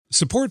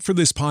Support for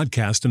this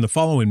podcast and the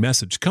following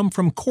message come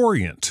from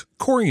Corient.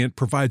 Corient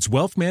provides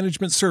wealth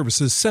management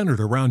services centered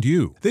around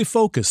you. They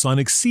focus on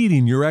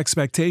exceeding your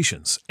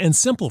expectations and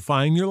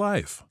simplifying your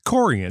life.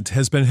 Corient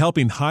has been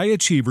helping high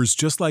achievers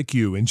just like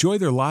you enjoy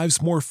their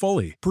lives more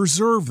fully,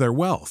 preserve their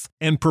wealth,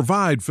 and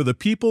provide for the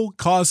people,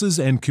 causes,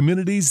 and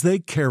communities they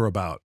care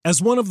about. As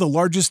one of the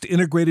largest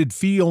integrated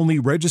fee-only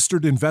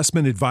registered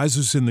investment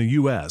advisors in the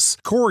U.S.,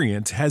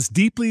 Corient has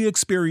deeply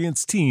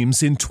experienced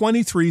teams in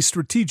 23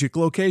 strategic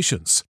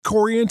locations.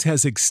 Corient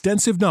has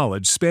extensive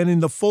knowledge spanning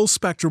the full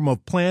spectrum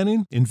of planning,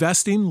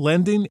 investing,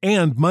 lending,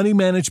 and money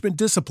management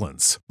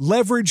disciplines.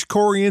 Leverage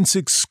Corient's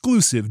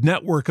exclusive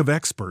network of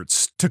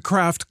experts to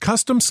craft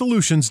custom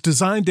solutions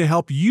designed to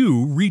help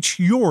you reach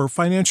your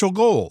financial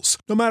goals,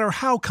 no matter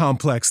how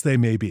complex they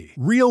may be.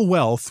 Real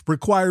wealth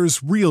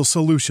requires real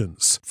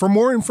solutions. For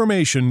more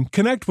information,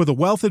 connect with a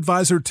wealth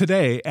advisor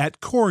today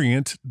at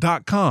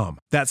Corient.com.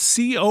 That's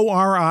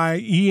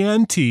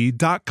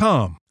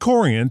Corient.com.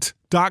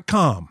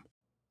 Corient.com.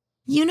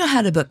 You know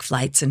how to book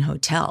flights and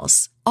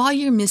hotels. All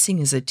you're missing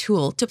is a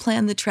tool to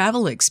plan the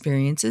travel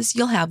experiences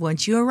you'll have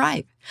once you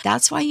arrive.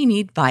 That's why you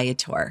need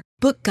Viator.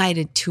 Book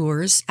guided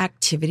tours,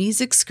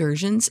 activities,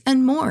 excursions,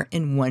 and more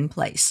in one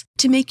place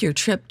to make your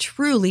trip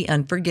truly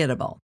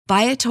unforgettable.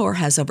 Viator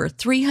has over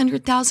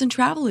 300,000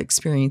 travel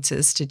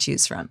experiences to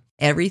choose from.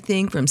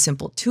 Everything from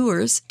simple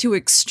tours to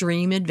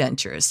extreme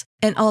adventures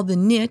and all the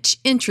niche,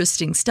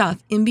 interesting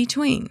stuff in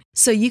between.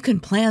 So you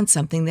can plan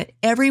something that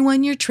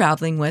everyone you're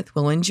traveling with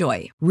will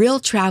enjoy. Real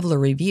traveler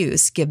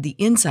reviews give the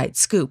inside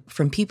scoop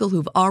from people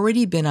who've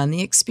already been on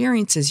the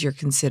experiences you're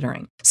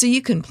considering. So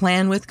you can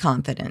plan with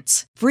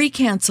confidence. Free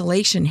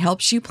cancellation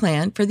helps you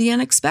plan for the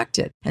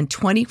unexpected. And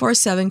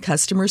 24/7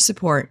 customer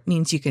support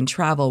means you can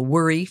travel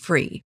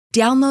worry-free.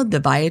 Download the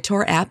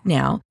Viator app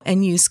now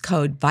and use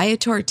code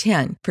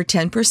Viator10 for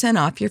 10%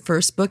 off your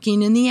first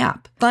booking in the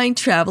app. Find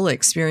travel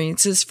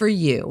experiences for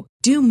you.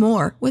 Do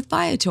more with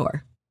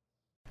Viator.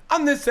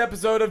 On this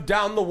episode of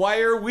Down the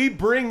Wire, we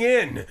bring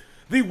in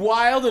the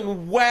wild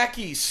and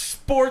wacky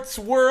sports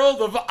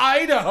world of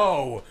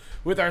Idaho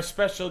with our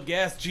special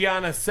guest,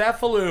 Gianna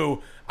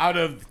Cephalou, out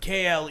of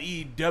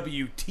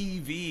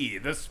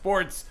KLEW-TV, the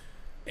sports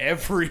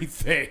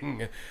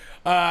everything.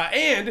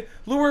 And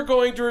we're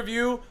going to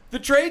review the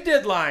trade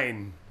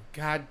deadline.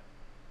 God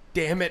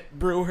damn it,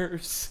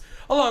 Brewers.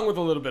 Along with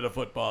a little bit of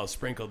football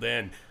sprinkled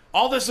in.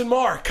 All this and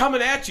more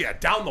coming at you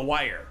down the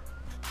wire.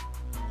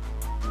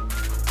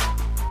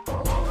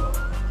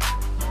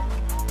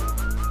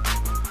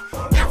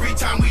 Every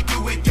time we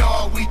do it,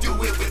 y'all, we do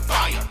it with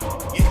fire.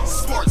 Yeah,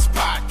 sports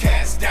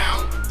podcast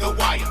down the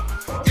wire.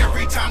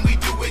 Every time we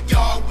do it,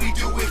 y'all, we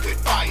do it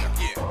with fire.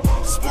 Yeah,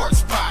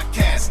 sports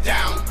podcast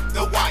down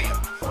the wire.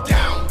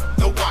 Down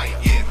the wire,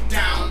 yeah,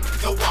 down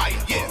the wire,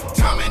 yeah.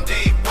 Tom and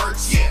Dave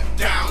works, yeah,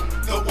 down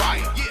the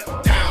wire, yeah,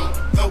 down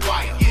the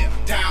wire, yeah,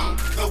 down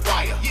the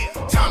wire, yeah.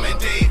 Tom and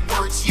Dave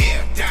works,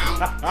 yeah,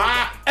 down.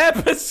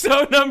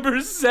 Episode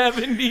number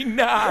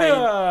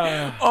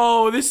 79.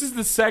 Oh, this is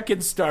the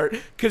second start,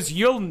 because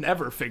you'll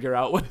never figure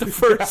out what the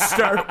first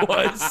start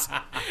was.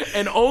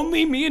 And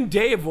only me and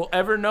Dave will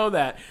ever know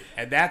that.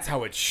 And that's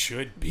how it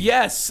should be.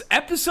 Yes,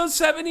 episode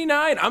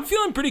 79. I'm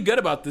feeling pretty good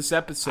about this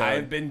episode.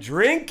 I've been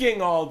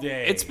drinking all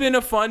day. It's been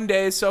a fun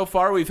day so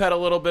far. We've had a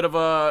little bit of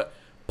a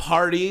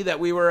party that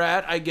we were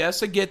at, I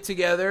guess, a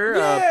get-together.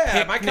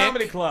 Yeah, my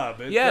comedy club.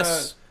 It's,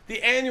 yes.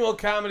 The annual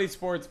comedy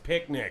sports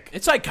picnic.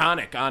 It's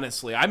iconic,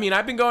 honestly. I mean,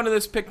 I've been going to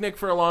this picnic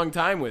for a long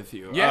time with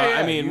you. Yeah,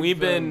 I mean, you've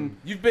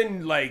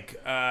been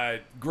like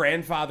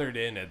grandfathered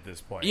in at this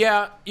point.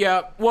 Yeah.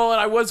 Well,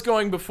 and I was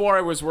going before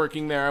I was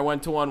working there. I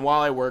went to one while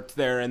I worked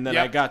there, and then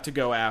I got to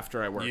go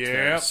after I worked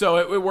there. So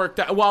it worked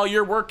out. While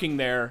you're working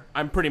there,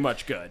 I'm pretty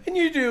much good. And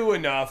you do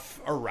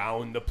enough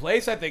around the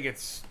place. I think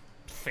it's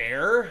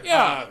fair.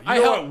 Yeah.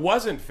 It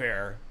wasn't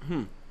fair?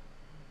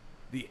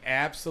 The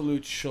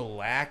absolute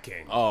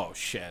shellacking. Oh,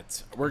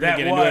 shit. We're going to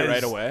get into it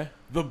right away.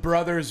 The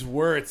Brothers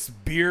Wirtz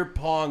beer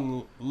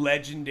pong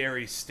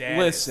legendary status.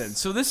 Listen,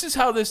 so this is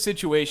how this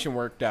situation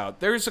worked out.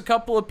 There's a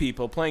couple of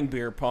people playing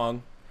beer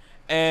pong,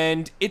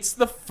 and it's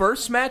the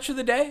first match of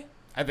the day.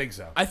 I think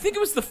so. I think it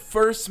was the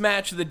first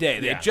match of the day.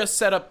 They had just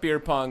set up beer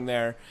pong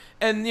there.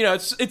 And, you know,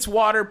 it's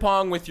water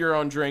pong with your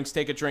own drinks.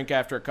 Take a drink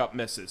after a cup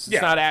misses.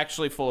 It's not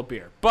actually full of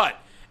beer. But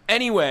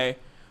anyway,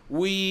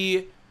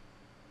 we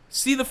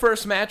see the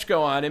first match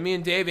go on, and me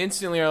and Dave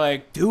instantly are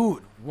like,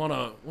 dude,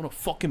 wanna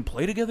fucking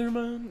play together,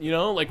 man? You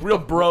know, like real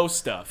bro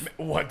stuff.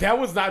 What? That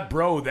was not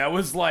bro. That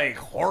was like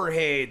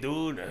Jorge,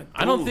 dude.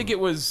 I don't think it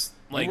was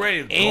like,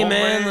 ready to hey go,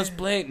 man, man, let's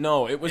play.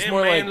 No, it was Hey,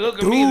 more man, like, look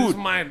at dude, me. This is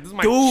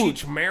my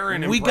Cheech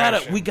Marin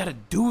impression. we gotta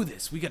do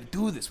this.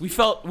 We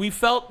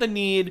felt the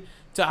need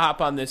to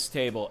hop on this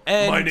table.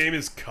 And my name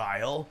is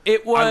Kyle.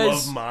 It was, I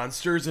love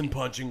monsters and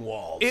punching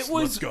walls. It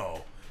was Let's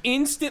go.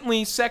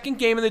 Instantly, second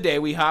game of the day,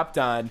 we hopped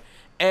on.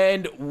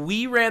 And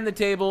we ran the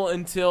table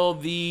until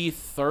the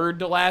third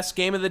to last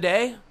game of the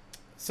day.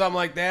 Something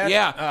like that.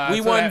 Yeah.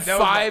 We won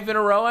five in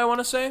a row, I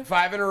want to say.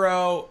 5 in a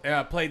row.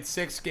 Played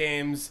 6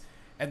 games.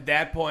 At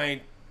that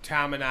point,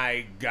 Tom and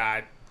I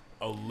got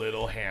a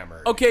little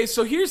hammered. Okay,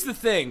 so here's the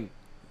thing.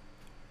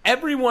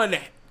 Everyone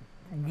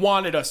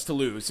wanted us to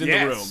lose in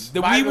the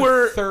room. By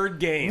the third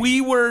game.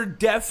 We were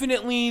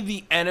definitely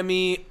the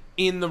enemy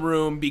in the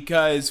room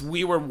because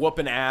we were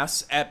whooping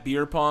ass at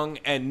beer pong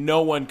and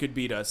no one could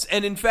beat us.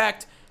 And in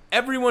fact,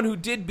 everyone who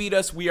did beat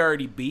us, we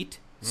already beat.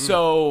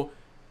 So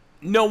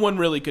no one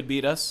really could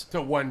beat us.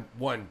 So one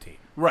team.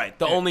 Right,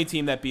 the only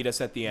team that beat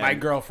us at the end. My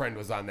girlfriend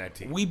was on that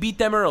team. We beat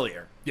them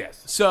earlier.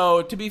 Yes.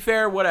 So, to be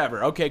fair,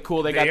 whatever. Okay,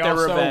 cool, they got their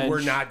revenge. They also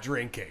were not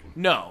drinking.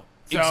 No,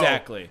 so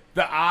exactly.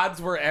 The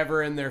odds were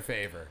ever in their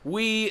favor.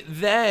 We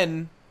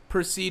then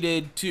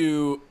proceeded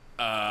to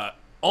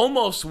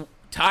almost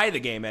tie the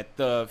game at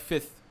the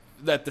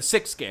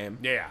sixth game.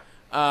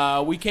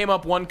 Yeah. We came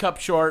up 1 cup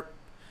short.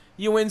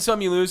 You win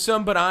some, you lose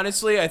some, but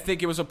honestly, I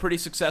think it was a pretty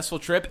successful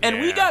trip.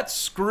 And we got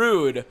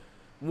screwed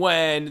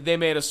when they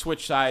made us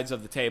switch sides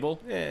of the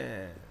table.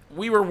 Yeah.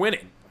 We were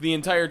winning the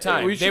entire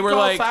time. We should they were call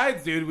like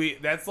sides,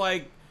 dude. That's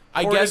like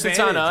I guess it's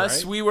on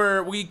us.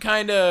 Right?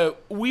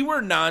 We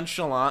were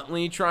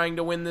nonchalantly trying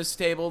to win this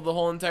table the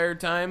whole entire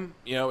time.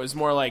 You know, it was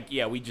more like,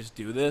 yeah, we just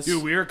do this.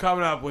 Dude, we were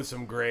coming up with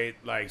some great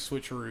like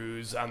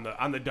switcheroos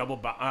on the double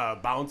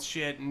bounce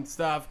shit and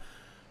stuff.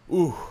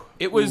 Ooh.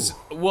 It was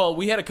well,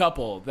 we had a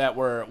couple that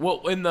were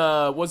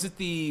was it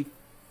the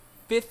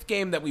 5th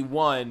game that we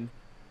won?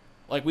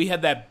 Like, we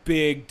had that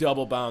big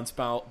double bounce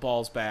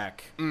balls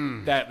back.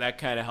 That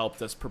kind of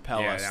helped us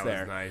propel us there. Yeah, that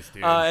was nice,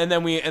 dude. And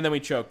then we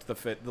choked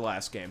the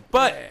last game.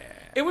 But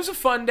it was a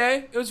fun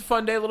day. It was a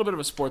fun day. A little bit of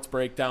a sports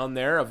breakdown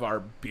there of our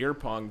beer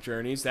pong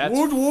journeys. That's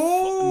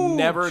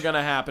never going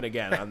to happen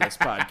again on this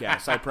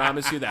podcast. I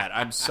promise you that.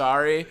 I'm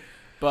sorry,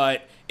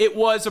 but it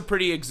was a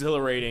pretty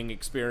exhilarating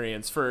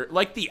experience for,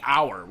 like, the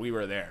hour we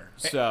were there.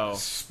 So,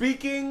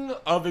 speaking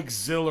of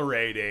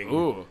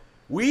exhilarating,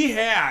 we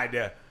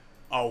had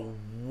a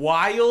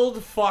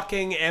wild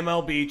fucking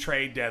MLB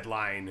trade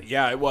deadline.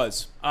 Yeah, it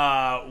was.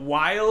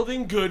 Wild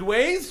in good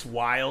ways,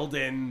 wild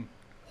in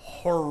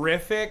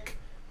horrific,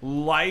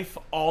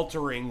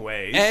 life-altering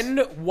ways.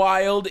 And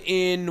wild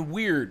in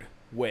weird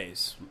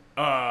ways.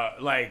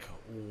 Like,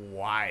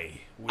 why?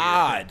 Weird?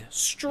 Odd,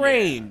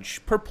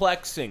 strange,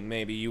 perplexing,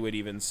 maybe you would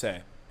even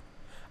say.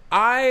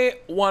 I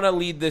want to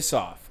lead this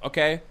off,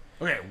 okay?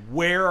 Okay,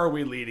 where are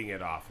we leading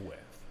it off with?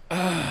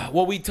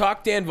 Well, we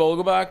talked Dan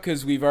Vogelbach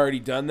because we've already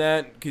done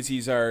that because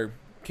he's our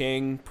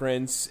king,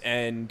 prince,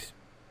 and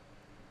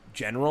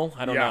general.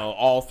 I don't know,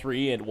 all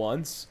three at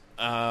once.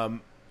 I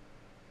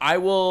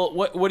will.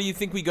 What do you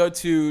think we go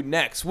to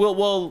next?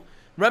 Well,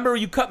 remember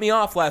you cut me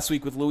off last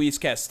week with Luis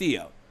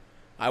Castillo.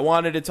 I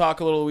wanted to talk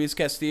a little Luis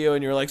Castillo,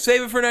 and you're like,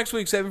 save it for next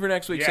week, save it for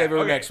next week, save it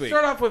for next week.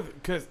 Start off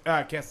with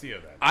Castillo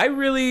then. I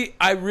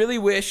really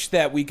wish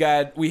that we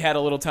had a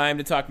little time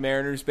to talk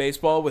Mariners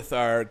baseball with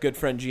our good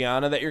friend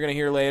Gianna that you're going to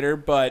hear later,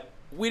 but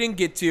we didn't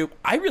get to.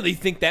 I really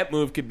think that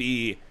move could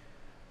be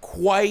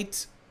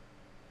quite,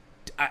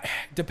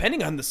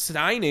 depending on the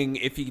signing,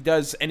 if he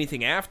does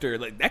anything after,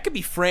 like that could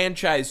be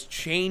franchise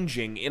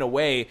changing in a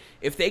way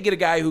if they get a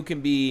guy who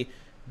can be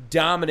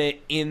dominant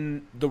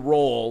in the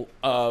role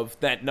of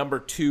that number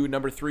 2,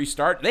 number 3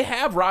 start. They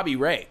have Robbie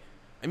Ray.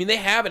 I mean, they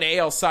have an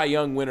AL Cy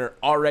Young winner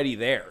already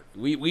there.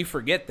 We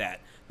forget that.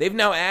 They've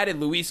now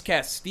added Luis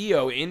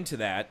Castillo into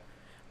that,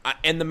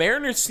 and the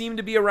Mariners seem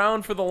to be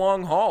around for the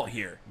long haul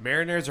here.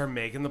 Mariners are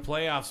making the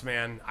playoffs,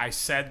 man. I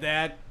said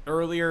that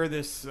earlier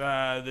this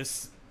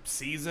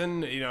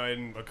season,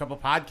 in a couple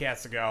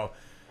podcasts ago.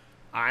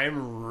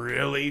 I'm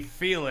really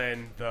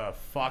feeling the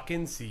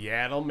fucking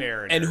Seattle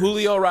Mariners. And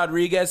Julio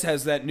Rodriguez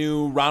has that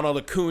new Ronald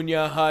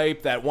Acuna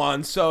hype, that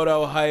Juan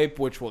Soto hype,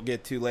 which we'll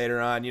get to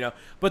later on,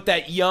 But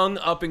that young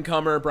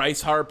up-and-comer,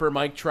 Bryce Harper,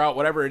 Mike Trout,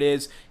 whatever it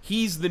is,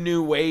 he's the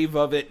new wave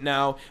of it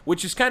now,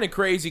 which is kind of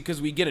crazy because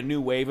we get a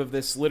new wave of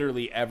this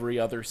literally every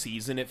other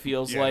season, it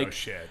feels like. No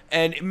shit.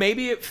 And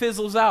maybe it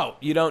fizzles out.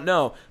 You don't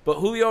know. But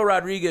Julio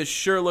Rodriguez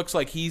sure looks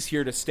like he's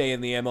here to stay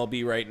in the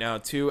MLB right now,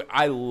 too.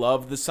 I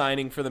love the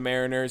signing for the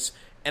Mariners.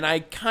 And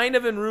I kind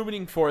of am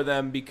rooting for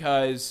them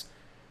because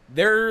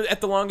they're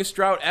at the longest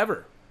drought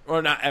ever.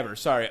 Or not ever,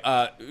 sorry.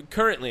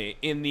 Currently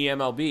in the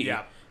MLB.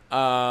 Yeah.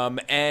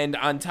 And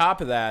on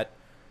top of that,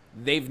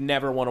 they've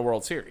never won a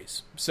World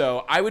Series.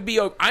 So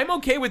I'm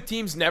okay with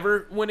teams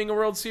never winning a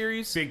World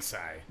Series. Big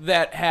sigh.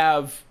 That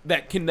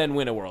can then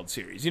win a World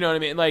Series. You know what I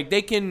mean? Like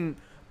they can,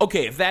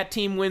 okay, if that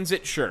team wins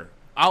it, sure.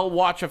 I'll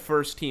watch a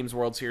first team's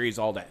World Series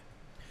all day.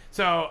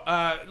 So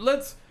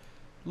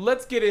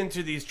let's get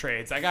into these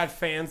trades. I got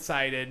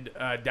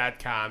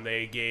fansided.com.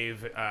 They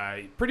gave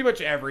pretty much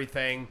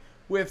everything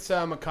with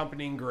some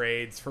accompanying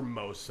grades for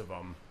most of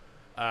them.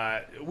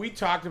 We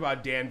talked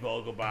about Dan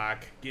Vogelbach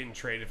getting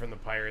traded from the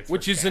Pirates.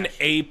 Which is an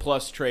A+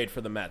 trade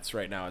for the Mets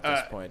right now at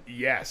this point.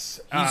 Yes.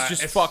 He's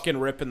just fucking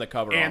ripping the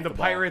cover off and the the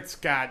ball. Pirates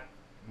got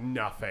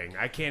nothing.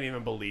 I can't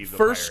even believe the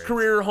First Pirates.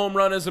 career home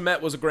run as a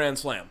Met was a grand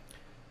slam.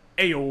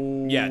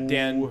 Ayo. Yeah,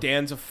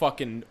 Dan's a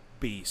fucking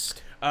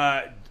beast.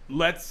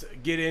 Let's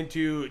get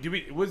into.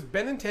 Was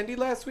Benintendi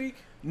last week?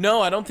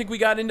 No, I don't think we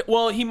got into.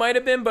 Well, he might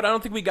have been, but I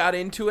don't think we got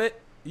into it.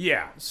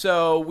 Yeah.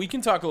 So we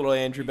can talk a little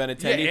Andrew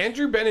Benintendi. Yeah,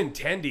 Andrew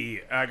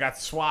Benintendi got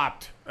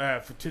swapped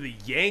to the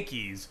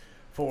Yankees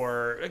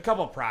for a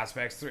couple of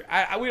prospects.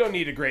 We don't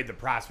need to grade the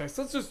prospects.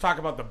 Let's just talk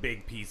about the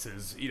big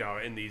pieces,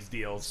 in these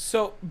deals.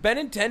 So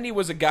Benintendi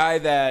was a guy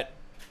that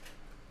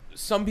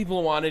some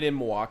people wanted in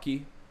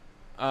Milwaukee.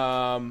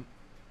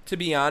 To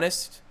be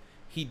honest,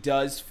 he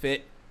does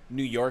fit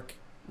New York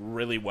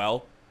really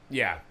well.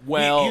 Yeah.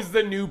 Well, he's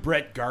the new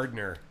Brett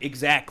Gardner.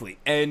 Exactly.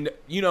 And,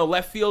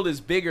 left field is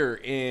bigger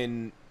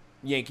in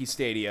Yankee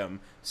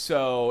Stadium.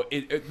 So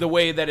the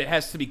way that it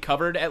has to be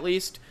covered, at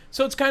least.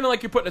 So it's kind of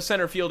like you're putting a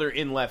center fielder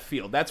in left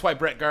field. That's why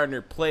Brett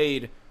Gardner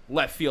played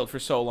left field for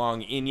so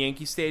long in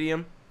Yankee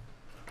Stadium.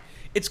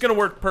 It's going to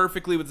work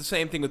perfectly with the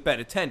same thing with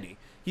Benintendi.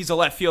 He's a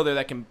left fielder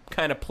that can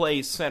kind of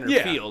play center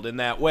field in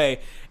that way.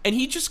 And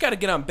he just got to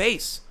get on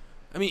base.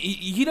 I mean,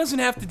 he doesn't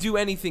have to do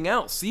anything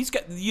else. He's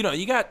got,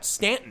 you got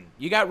Stanton,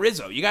 you got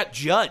Rizzo, you got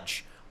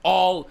Judge,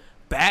 all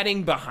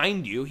batting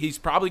behind you. He's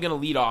probably going to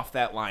lead off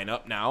that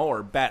lineup now,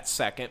 or bat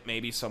second,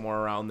 maybe somewhere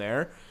around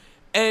there.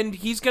 And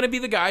he's going to be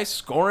the guy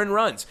scoring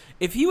runs.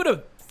 If he would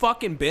have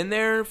fucking been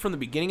there from the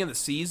beginning of the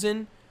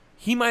season,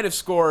 he might have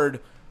scored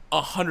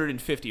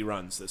 150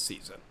 runs this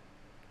season.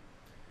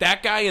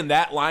 That guy in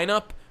that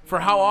lineup, for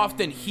how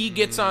often he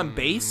gets on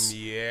base,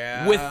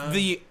 with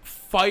the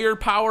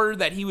firepower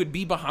that he would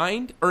be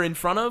behind or in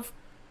front of,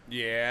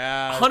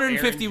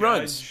 150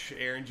 runs.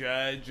 Aaron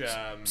Judge,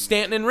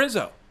 Stanton and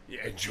Rizzo.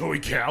 Yeah, Joey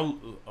Cal.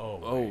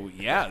 Oh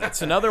yeah,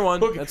 that's another one.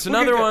 We'll That's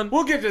another one.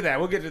 We'll get to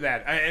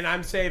that. And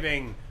I'm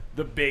saving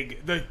the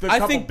big. The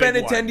I think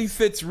Benintendi ones.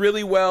 fits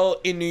really well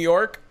in New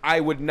York. I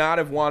would not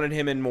have wanted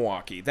him in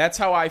Milwaukee. That's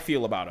how I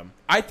feel about him.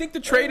 I think the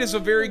trade is a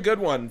very good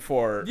one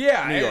for New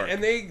York.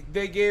 And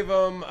they gave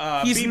him.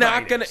 He's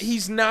not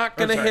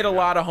gonna hit a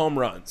lot of home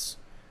runs.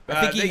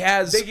 I think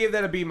They gave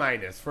that a B-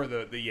 for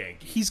the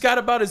Yankees. He's got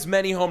about as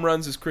many home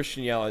runs as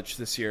Christian Yelich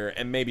this year,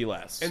 and maybe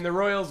less. And the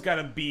Royals got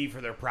a B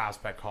for their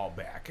prospect haul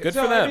back. Good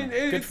for them. I mean,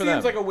 it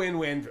seems like a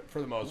win-win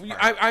for the most part.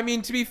 I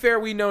mean, to be fair,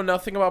 we know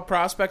nothing about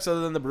prospects other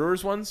than the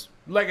Brewers ones.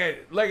 Like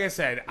I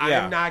said,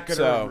 I'm not going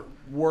to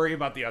worry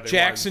about the other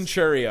Jackson ones.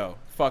 Chourio,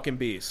 fucking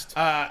beast.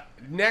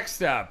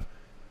 Next up,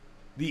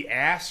 the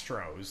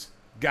Astros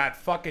got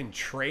fucking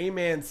Trey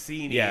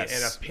Mancini and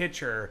a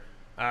pitcher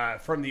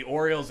from the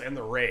Orioles and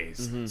the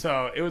Rays. Mm-hmm.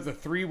 So it was a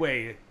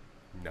three-way.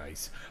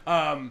 Nice.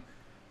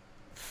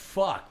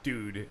 Fuck,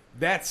 dude.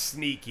 That's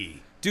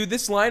sneaky. Dude,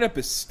 this lineup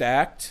is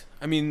stacked.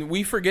 I mean,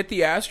 we forget the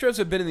Astros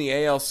have been in the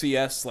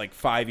ALCS like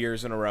 5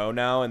 years in a row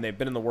now, and they've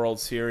been in the World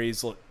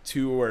Series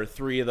 2 or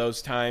 3 of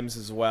those times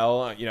as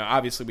well.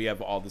 Obviously we have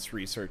all this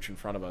research in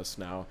front of us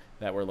now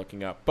that we're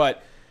looking up.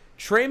 But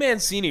Trey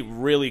Mancini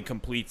really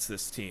completes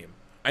this team.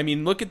 I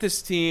mean, look at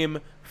this team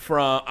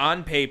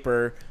on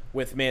paper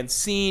with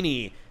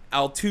Mancini,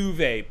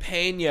 Altuve,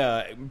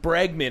 Pena,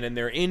 Bregman in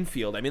their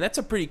infield. I mean, that's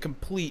a pretty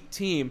complete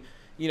team.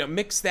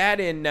 Mix that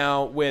in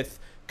now with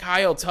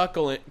Kyle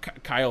Tucker and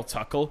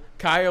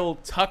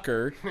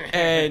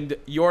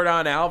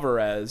Yordan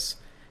Alvarez.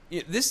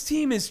 This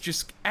team is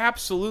just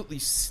absolutely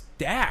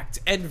stacked.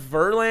 And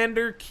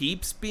Verlander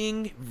keeps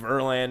being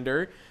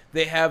Verlander.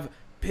 They have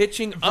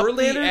pitching up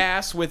the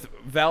ass with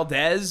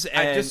Valdez.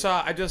 And I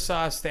just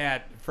saw a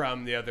stat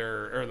from the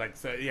other, or like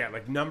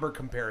number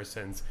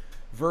comparisons.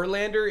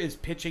 Verlander is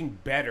pitching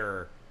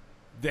better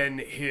than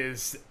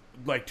his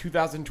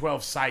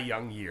 2012 Cy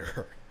Young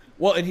year.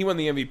 Well, and he won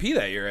the MVP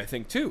that year, I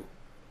think, too.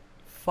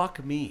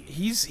 Fuck me.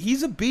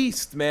 He's a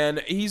beast,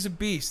 man. He's a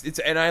beast.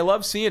 And I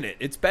love seeing it.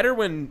 It's better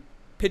when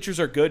pitchers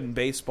are good in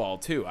baseball,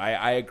 too.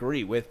 I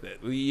agree with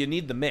it. You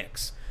need the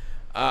mix.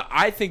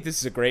 I think this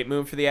is a great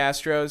move for the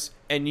Astros.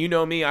 And you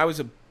know me, I was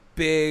a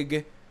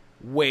big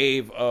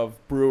wave of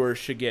Brewers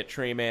should get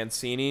Trey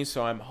Mancini,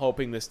 so I'm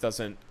hoping this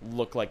doesn't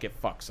look like it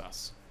fucks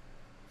us.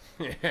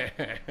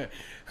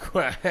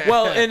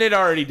 Well, and it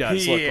already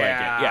does look like it.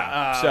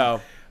 Yeah.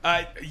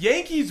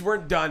 Yankees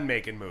weren't done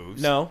making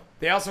moves. No.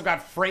 They also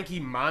got Frankie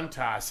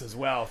Montas as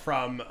well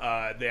from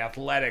the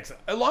Athletics,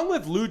 along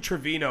with Lou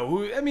Trevino,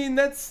 who, I mean,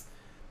 that's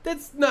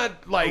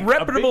not like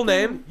reputable a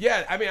big name.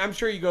 Yeah, I mean, I'm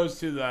sure he goes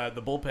to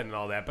the bullpen and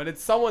all that, but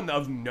it's someone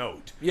of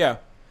note. Yeah.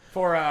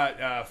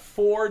 For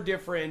 4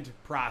 different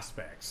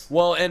prospects.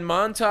 Well, and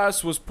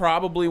Montas was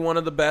probably one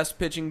of the best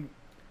pitching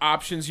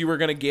options you were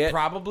going to get.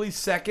 Probably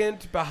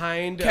second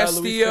behind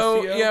Castillo.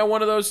 Luis Castillo. Yeah,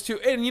 one of those two.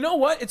 And you know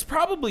what? It's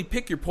probably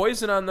pick your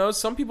poison on those.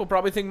 Some people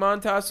probably think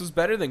Montas was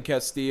better than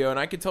Castillo, and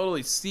I could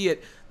totally see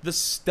it. The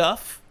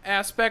stuff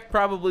aspect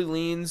probably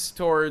leans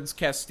towards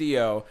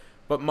Castillo,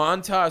 but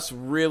Montas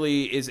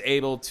really is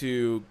able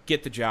to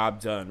get the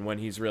job done when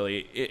he's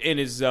really in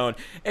his zone.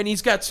 And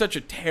he's got such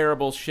a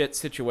terrible shit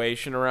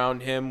situation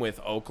around him with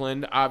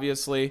Oakland,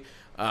 obviously.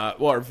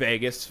 Or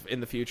Vegas in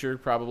the future,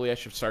 probably. I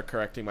should start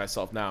correcting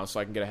myself now so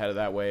I can get ahead of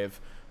that wave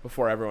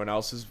before everyone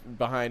else is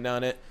behind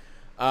on it.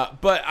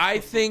 But I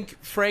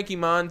think Frankie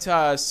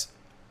Montas,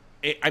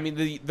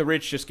 the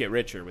rich just get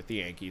richer with the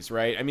Yankees,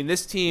 right? I mean,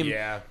 this team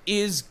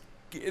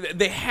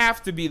they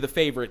have to be the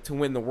favorite to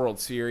win the World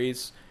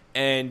Series.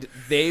 and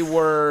they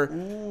were.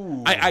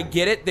 I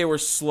get it. They were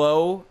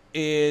slow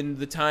in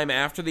the time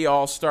after the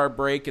All-Star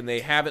break, and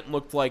they haven't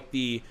looked like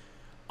the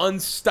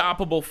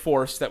unstoppable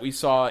force that we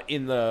saw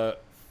in the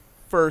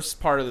first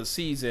part of the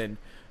season.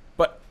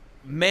 But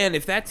man,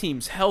 if that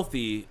team's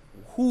healthy,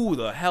 who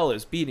the hell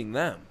is beating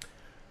them?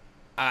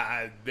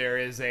 There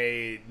is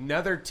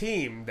another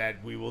team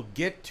that we will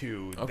get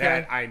to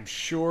that I'm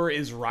sure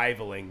is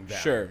rivaling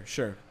them.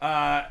 Sure.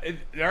 All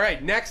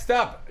right, next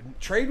up,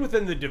 trade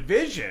within the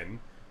division.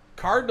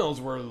 Cardinals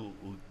were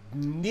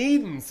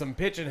needing some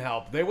pitching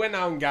help. They went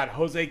out and got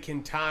Jose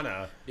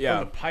Quintana from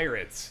the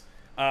Pirates.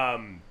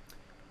 I'm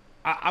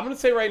going to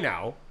say right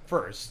now,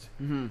 first,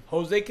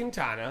 Jose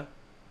Quintana,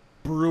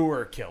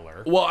 Brewer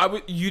killer.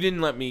 Well, you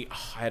didn't let me.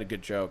 I had a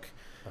good joke.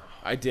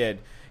 I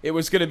did. It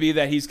was going to be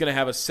that he's going to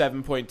have a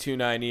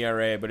 7.29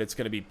 ERA, but it's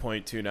going to be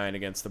 0.29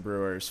 against the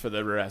Brewers for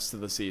the rest of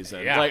the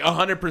season. Yeah. Like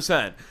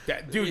 100%.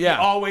 Dude, he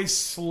always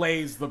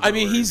slays the Brewers. I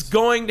mean, he's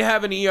going to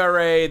have an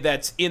ERA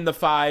that's in the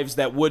 5s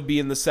that would be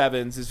in the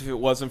 7s if it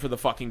wasn't for the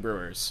fucking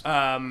Brewers.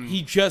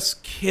 He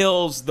just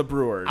kills the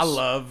Brewers. I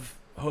love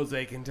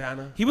Jose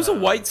Quintana. He was a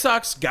White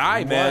Sox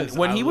guy, man.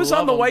 When he was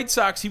on the White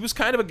Sox, he was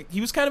kind of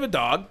a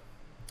dog.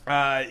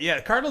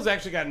 Cardinals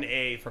actually got an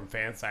A from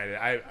Fanside.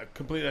 I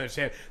completely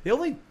understand. They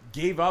only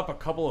gave up a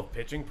couple of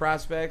pitching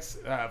prospects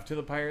to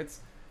the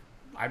Pirates.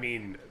 I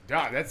mean,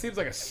 that seems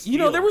like a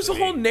steal. There was a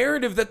whole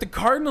narrative that the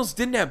Cardinals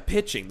didn't have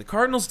pitching. They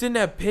got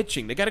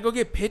to go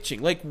get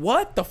pitching. Like,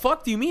 what the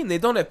fuck do you mean they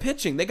don't have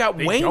pitching? They got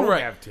Wainwright. They don't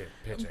have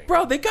pitching.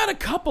 Bro, they got a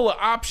couple of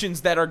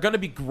options that are going to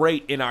be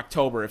great in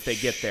October if they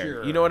get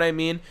there. You know what I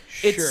mean?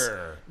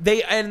 Sure.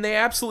 They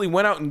absolutely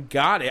went out and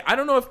got it. I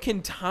don't know if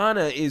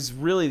Quintana is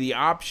really the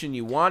option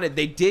you wanted.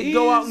 They did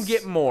go out and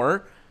get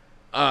more.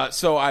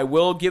 So I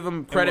will give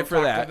him credit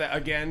for that.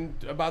 Again,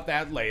 about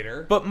that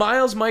later. But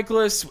Miles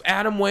Mikolas,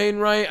 Adam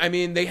Wainwright, I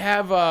mean, they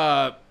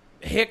have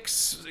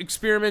Hicks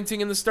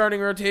experimenting in the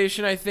starting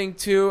rotation, I think,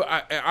 too.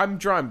 I'm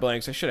drawing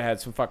blanks. I should have had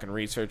some fucking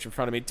research in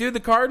front of me. Dude, the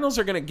Cardinals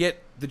are going to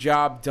get the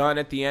job done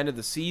at the end of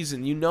the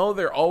season. You know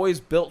they're always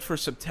built for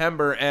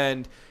September,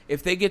 and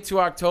if they get to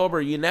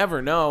October, you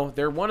never know.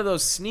 They're one of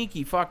those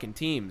sneaky fucking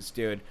teams,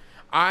 dude.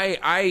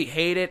 I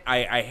hate it.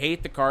 I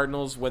hate the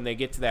Cardinals when they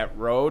get to that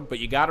road, but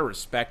you got to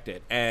respect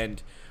it.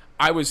 And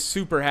I was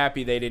super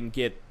happy they didn't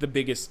get the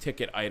biggest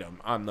ticket item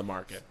on the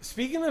market.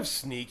 Speaking of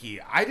sneaky,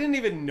 I didn't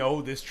even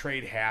know this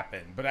trade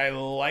happened, but I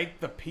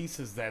like the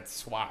pieces that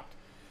swapped.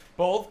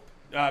 Both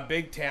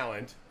big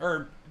talent,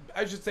 or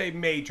I should say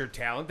major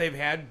talent. They've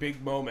had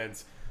big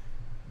moments.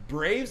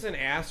 Braves and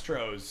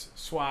Astros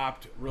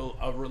swapped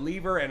a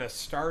reliever and a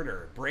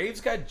starter.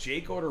 Braves got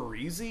Jake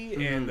Odorizzi,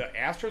 and the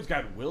Astros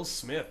got Will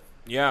Smith.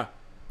 Yeah.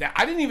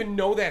 I didn't even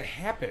know that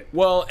happened.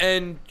 Well,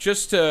 and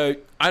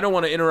I don't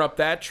want to interrupt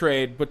that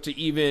trade, but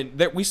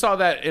we saw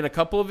that in a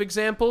couple of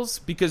examples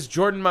because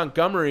Jordan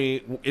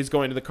Montgomery is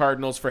going to the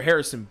Cardinals for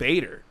Harrison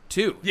Bader,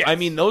 too. Yes. I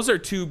mean, those are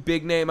two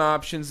big name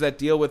options that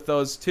deal with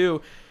those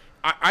two.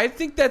 I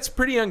think that's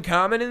pretty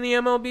uncommon in the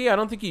MLB. I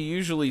don't think you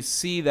usually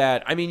see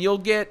that. I mean, you'll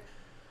get,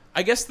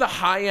 I guess the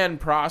high-end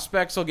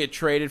prospects will get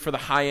traded for the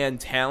high-end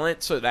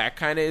talent, so that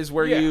kind of is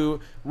where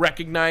you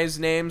recognize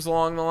names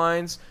along the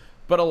lines.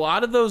 But a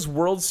lot of those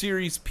World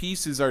Series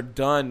pieces are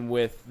done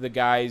with the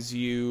guys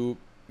you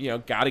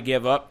got to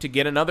give up to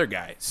get another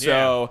guy.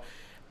 So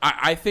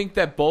I think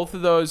that both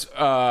of those,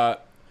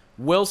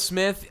 Will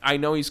Smith, I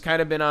know he's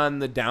kind of been on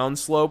the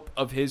downslope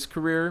of his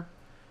career,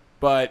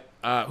 but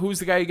who's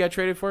the guy you got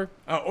traded for?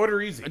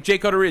 Odorizzi.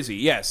 Jake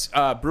Odorizzi, yes.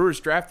 Brewers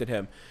drafted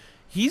him.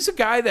 He's a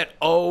guy that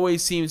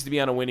always seems to be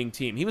on a winning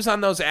team. He was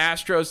on those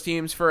Astros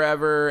teams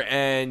forever,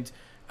 and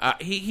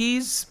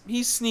he's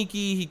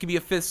sneaky. He could be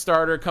a fifth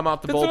starter, come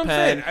out the bullpen.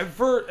 That's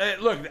what I'm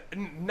saying. Look,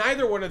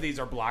 neither one of these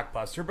are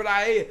blockbuster, but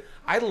I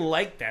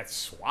like that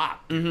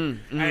swap.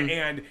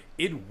 And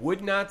it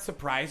would not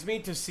surprise me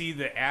to see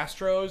the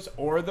Astros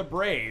or the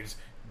Braves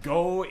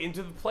go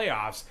into the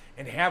playoffs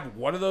and have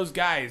one of those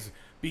guys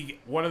be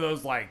one of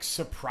those like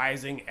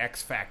surprising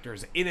X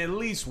factors in at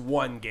least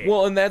one game.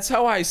 Well, and that's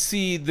how I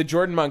see the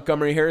Jordan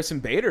Montgomery Harrison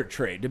Bader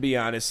trade, to be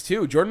honest,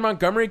 too. Jordan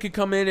Montgomery could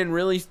come in and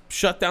really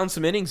shut down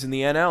some innings in the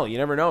NL. You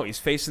never know. He's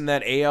facing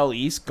that AL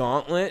East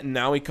gauntlet, and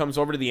now he comes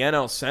over to the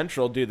NL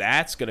Central. Dude,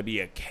 that's going to be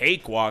a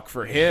cakewalk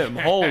for him.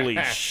 Holy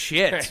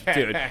shit,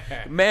 dude.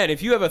 Man,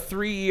 if you have a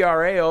 3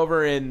 ERA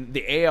over in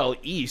the AL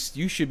East,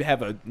 you should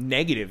have a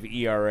negative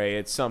ERA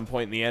at some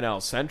point in the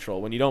NL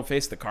Central when you don't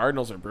face the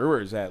Cardinals or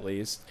Brewers, at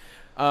least.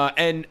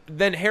 And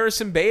then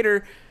Harrison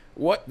Bader,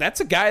 that's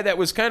a guy that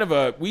was kind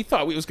of we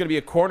thought he was going to be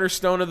a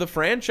cornerstone of the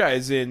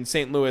franchise in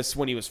St. Louis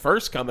when he was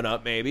first coming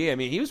up, maybe. I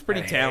mean, he was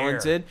pretty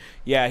talented. Hair.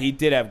 Yeah, he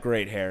did have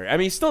great hair. I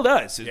mean, he still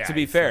does, to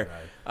be fair.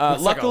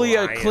 Luckily,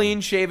 a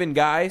clean-shaven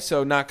guy,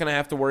 so not going to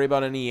have to worry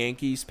about any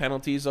Yankees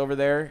penalties over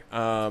there.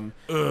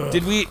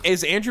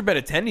 Is Andrew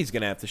Benintendi's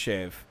going to have to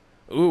shave?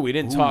 Ooh, we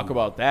didn't talk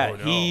about that. Oh,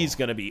 no. He's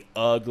going to be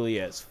ugly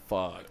as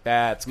fuck.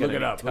 That's going to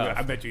be tough. Look it up.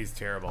 I bet you he's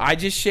terrible. I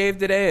just shaved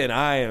today, and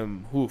I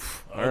am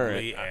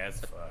ugly as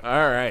fuck.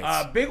 All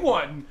right. Big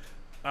one.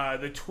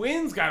 The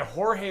Twins got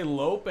Jorge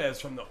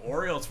Lopez from the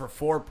Orioles for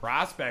 4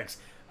 prospects.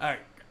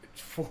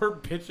 4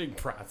 pitching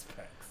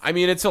prospects. I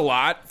mean, it's a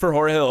lot for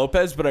Jorge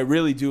Lopez, but I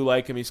really do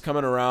like him. He's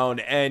coming around,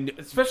 and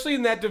especially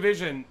in that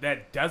division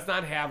that does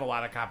not have a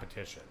lot of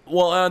competition.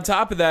 Well, on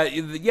top of that,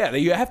 yeah,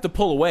 you have to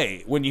pull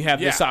away when you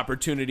have this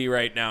opportunity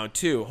right now,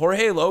 too.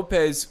 Jorge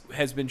Lopez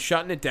has been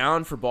shutting it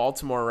down for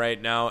Baltimore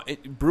right now.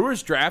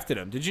 Brewers drafted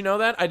him. Did you know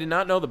that? I did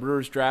not know the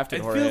Brewers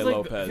drafted Jorge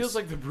Lopez. It feels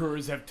like the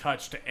Brewers have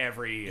touched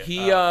every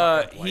He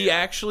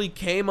actually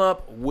came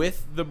up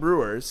with the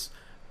Brewers.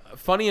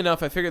 Funny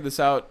enough, I figured this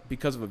out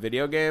because of a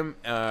video game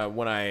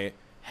when I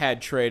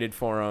had traded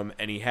for him,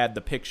 and he had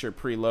the picture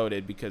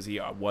preloaded because he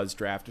was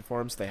drafted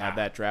for him, so they had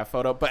that draft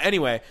photo. But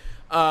anyway,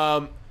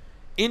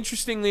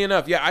 interestingly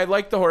enough, I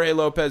like the Jorge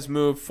Lopez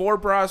move. 4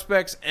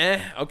 prospects,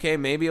 okay,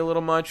 maybe a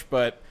little much,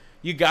 but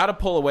you got to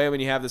pull away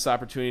when you have this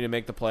opportunity to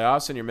make the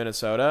playoffs in your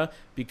Minnesota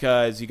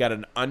because you got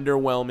an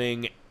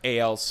underwhelming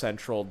AL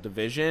Central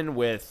division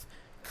with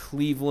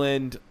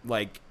Cleveland,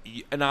 like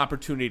an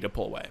opportunity to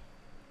pull away.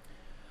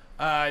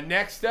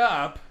 Next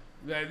up,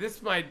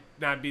 this might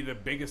not be the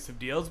biggest of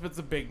deals, but it's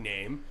a big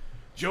name.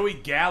 Joey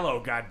Gallo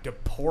got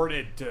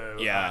deported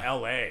to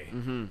L.A.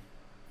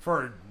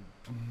 For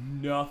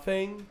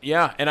nothing.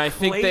 Yeah, and I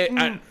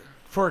think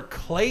for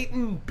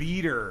Clayton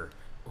Beeter.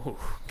 Oh,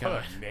 God.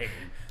 What a name.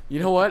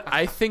 You know what?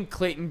 I think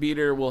Clayton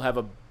Beeter will have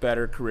a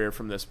better career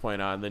from this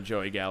point on than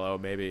Joey Gallo,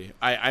 maybe.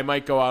 I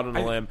might go out on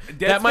a limb.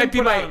 That might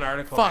be my...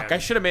 article, fuck, man. I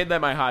should have made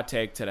that my hot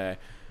take today.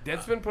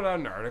 Deadspin put out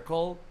an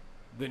article.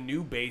 The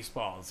new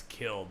baseballs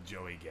killed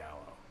Joey Gallo.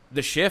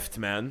 The shift,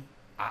 man.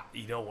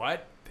 You know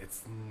what?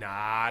 It's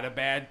not a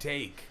bad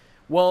take.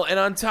 Well, and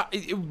on top,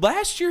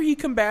 last year he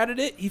combated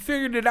it. He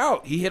figured it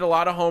out. He hit a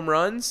lot of home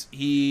runs.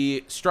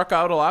 He struck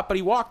out a lot, but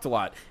he walked a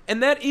lot.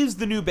 And that is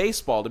the new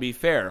baseball, to be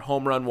fair.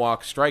 Home run,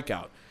 walk,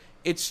 strikeout.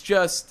 It's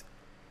just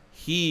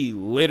he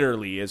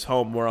literally is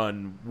home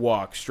run,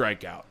 walk,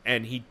 strikeout.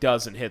 And he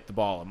doesn't hit the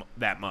ball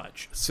that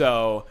much.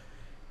 So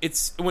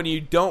it's when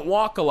you don't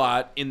walk a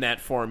lot in that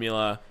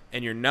formula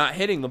and you're not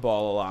hitting the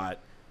ball a lot,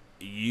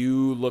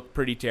 you look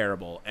pretty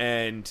terrible.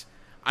 And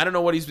I don't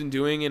know what he's been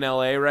doing in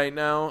LA right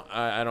now.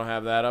 I don't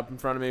have that up in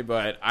front of me,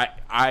 but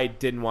I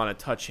didn't want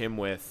to touch him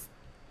with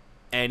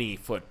any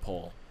foot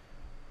pole.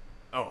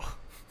 Oh,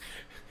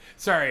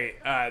 sorry.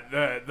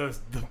 The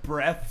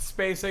breath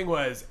spacing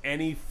was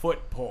any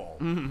foot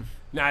pole,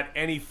 not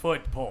any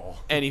foot pole.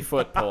 Any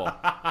foot pole.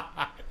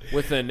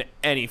 With an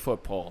any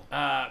foot pole.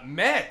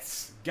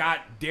 Mets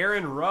got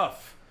Darren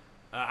Ruff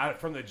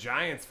from the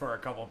Giants for a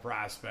couple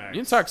prospects.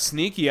 You can talk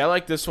sneaky. I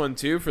like this one,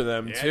 too, for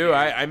them, too.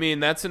 I mean,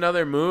 that's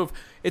another move.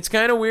 It's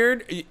kind of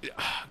weird.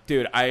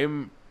 Dude,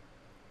 I'm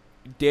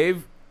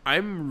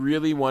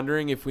really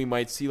wondering if we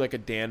might see, like, a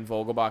Dan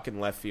Vogelbach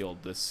in left field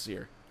this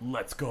year.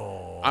 Let's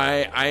go.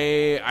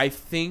 I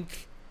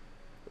think...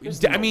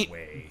 There's no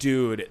way.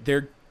 Dude,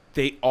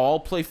 they all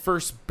play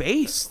first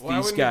base,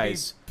 these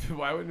guys.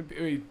 Why wouldn't it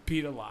be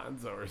Pete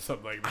Alonso or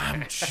something like that?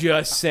 I'm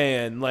just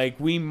saying, like,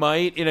 we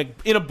might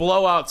in a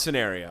blowout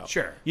scenario.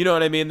 Sure. You know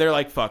what I mean? They're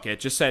like, fuck it,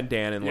 just send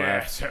Dan in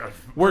left. So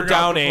We're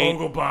down 8.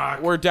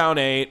 Vogelbach. We're down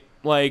 8.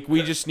 Like,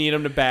 we just need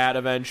him to bat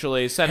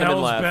eventually. Send him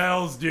in left.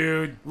 Bells,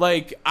 dude.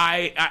 Like,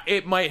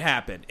 it might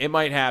happen. It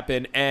might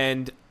happen.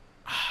 And,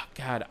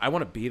 God, I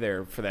want to be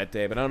there for that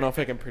day, but I don't know if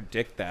I can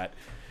predict that.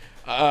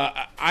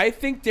 I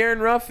think Darren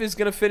Ruff is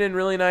going to fit in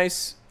really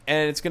nice.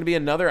 And it's going to be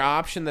another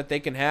option that they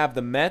can have.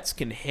 The Mets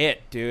can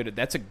hit, dude.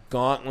 That's a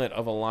gauntlet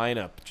of a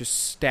lineup,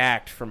 just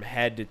stacked from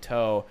head to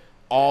toe.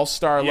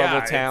 All-star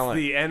level talent.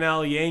 It's the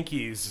NL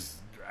Yankees.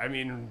 I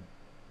mean,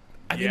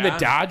 the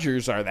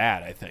Dodgers are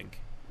that, I think.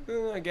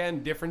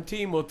 Again, different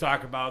team we'll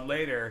talk about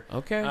later.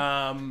 Okay.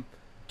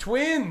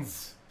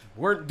 Twins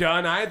weren't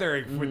done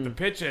either with the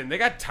pitching. They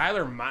got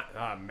Tyler Molly.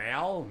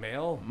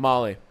 Oh.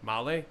 Molly.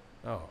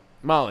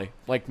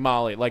 Like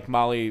Molly. Like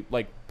Molly.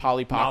 Like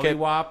Polly Pocket.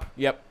 Mollywop.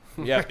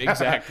 Yep,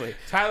 exactly.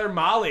 Tyler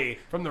Mahle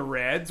from the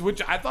Reds,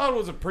 which I thought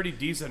was a pretty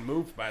decent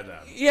move by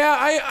them.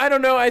 Yeah, I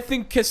don't know. I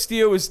think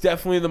Castillo was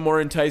definitely the more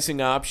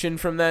enticing option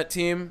from that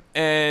team.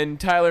 And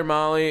Tyler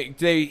Mahle,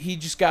 he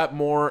just got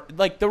more...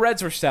 Like, the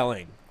Reds were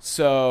selling.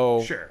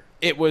 So sure.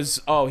 It was,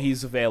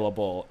 he's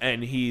available,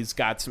 and he's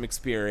got some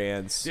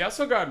experience. They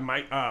also got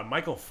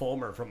Michael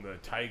Fulmer from the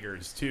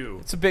Tigers, too.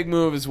 It's a big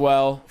move as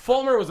well.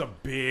 Fulmer was a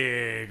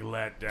big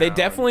letdown. They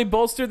definitely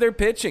bolstered their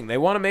pitching. They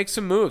want to make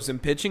some moves, and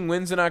pitching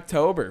wins in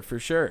October, for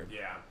sure.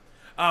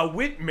 Yeah.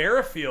 Whit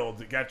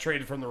Merrifield got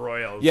traded from the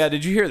Royals. Yeah,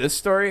 did you hear this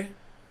story?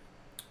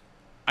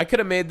 I could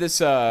have made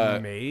this...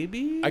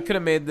 Maybe? I could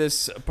have made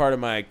this part of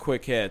my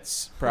quick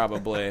hits,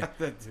 probably.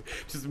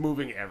 Just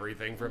moving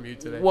everything from you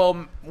today.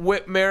 Well,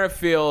 Whit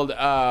Merrifield,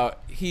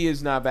 he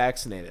is not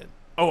vaccinated.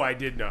 Oh, I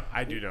do know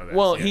that.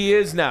 Well, he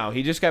is now.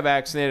 He just got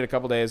vaccinated a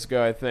couple days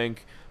ago, I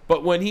think.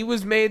 But when he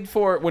was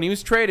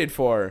traded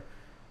for,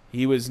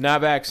 he was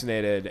not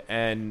vaccinated.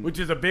 And which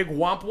is a big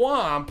womp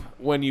womp.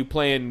 When you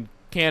play in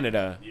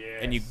Canada, Yes.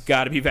 and you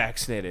got to be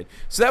vaccinated.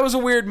 So that was a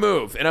weird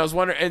move, and I was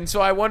wondering. And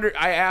so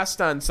I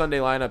asked on Sunday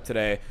lineup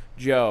today,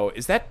 Joe,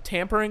 is that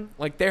tampering?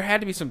 Like, there had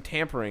to be some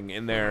tampering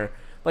in there.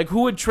 Like,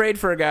 who would trade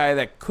for a guy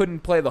that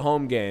couldn't play the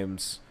home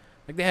games?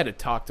 Like, they had to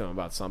talk to him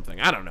about something.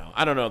 I don't know.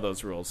 I don't know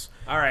those rules.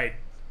 All right.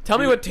 Tell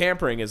me what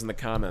tampering is in the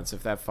comments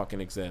if that fucking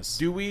exists.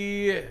 Do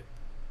we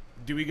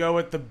go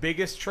with the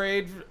biggest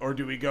trade, or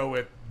do we go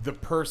with the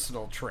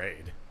personal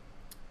trade?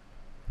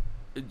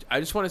 I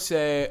just want to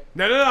say...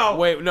 No.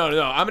 Wait, no.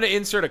 I'm going to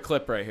insert a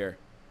clip right here.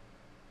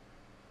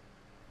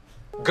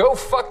 Go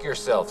fuck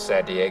yourself,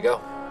 San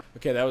Diego.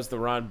 Okay, that was the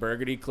Ron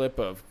Burgundy clip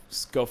of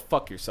 "Go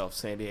fuck yourself,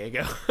 San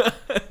Diego."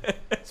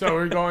 So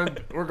we're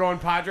going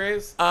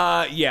Padres?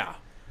 Yeah.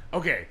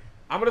 Okay.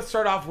 I'm going to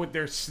start off with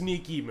their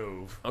sneaky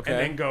move, Okay.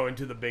 and then go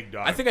into the big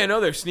dog. I think I know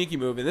their sneaky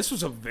move, and this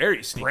was a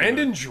very sneaky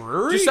Brandon move.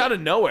 Drury? Just out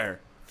of nowhere.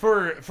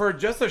 For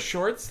just a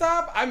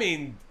shortstop? I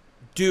mean,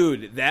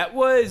 Dude,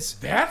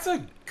 that's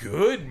a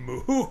good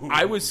move.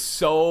 I was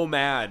so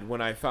mad when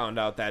I found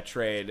out that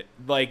trade.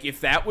 Like, if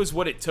that was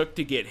what it took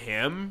to get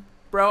him,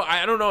 bro,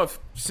 I don't know if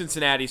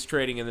Cincinnati's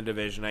trading in the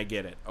division. I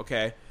get it,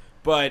 okay?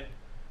 But,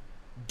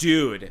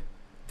 dude,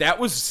 that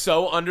was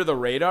so under the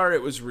radar,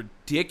 it was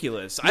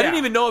ridiculous. I didn't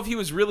even know if he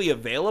was really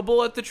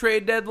available at the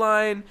trade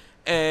deadline,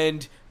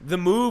 and the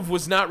move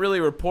was not really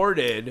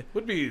reported.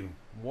 Would be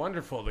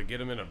wonderful to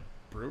get him in a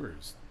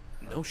Brewers.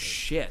 No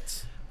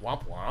shit.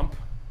 Womp womp.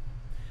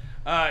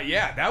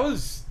 Yeah, that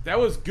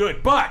was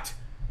good. But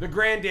the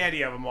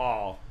granddaddy of them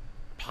all,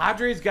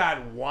 Padres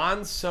got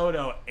Juan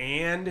Soto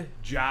and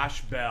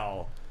Josh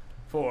Bell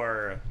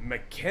for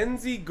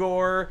Mackenzie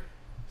Gore,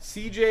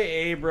 C.J.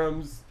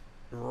 Abrams,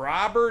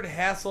 Robert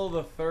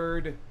Hassel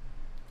III,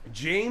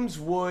 James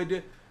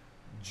Wood,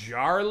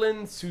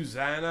 Jarlin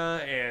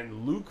Susana,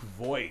 and Luke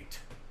Voigt.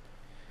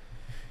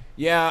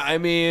 Yeah, I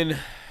mean,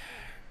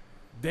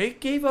 They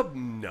gave up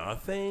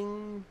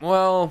nothing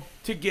well,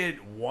 to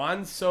get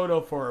Juan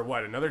Soto for,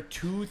 what, another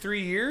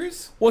 2-3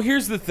 years?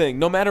 here's the thing.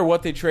 No matter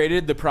what they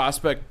traded, the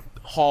prospect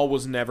haul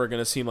was never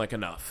going to seem like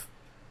enough.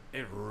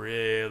 It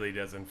really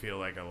doesn't feel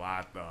like a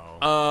lot,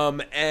 though.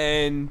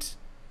 And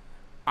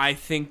I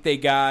think they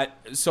got...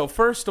 So,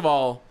 first of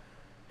all,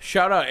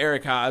 shout out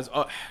Eric Haas.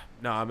 Oh,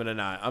 no, I'm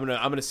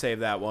gonna save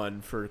that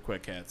one for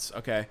quick hits,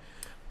 okay?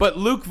 But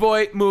Luke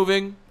Voigt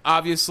moving,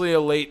 obviously a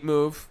late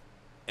move,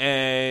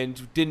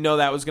 and didn't know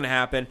that was going to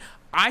happen.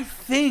 I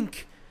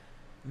think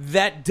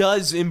that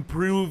does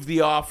improve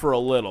the offer a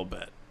little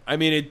bit. I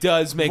mean, it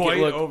does make Voigt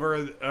it look...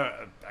 over,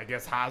 I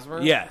guess,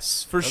 Hosmer?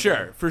 Yes, for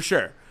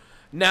sure.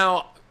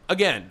 Now,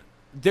 again,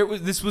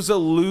 this was a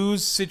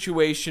lose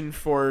situation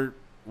for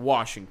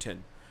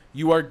Washington.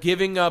 You are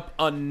giving up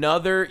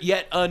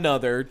yet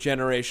another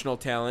generational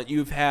talent.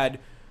 You've had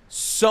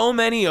so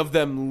many of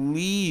them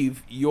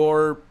leave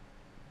your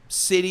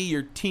city,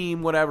 your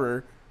team,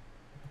 whatever,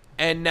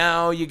 and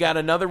now you got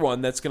another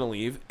one that's going to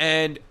leave.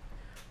 And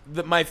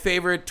my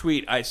favorite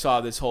tweet I saw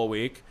this whole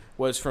week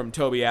was from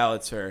Toby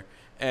Allitzer.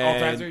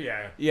 And,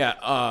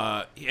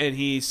 yeah. And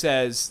he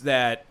says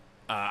that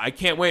I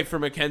can't wait for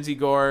Mackenzie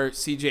Gore,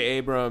 C.J.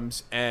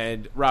 Abrams,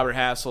 and Robert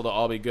Hassel to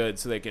all be good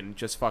so they can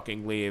just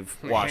fucking leave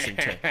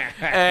Washington.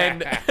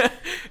 And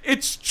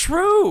it's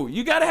true.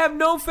 You got to have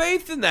no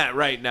faith in that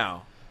right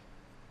now.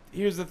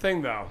 Here's the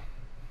thing, though.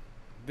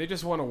 They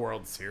just won a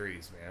World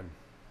Series, man.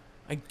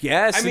 I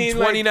guess I mean, in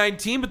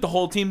 2019, but the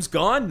whole team's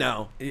gone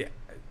now. Yeah,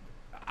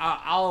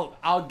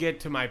 I'll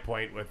get to my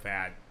point with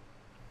that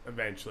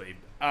eventually.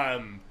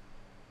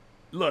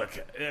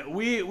 Look,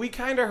 we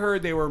kind of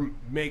heard they were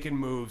making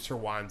moves for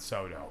Juan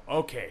Soto.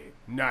 Okay,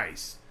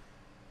 nice.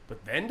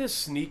 But then to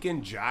sneak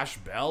in Josh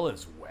Bell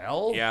as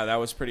well? Yeah, that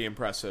was pretty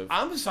impressive.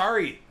 I'm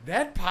sorry,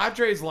 that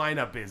Padres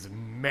lineup is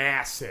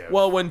massive.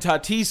 Well, when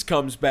Tatis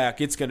comes back,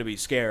 it's going to be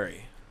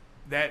scary.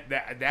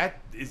 That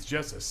is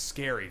just a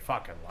scary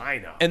fucking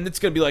lineup. And it's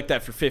going to be like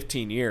that for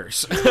 15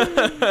 years.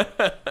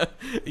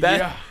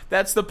 Yeah.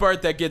 That's the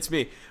part that gets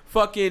me.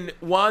 Fucking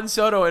Juan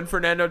Soto and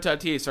Fernando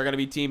Tatis are going to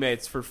be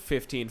teammates for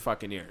 15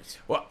 fucking years.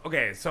 Well,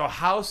 okay, so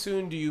how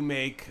soon do you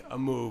make a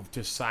move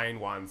to sign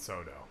Juan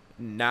Soto?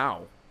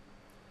 Now.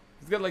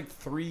 He's got like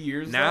 3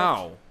 years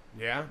Now. left.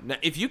 Yeah?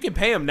 If you can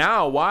pay him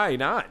now, why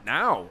not?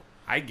 Now.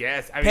 I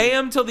guess. Pay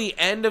him till the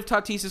end of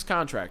Tatis'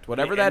 contract,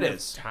 whatever that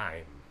is.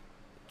 Time.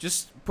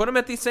 Just put him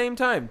at the same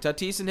time,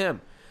 Tatis and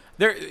him.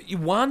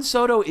 Juan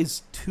Soto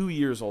is 2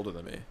 years older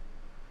than me.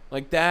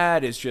 Like,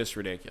 that is just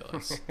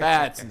ridiculous.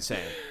 That's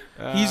insane.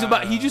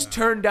 He just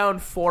turned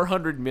down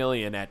 $400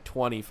 million at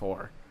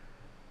 24.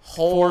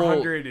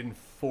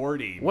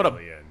 440 What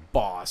million. a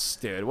boss,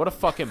 dude. What a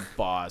fucking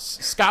boss.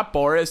 Scott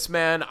Boras,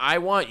 man, I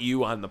want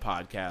you on the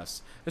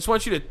podcast. I just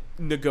want you to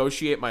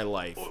negotiate my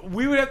life.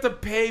 We would have to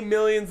pay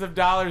millions of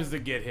dollars to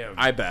get him.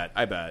 I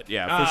bet.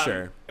 Yeah, for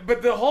sure.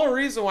 But the whole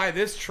reason why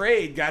this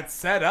trade got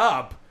set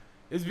up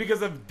is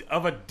because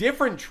of a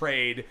different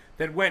trade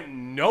that went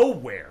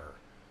nowhere.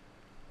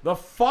 The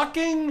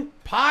fucking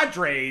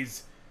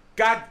Padres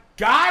got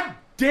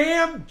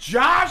goddamn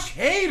Josh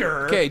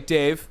Hader. Okay,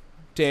 Dave,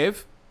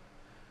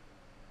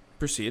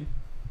 proceed.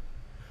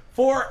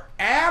 for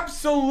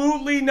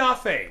absolutely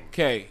nothing.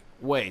 Okay,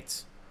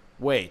 wait.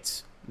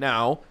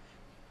 Now,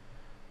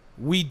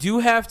 we do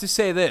have to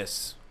say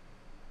this.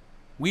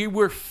 We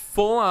were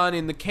full on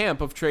in the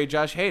camp of trade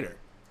Josh Hader.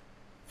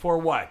 For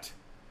what?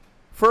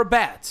 For a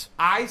bat.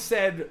 I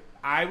said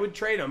I would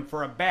trade him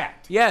for a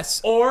bat.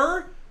 Yes.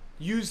 Or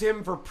use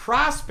him for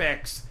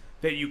prospects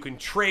that you can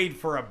trade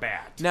for a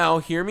bat. Now,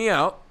 hear me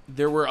out.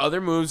 There were other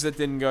moves that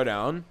didn't go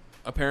down.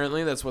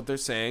 Apparently, that's what they're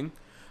saying.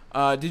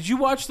 Did you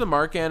watch the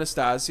Mark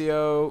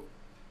Anastasio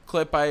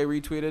clip I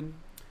retweeted?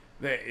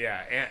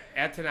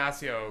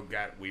 Atanasio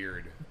got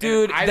weird.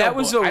 Dude, I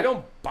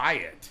don't buy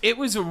it. It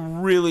was a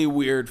really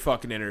weird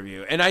fucking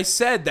interview. And I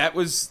said that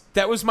was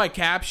my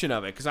caption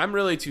of it, because I'm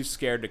really too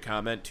scared to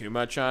comment too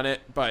much on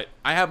it. But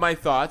I have my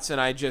thoughts, and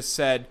I just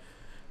said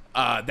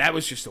that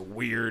was just a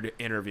weird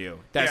interview.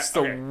 That's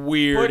the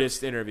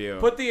weirdest interview.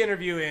 Put the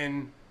interview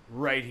in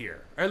right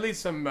here. Or at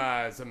least some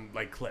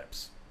like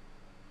clips.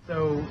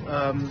 So,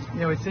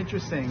 it's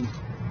interesting.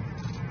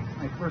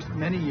 My first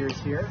many years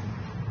here,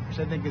 which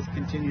I think has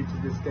continued to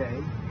this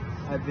day,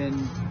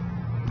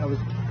 I was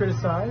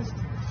criticized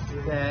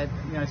that,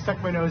 I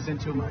stuck my nose in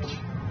too much.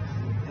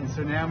 And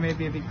so now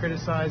maybe I'd be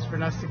criticized for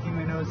not sticking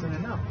my nose in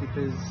enough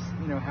because,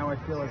 how I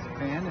feel as a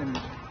fan and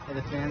how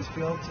the fans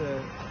feel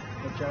to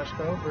let Josh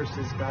go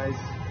versus guys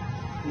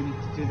who need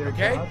to do their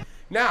job.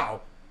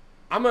 Now,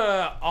 I'm going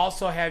to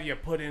also have you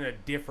put in a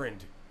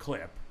different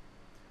clip.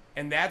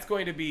 And that's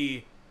going to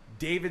be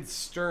David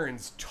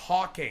Stearns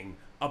talking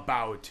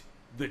about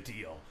the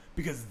deal,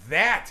 because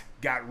that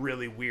got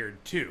really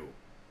weird too.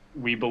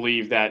 We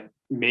believe that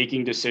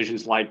making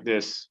decisions like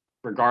this,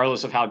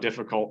 regardless of how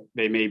difficult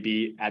they may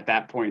be at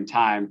that point in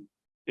time,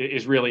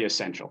 is really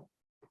essential.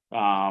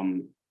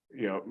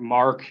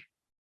 Mark,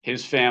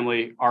 his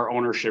family, our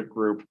ownership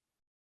group,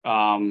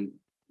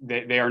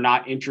 they are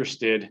not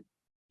interested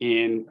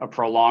in a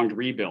prolonged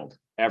rebuild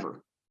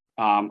ever.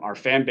 Our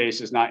fan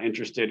base is not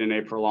interested in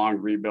a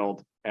prolonged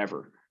rebuild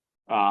ever.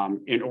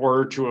 In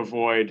order to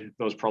avoid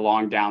those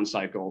prolonged down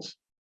cycles,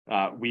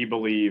 we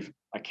believe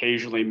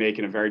occasionally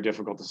making a very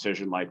difficult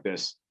decision like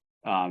this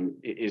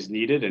is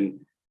needed,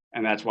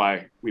 and that's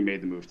why we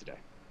made the move today.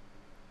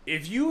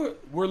 If you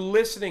were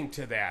listening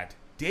to that,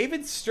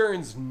 David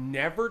Stearns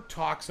never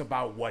talks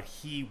about what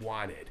he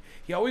wanted.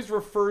 He always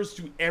refers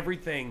to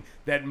everything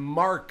that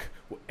Mark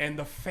and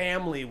the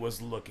family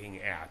was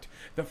looking at.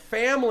 The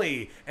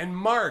family and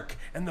Mark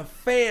and the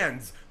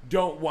fans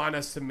don't want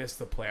us to miss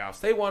the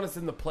playoffs. They want us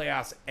in the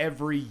playoffs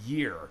every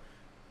year.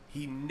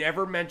 He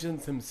never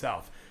mentions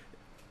himself.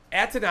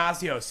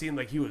 Atanasio seemed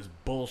like he was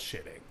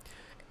bullshitting.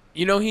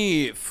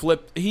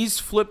 He's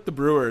flipped the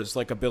Brewers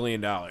like $1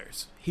 billion.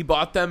 He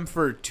bought them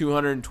for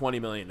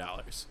 $220 million.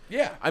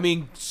 Yeah. I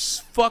mean,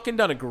 fucking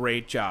done a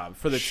great job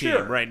for the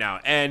team right now.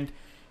 And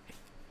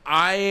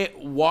I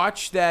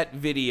watched that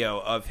video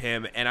of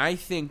him, and I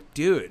think,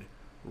 dude,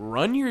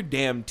 run your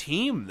damn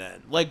team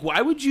then. Like,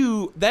 why would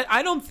you...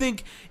 I don't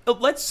think...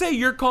 Let's say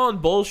you're calling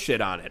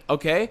bullshit on it,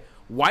 okay?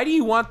 Why do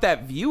you want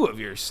that view of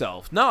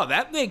yourself? No,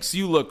 that makes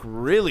you look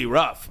really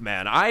rough,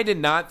 man. I did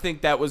not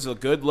think that was a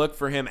good look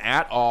for him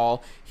at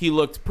all. He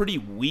looked pretty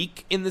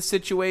weak in the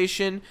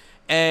situation.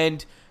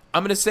 And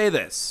I'm going to say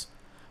this.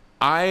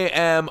 I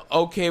am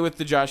okay with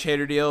the Josh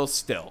Hader deal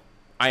still.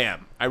 I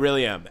am. I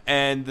really am.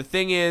 And the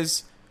thing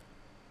is,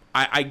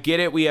 I get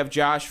it. We have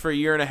Josh for 1.5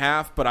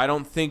 years, but I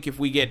don't think if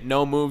we get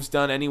no moves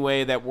done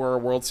anyway that we're a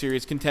World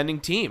Series contending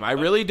team. I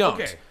really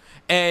don't. Okay.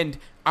 And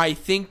I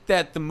think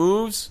that the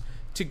moves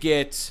to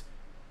get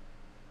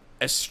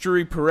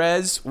Esteury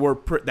Perez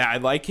I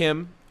like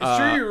him.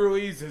 Esteury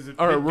Ruiz is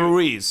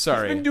Ruiz,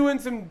 sorry. He's been doing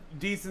some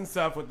decent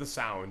stuff with the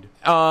sound.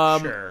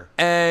 Sure.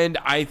 And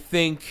I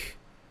think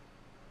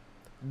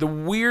the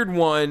weird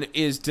one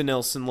is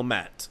Dinelson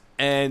Lamet.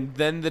 And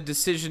then the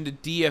decision to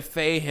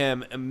DFA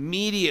him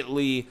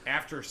immediately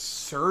after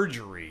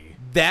surgery.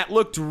 That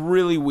looked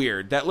really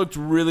weird. That looked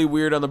really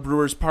weird on the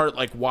Brewers' part.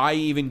 Like, why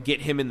even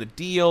get him in the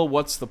deal?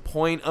 What's the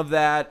point of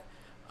that?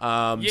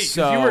 Because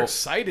you were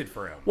excited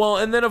for him. Well,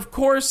 and then, of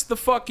course, the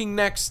fucking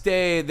next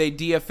day, they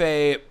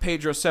DFA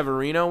Pedro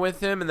Severino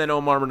with him, and then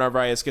Omar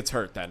Narvaez gets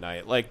hurt that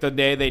night. Like, the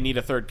day they need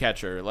a third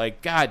catcher.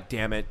 Like, god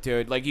damn it,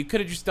 dude. Like, you could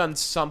have just done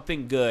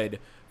something good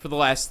for the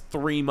last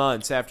 3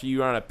 months after you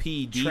were on a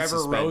PED Trevor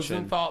suspension.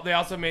 Rosenthal. They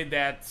also made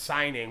that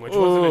signing, which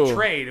wasn't a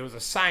trade. It was a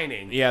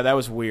signing. Yeah, that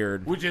was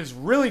weird. Which is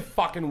really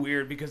fucking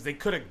weird because they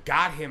could have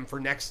got him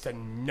for next to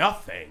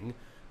nothing.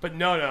 But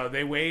no,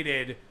 they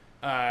waited...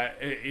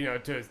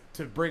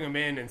 to bring him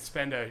in and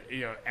spend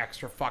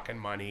extra fucking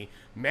money.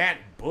 Matt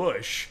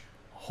Bush,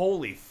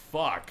 holy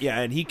fuck. Yeah,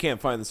 and he can't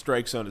find the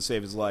strike zone to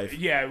save his life.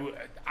 Yeah,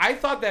 I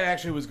thought that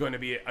actually was going to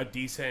be a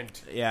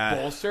decent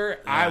bolster.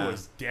 Yeah. I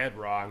was dead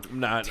wrong.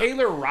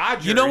 Taylor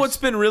Rogers. You know what's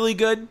been really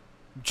good?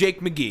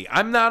 Jake McGee.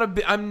 I'm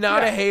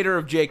not a hater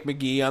of Jake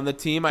McGee on the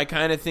team. I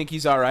kind of think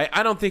he's all right.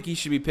 I don't think he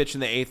should be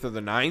pitching the 8th or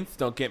the 9th.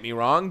 Don't get me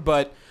wrong,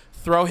 but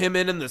throw him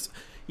in this.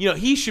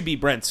 He should be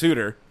Brent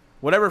Suter.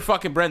 Whatever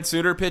fucking Brent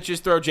Suter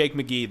pitches, throw Jake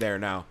McGee there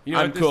now. You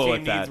know I'm what cool this with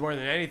team that. needs more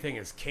than anything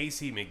is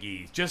Casey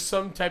McGee. Just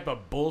some type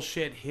of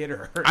bullshit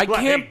hitter. I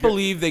can't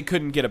believe they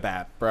couldn't get a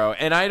bat, bro.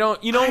 And I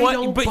don't, you know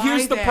what? But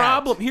here's the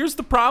problem. Here's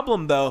the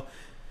problem, though.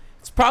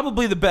 It's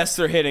probably the best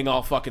they're hitting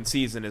all fucking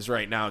season is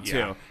right now, too.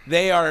 Yeah.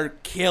 They are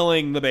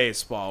killing the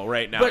baseball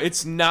right now. But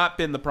it's not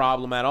been the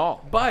problem at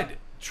all. But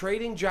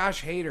trading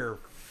Josh Hader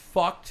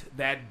fucked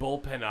that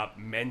bullpen up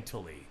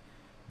mentally.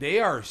 They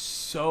are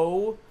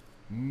so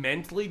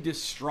mentally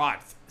distraught.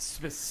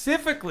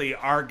 Specifically,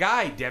 our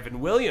guy,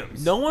 Devin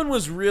Williams. No one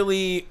was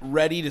really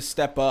ready to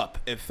step up,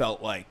 it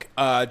felt like.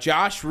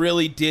 Josh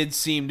really did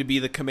seem to be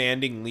the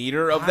commanding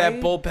leader of that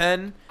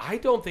bullpen. I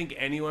don't think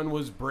anyone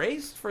was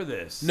braced for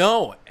this.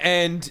 No,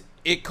 and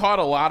it caught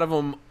a lot of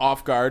them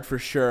off guard for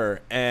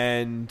sure.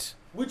 And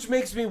which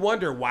makes me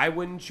wonder, why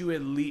wouldn't you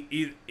at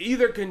least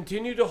either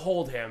continue to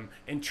hold him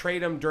and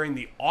trade him during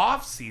the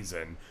off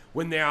season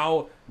when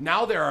now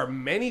there are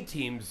many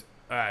teams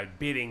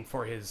bidding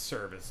for his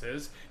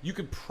services. You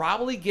could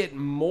probably get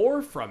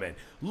more from it.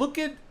 Look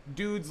at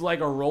dudes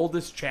like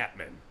Aroldis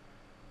Chapman.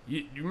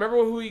 You remember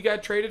who he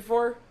got traded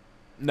for?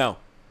 No.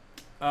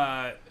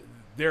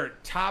 Their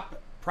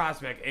top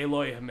prospect,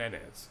 Eloy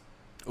Jimenez.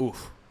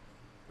 Oof.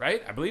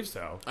 Right? I believe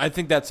so. I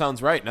think that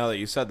sounds right now that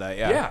you said that,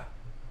 yeah. Yeah.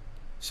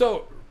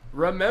 So,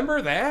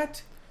 remember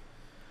that?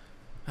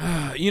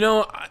 You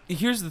know,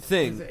 here's the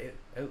thing.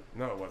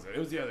 No, it wasn't. It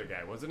was the other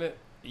guy, wasn't it?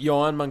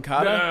 Yohan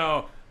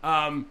Moncada?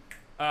 No.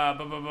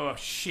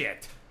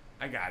 Shit.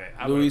 I got it.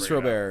 Luis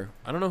Robert.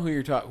 I don't know who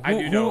you're talking. I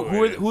do know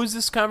who is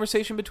this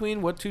conversation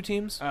between? What two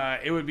teams?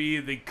 It would be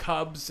the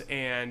Cubs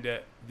and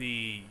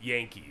the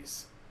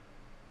Yankees.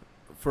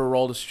 For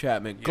Aroldis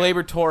Chapman. Yeah.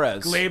 Gleyber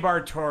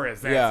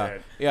Torres. That's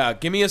it. Yeah,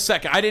 give me a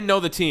second. I didn't know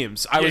the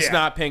teams. I was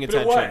not paying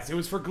attention. But it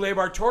was for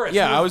Gleyber Torres.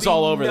 Yeah, I was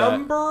all over that.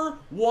 Number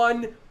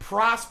one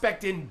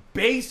prospect in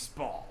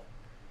baseball.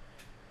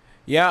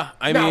 Yeah,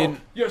 I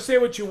mean, say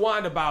what you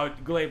want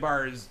about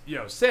Gleyber's,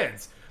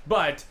 since,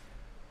 but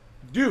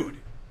dude,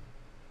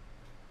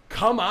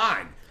 come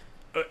on.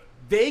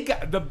 They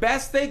got the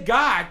best they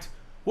got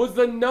was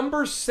the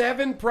number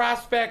 7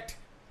 prospect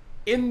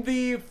in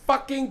the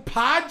fucking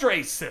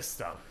Padres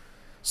system.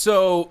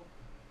 So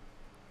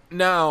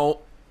now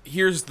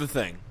here's the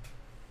thing.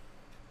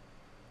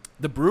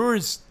 The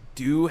Brewers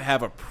do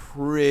have a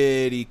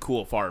pretty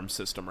cool farm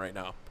system right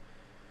now.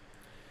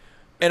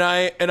 And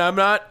I'm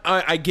not.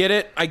 I get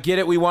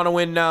it. We want to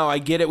win now.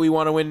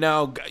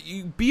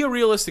 You be a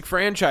realistic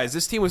franchise.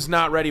 This team was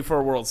not ready for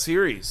a World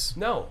Series.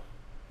 No.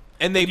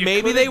 And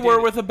maybe they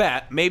were with a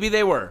bat. Maybe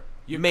they were.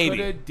 You maybe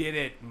could have did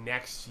it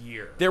next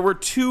year. There were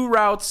 2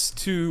 routes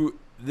to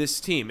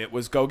this team. It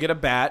was go get a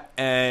bat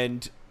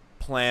and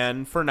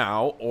plan for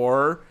now,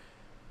 or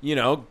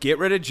get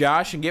rid of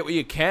Josh and get what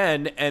you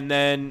can, and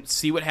then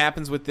see what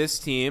happens with this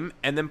team,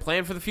 and then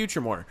plan for the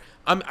future more.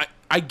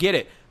 I get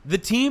it. The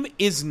team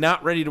is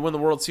not ready to win the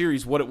World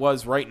Series what it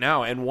was right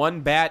now, and one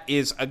bat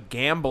is a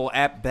gamble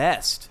at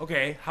best.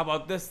 Okay, how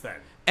about this then?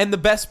 And the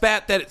best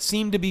bat that it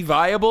seemed to be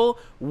viable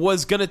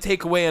was going to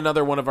take away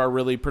another one of our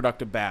really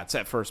productive bats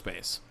at first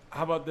base.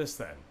 How about this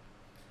then?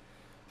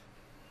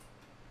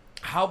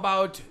 How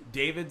about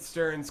David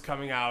Stearns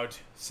coming out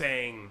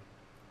saying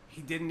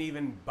he didn't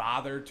even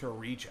bother to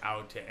reach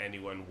out to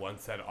anyone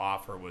once that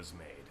offer was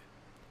made?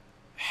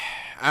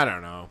 I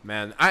don't know,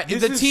 man.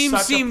 The team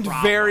seemed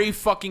very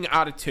fucking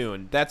out of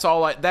tune. That's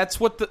all. That's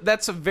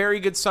a very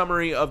good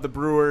summary of the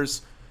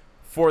Brewers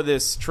for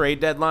this trade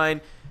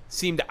deadline.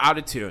 Seemed out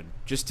of tune.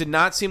 Just did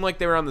not seem like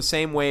they were on the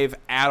same wave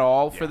at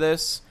all for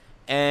this.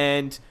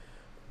 And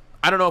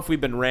I don't know if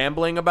we've been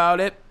rambling about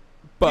it,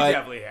 but we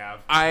definitely have.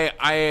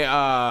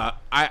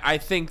 I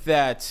think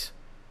that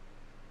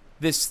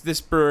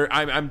this Brewer.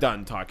 I'm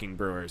done talking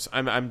Brewers.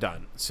 I'm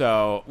done.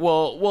 So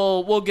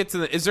we'll get to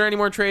the. Is there any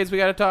more trades we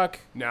got to talk?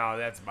 No,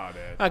 that's about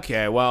it.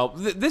 Okay. Well,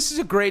 this is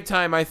a great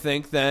time, I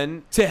think,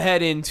 then to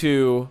head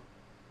into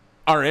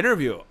our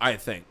interview. I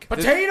think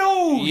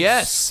potatoes.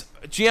 Yes,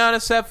 Gianna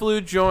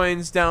Cefalu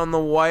joins Down the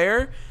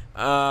Wire.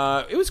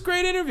 It was a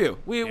great interview.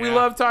 We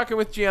love talking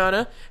with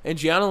Gianna, and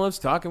Gianna loves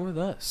talking with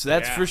us.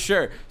 That's for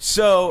sure.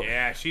 So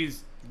yeah,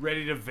 she's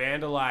ready to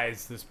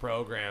vandalize this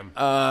program.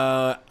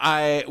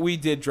 We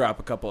did drop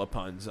a couple of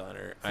puns on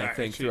her. Sorry, I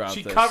think throughout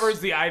she this. Covers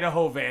the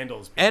Idaho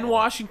Vandals people. And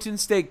Washington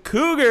State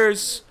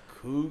Cougars.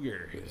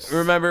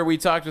 Remember, we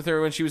talked with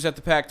her when she was at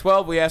the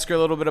Pac-12. We asked her a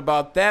little bit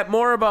about that,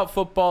 more about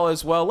football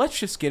as well. Let's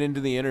just get into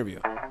the interview.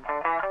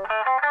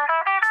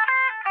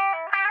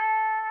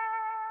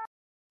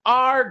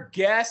 Our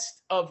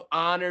guest of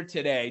honor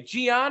today,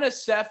 Gianna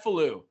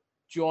Cefalu,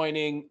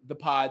 joining the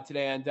pod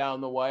today on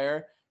Down the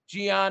Wire.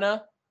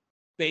 Gianna,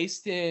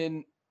 based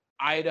in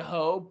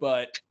Idaho,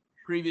 but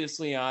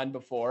previously on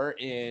before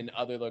in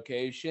other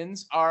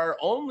locations, our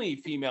only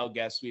female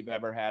guest we've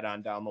ever had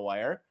on Down the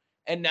Wire,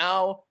 and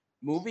now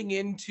moving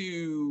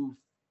into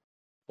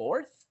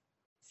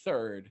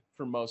third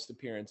for most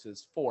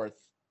appearances,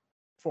 fourth.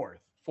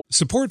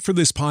 Support for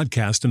this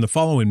podcast and the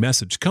following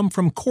message come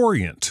from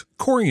Corient.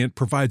 Corient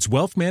provides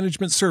wealth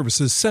management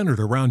services centered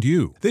around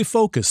you. They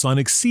focus on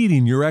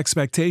exceeding your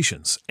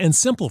expectations and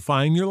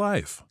simplifying your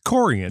life.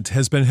 Corient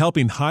has been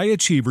helping high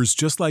achievers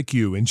just like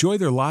you enjoy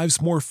their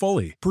lives more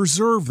fully,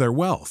 preserve their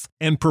wealth,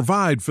 and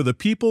provide for the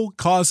people,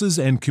 causes,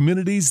 and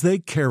communities they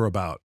care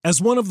about. As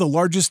one of the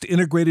largest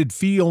integrated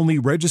fee-only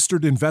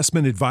registered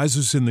investment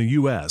advisors in the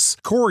U.S.,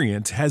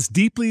 Corient has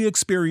deeply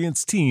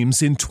experienced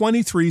teams in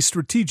 23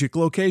 strategic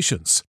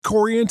locations.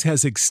 Corient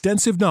has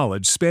extensive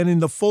knowledge spanning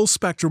the full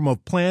spectrum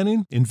of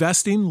planning,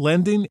 investing,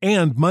 lending,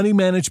 and money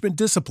management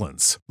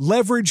disciplines.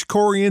 Leverage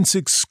Corient's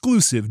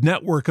exclusive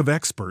network of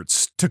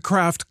experts to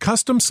craft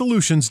custom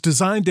solutions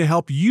designed to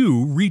help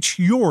you reach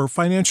your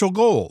financial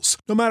goals,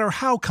 no matter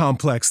how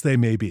complex they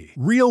may be.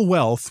 Real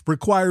wealth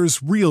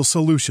requires real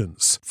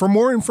solutions. For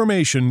more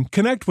information,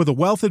 connect with a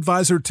wealth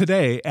advisor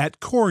today at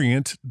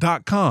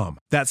Corient.com.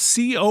 That's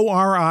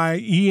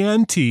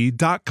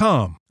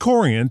Corient.com.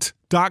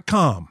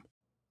 Corient.com.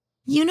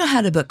 You know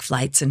how to book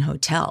flights and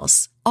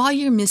hotels. All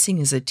you're missing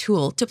is a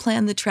tool to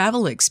plan the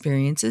travel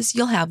experiences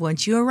you'll have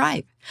once you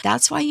arrive.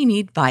 That's why you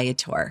need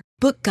Viator.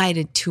 Book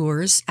guided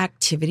tours,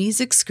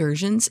 activities,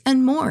 excursions,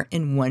 and more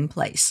in one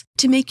place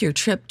to make your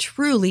trip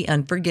truly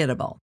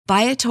unforgettable.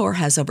 Viator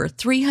has over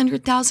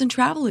 300,000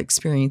 travel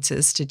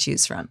experiences to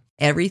choose from.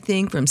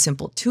 Everything from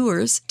simple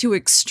tours to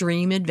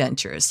extreme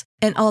adventures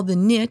and all the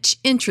niche,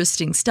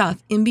 interesting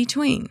stuff in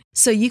between.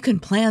 So you can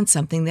plan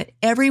something that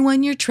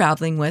everyone you're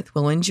traveling with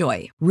will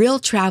enjoy. Real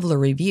traveler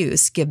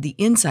reviews give the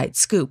inside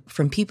scoop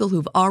from people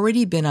who've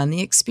already been on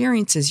the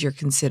experiences you're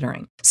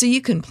considering. So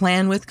you can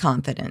plan with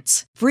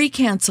confidence. Free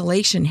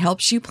cancellation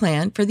helps you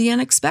plan for the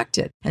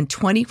unexpected. And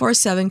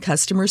 24/7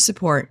 customer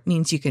support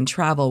means you can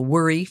travel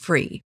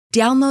worry-free.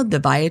 Download the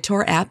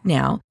Viator app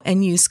now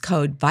and use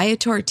code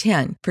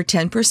Viator10 for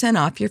 10%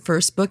 off your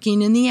first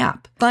booking in the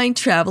app. Find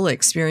travel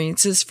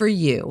experiences for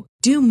you.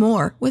 Do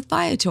more with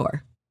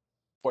Viator.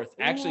 Fourth,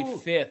 actually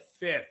fifth.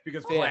 Fifth,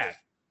 because flat.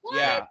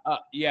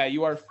 Yeah,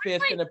 you are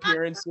fifth in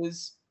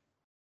appearances.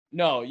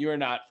 No, you are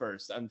not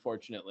first,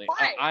 unfortunately.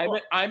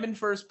 I'm in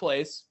first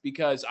place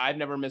because I've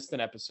never missed an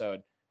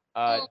episode.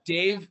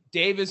 Dave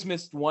has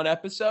missed one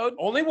episode.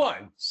 Only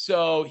one.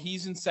 So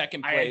he's in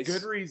second place. I had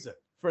good reason.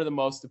 For the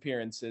most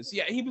appearances.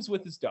 Yeah, he was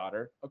with his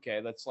daughter.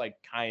 Okay, that's like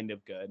kind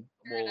of good.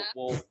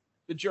 We'll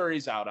the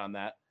jury's out on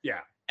that. Yeah.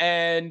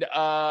 And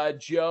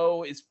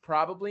Joe is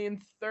probably in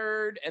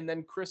third, and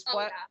then Chris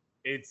Platt.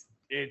 Yeah.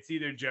 It's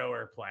either Joe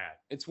or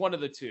Platt. It's one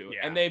of the two.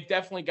 Yeah. And they've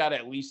definitely got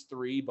at least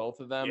three, both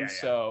of them. Yeah.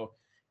 So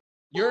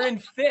you're in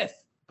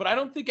fifth, but I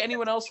don't think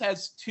anyone else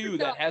has two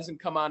that hasn't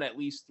come on at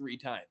least 3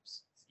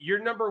 times. You're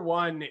number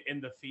one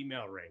in the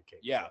female ranking.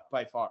 Yeah,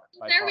 by far.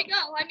 There we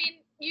go. I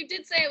mean, you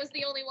did say it was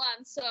the only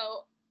one,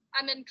 so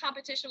I'm in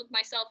competition with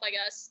myself, I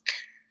guess.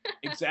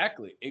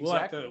 Exactly.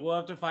 We'll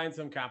have to find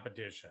some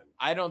competition.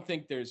 I don't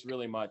think there's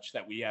really much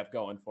that we have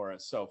going for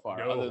us so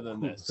far other than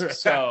this.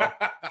 So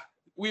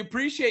we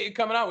appreciate you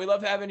coming on. We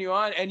love having you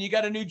on. And you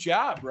got a new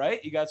job,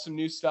 right? You got some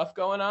new stuff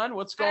going on.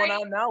 What's going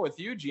on now with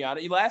you, Gianna?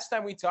 Last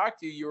time we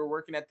talked to you, you were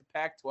working at the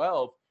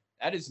Pac-12.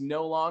 That is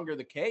no longer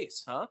the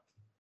case, huh?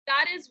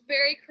 That is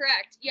very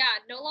correct. Yeah,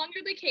 no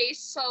longer the case.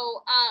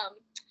 So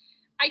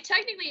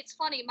it's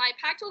funny, my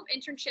Pac-12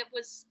 internship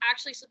was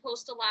actually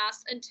supposed to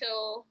last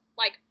until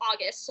like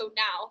August, so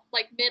now,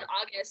 like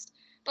mid-August.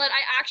 But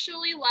I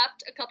actually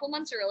left a couple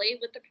months early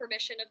with the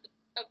permission of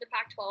the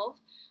Pac-12.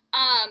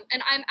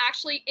 And I'm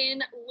actually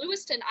in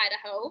Lewiston,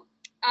 Idaho,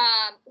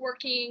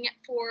 working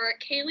for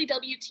Kaylee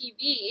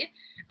WTV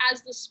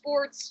as the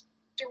sports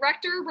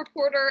director,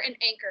 reporter, and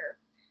anchor.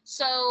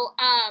 So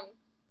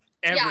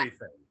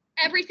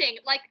everything.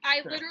 Like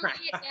I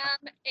literally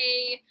am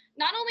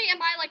not only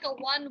am I like a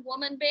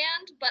one-woman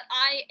band, but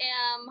I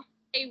am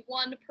a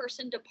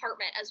one-person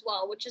department as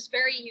well, which is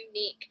very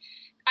unique,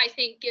 I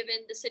think,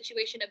 given the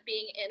situation of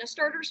being in a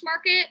starters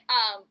market,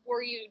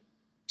 where you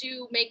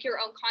do make your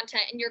own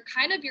content and you're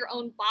kind of your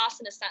own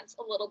boss in a sense,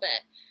 a little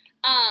bit.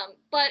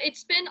 But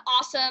it's been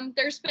awesome.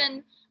 There's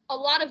been a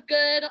lot of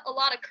good, a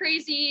lot of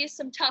crazy,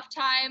 some tough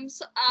times.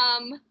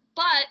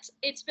 But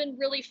it's been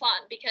really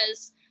fun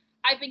because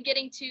I've been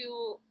getting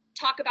to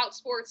talk about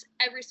sports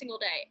every single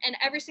day, and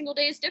every single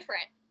day is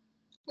different,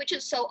 which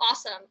is so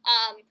awesome.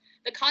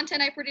 The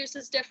content I produce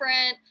is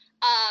different.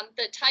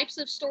 The types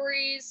of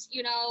stories,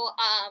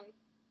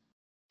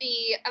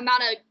 the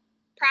amount of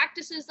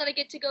practices that I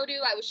get to go to.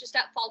 I was just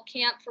at fall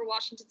camp for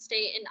Washington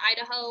State in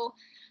Idaho,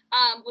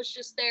 was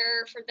just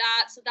there for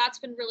that. So that's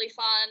been really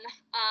fun.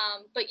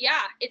 But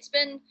yeah, it's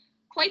been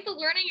quite the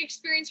learning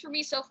experience for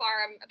me so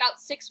far. I'm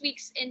about 6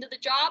 weeks into the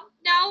job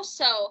now.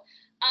 So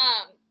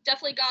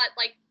definitely got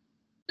like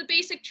the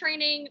basic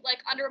training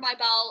like under my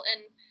belt,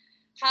 and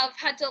have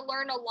had to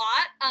learn a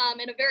lot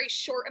in a very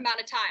short amount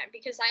of time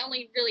because I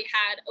only really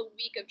had a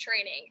week of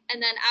training.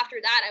 And then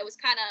after that, I was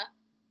kind of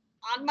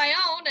on my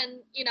own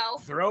and,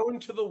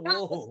 thrown to the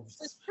wolves.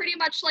 Was pretty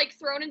much like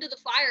thrown into the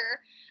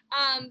fire.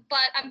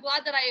 But I'm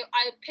glad that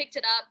I picked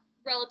it up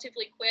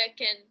relatively quick,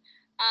 and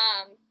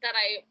that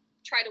I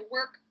try to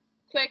work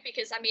quick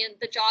because, I mean,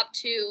 the job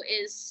too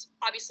is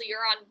obviously you're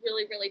on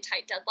really, really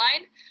tight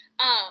deadline,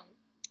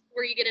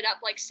 where you get it up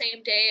like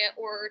same day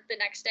or the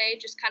next day,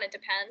 just kind of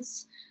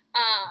depends.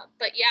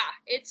 But yeah,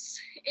 it's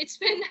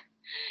been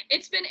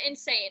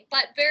insane,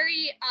 but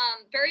very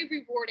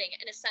rewarding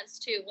in a sense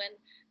too,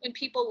 when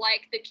people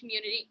like the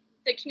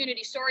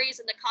community stories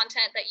and the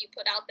content that you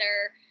put out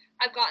there.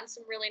 I've gotten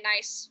some really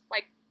nice,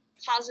 like,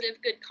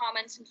 positive, good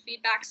comments and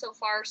feedback so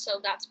far. So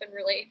that's been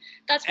really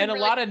a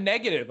lot of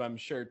negative, I'm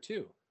sure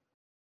too.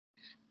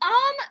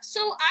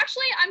 So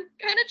actually I'm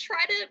kind of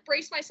trying to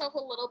brace myself a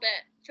little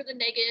bit for the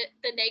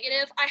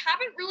negative. I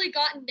haven't really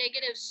gotten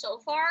negative so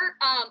far.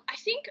 I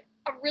think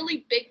a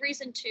really big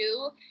reason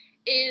too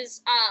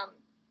is,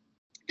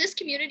 this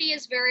community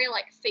is very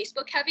like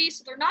Facebook heavy.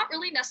 So they're not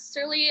really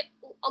necessarily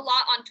a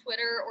lot on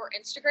Twitter or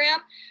Instagram.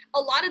 A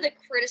lot of the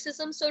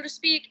criticism, so to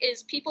speak,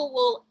 is people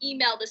will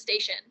email the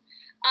station.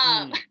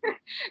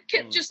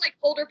 Just like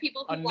older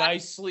people who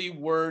nicely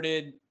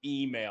worded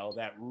email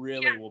that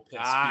really will piss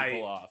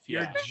people off.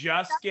 You're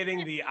just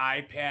getting the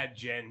iPad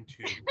Gen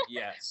 2.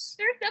 Yes.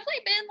 There's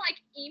definitely been like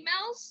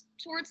emails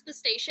towards the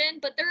station,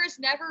 but there has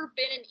never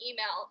been an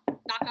email,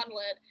 knock on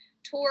wood,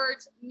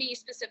 towards me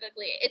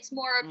specifically. It's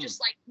more of just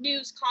like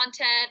news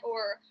content,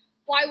 or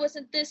why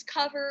wasn't this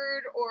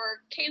covered,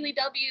 or Kaylee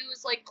W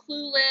is like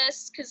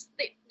clueless, because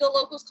the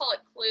locals call it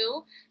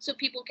Clue, so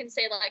people can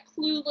say like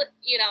clue,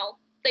 you know,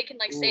 they can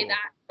like say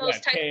that. Those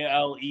type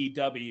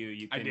KLEW,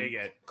 you can, I dig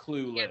it.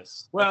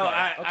 Clueless. Well,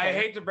 Okay. I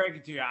hate to break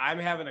it to you. I'm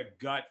having a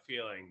gut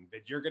feeling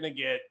that you're going to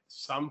get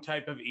some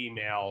type of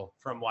email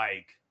from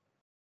like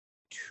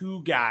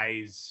two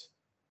guys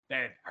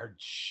that are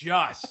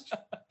just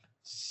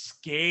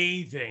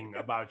scathing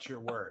about your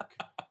work.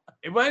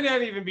 It might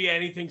not even be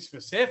anything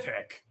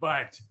specific,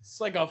 but It's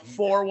like a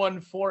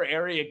 414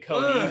 area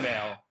code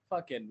email.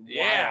 Fucking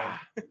yeah.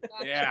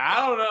 wild. Yeah,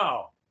 I don't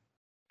know.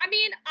 I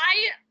mean,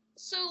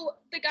 so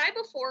the guy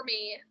before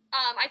me,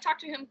 I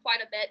talked to him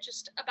quite a bit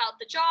just about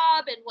the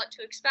job and what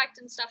to expect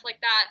and stuff like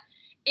that.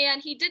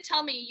 And he did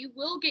tell me you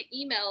will get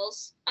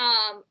emails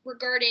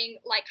regarding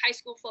like high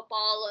school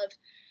football. Of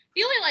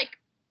the only like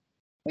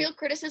real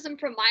criticism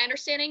from my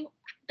understanding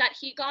that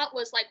he got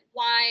was like,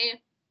 why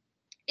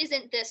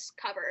isn't this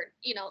covered?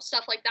 You know,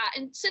 stuff like that.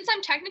 And since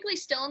I'm technically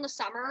still in the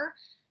summer,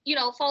 you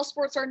know, fall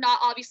sports are not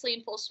obviously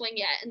in full swing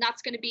yet. And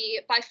that's going to be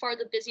by far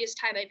the busiest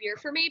time of year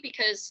for me,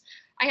 because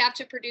I have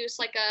to produce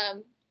like a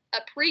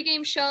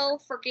pregame show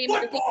for game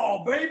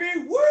Football,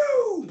 baby,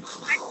 woo!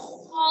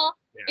 Football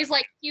is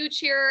like huge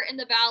here in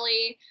the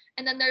Valley.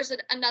 And then there's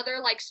another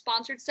like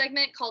sponsored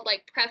segment called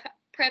like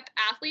Prep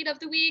Athlete of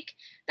the Week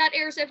that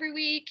airs every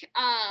week.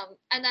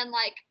 And then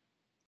like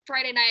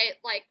Friday night,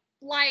 like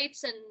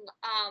lights and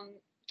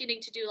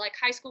getting to do like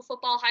high school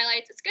football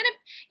highlights. It's gonna,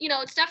 you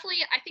know, it's definitely,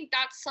 I think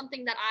that's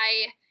something that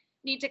I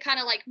need to kind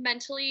of like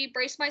mentally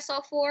brace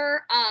myself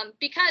for,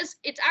 because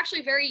it's actually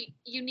a very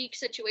unique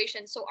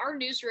situation. So our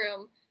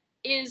newsroom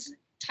is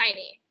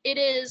tiny. It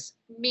is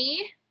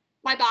me,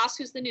 my boss,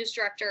 who's the news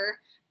director,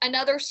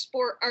 another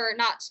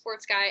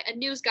a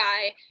news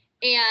guy,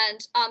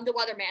 and the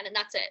weatherman, and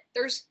that's it.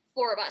 There's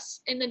 4 of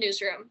us in the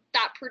newsroom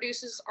that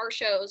produces our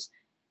shows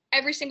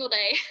every single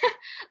day.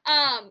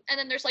 And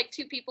then there's like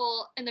 2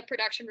 people in the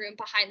production room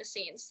behind the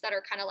scenes that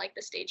are kind of like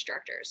the stage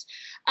directors.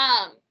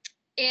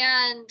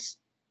 And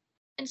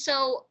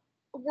so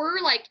we're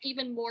like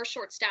even more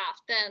short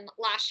staffed than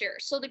last year.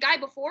 So the guy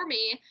before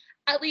me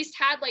at least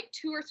had like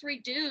 2 or 3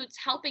 dudes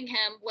helping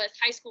him with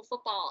high school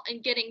football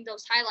and getting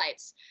those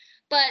highlights.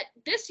 But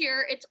this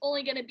year it's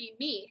only going to be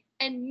me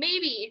and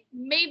maybe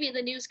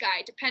the news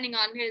guy, depending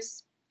on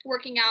his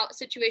working out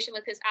situation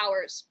with his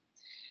hours.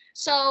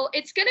 So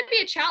it's going to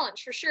be a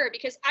challenge for sure,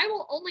 because I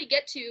will only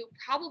get to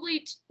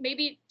probably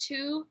maybe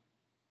 2,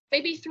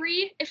 maybe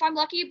 3 if I'm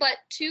lucky, but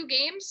 2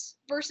 games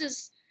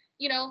versus,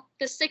 you know,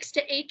 the 6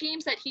 to 8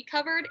 games that he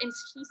covered, and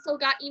he still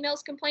got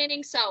emails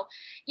complaining. So,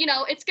 you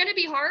know, it's going to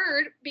be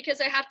hard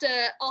because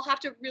I'll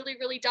have to really,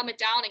 really dumb it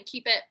down and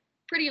keep it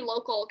pretty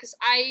local, because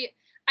I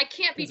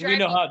can't be driving.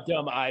 We know how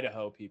dumb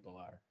Idaho people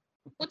are.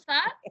 What's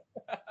that?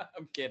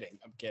 I'm kidding.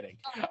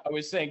 Oh. I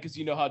was saying, because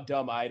you know how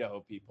dumb Idaho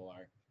people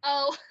are.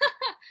 Oh,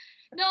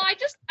 no, I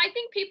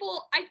think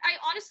people, I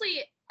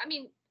honestly, I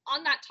mean,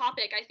 on that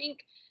topic, I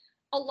think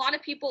a lot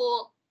of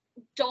people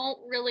don't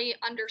really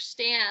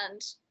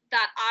understand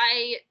that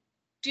I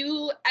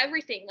do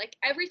everything, like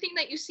everything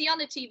that you see on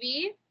the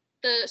TV,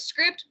 the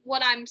script,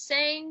 what I'm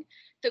saying,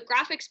 the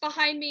graphics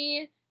behind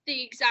me,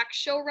 the exact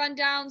show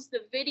rundowns,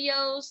 the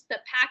videos, the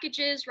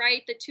packages,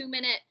 right? The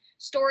 2-minute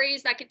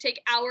stories that could take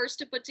hours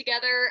to put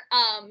together,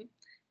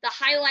 the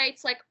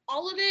highlights, like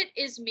all of it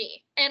is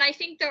me. And I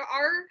think there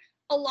are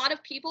a lot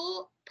of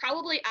people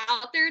probably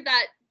out there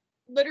that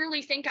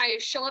literally think I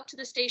show up to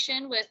the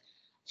station with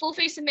full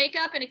face of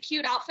makeup and a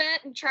cute outfit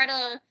and try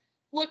to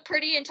look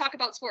pretty and talk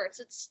about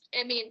sports.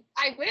 I mean,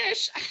 I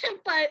wish,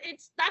 but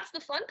that's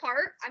the fun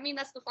part. I mean,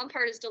 that's the fun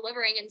part, is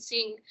delivering and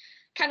seeing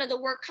kind of the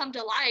work come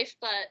to life.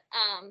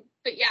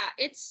 But yeah,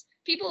 it's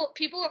people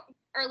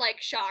are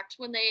like shocked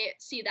when they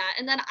see that.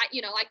 And then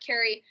I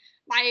carry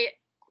my,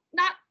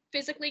 not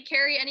physically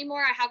carry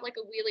anymore. I have like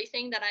a wheelie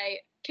thing that I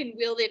can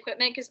wheel the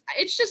equipment because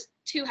it's just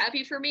too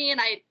heavy for me,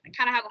 and I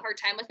kind of have a hard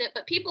time with it.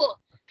 But people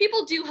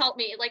do help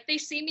me. Like they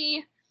see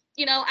me,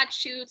 you know, at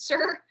shoots,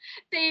 or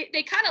they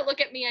kind of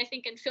look at me, I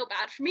think, and feel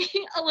bad for me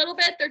a little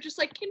bit. They're just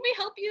like, can we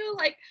help you?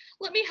 Like,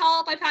 let me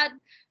help. I've had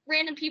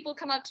random people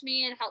come up to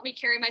me and help me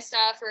carry my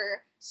stuff,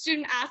 or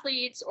student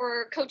athletes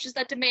or coaches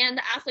that demand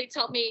the athletes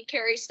help me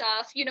carry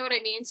stuff. You know what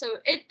I mean? So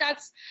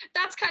that's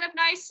kind of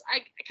nice. I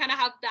kind of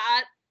have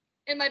that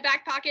in my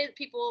back pocket.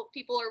 People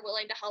are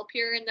willing to help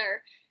here, and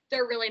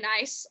they're really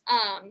nice.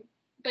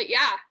 But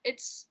yeah,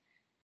 it's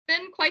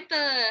been quite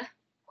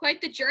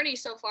the journey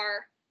so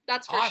far.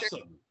 That's for sure.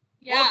 Awesome.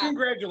 Yeah. Well,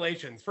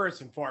 congratulations,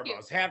 first and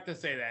foremost. Have to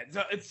say that.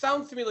 So it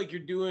sounds to me like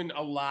you're doing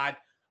a lot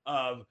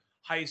of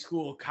high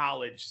school,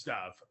 college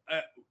stuff.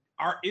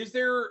 Is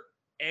there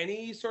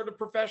any sort of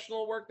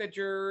professional work that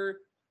you're,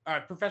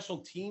 professional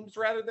teams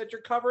rather, that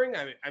you're covering?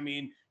 I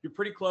mean, you're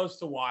pretty close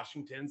to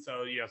Washington,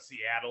 so you know,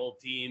 Seattle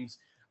teams.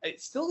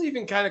 It's still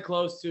even kind of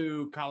close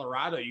to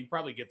Colorado. You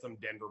probably get some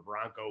Denver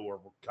Bronco or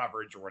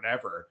coverage or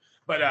whatever.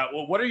 But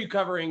well, what are you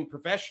covering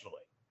professionally?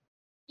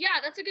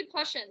 Yeah, that's a good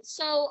question.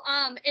 So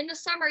in the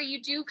summer,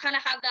 you do kind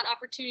of have that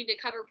opportunity to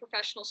cover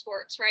professional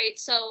sports, right?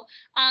 So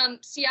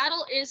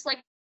Seattle is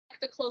like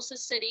the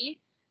closest city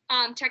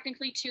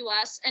technically to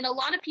us. And a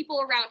lot of people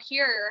around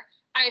here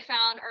I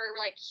found are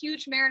like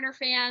huge Mariner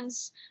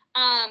fans,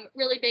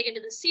 really big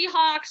into the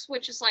Seahawks,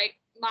 which is like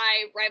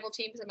my rival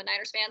team because I'm a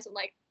Niners fan. So I'm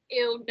like,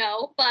 ew,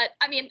 no. But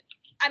I mean,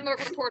 I'm a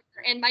reporter,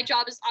 and my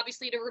job is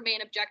obviously to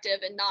remain objective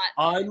and not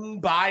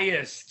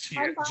unbiased,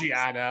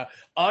 Gianna.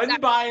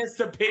 Unbiased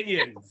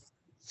opinions.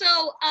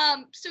 So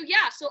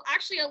yeah. So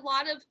actually, a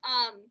lot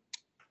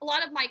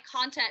of my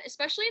content,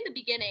 especially in the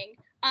beginning,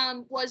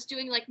 was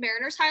doing like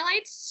Mariners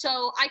highlights.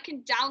 So I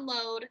can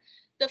download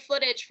the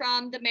footage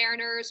from the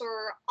Mariners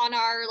or on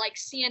our like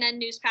CNN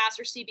News Pass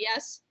or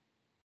CBS,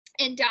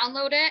 and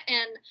download it,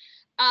 and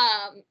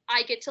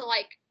I get to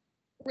like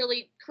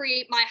really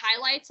create my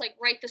highlights, like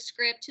write the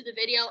script to the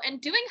video. And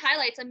doing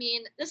highlights, I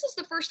mean, this is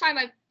the first time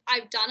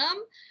I've done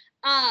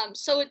them,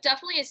 so it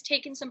definitely has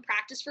taken some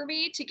practice for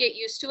me to get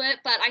used to it,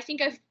 but I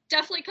think I've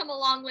definitely come a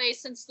long way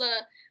since the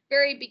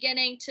very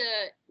beginning to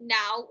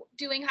now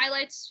doing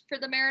highlights for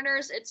the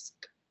Mariners.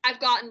 I've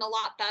gotten a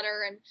lot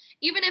better, and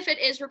even if it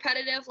is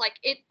repetitive, like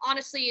it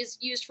honestly is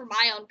used for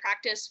my own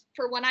practice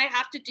for when I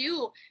have to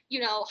do, you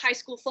know, high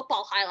school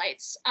football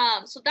highlights.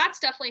 So that's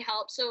definitely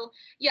helped. So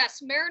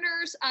yes,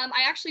 Mariners.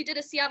 I actually did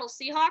a Seattle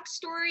Seahawks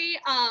story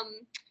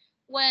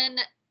when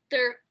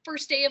their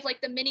first day of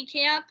like the mini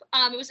camp.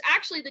 It was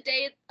actually the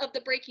day of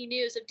the breaking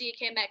news of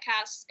DK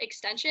Metcalf's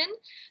extension.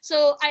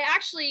 So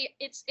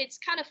it's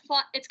kind of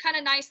fun. It's kind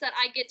of nice that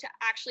I get to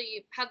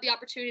actually have the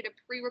opportunity to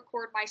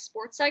pre-record my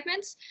sports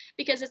segments,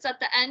 because it's at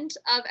the end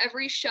of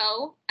every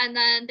show, and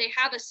then they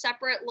have a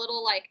separate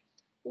little like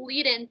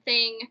lead-in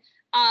thing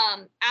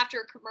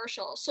after a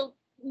commercial. So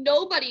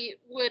nobody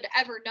would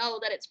ever know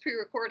that it's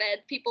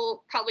pre-recorded.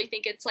 People probably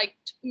think it's like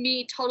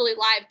me totally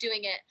live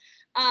doing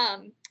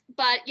it.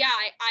 But yeah,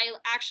 I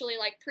actually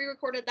like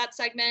pre-recorded that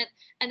segment,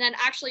 and then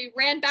actually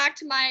ran back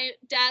to my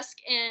desk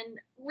and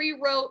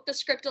rewrote the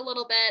script a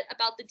little bit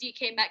about the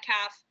DK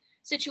Metcalf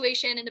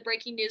situation and the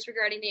breaking news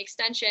regarding the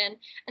extension,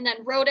 and then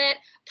wrote it,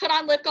 put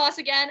on lip gloss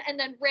again, and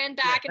then ran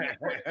back and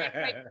recorded it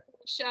right before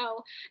the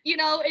show. You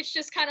know, it's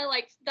just kind of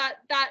like that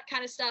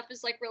kind of stuff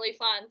is like really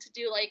fun to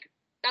do. Like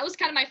that was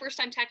kind of my first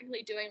time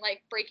technically doing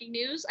like breaking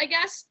news, I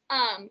guess.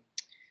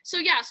 So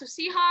yeah, so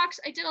Seahawks,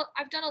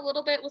 I've done a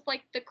little bit with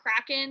like the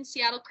Kraken,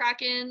 Seattle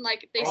Kraken,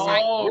 like they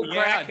signed. Oh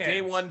yeah,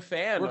 day one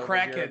fan. We're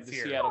Krakens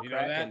here. here. Seattle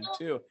Kraken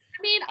too.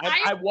 I mean,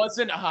 I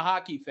wasn't a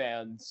hockey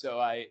fan, so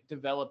I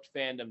developed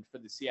fandom for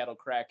the Seattle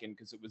Kraken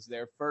because it was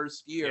their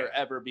first year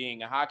ever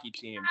being a hockey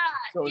team.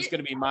 So it's going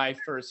to be my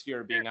first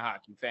year being a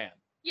hockey fan.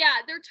 Yeah,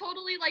 they're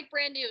totally like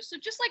brand new. So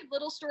just like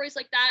little stories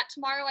like that.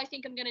 Tomorrow, I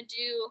think I'm going to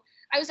do.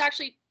 I was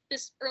actually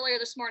earlier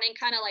this morning,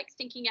 kind of like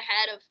thinking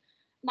ahead of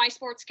my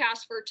sports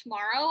cast for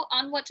tomorrow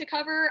on what to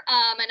cover.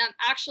 And I'm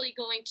actually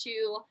going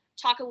to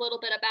talk a little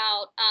bit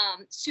about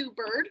Sue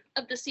Bird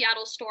of the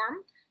Seattle Storm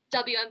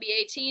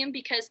WNBA team,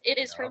 because it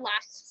is her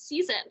last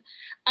season.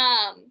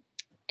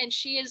 And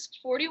she is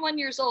 41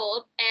 years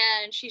old,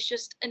 and she's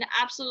just an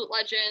absolute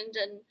legend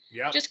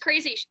and just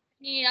crazy. She's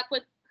meeting up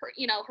with her,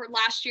 you know, her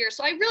last year.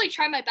 So I really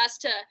try my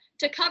best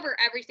to cover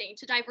everything,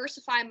 to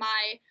diversify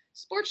my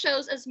sports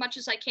shows as much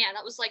as I can.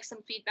 That was like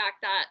some feedback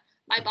that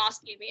my boss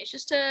gave me. It's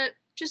just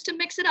to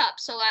mix it up.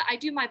 So I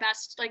do my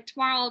best. Like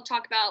tomorrow I'll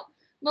talk about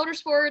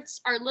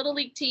motorsports, our Little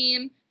League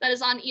team that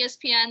is on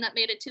ESPN that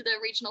made it to the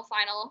regional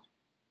final,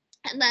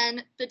 and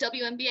then the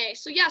WNBA.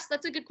 So yes,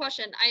 that's a good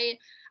question.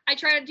 I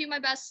try to do my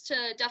best to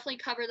definitely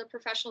cover the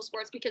professional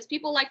sports, because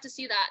people like to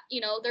see that.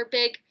 You know, they're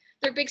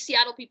big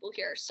Seattle people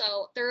here.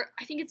 So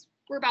I think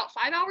we're about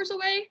 5 hours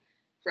away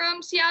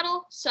from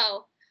Seattle.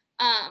 So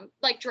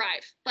like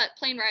drive, but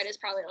plane ride is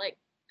probably like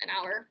an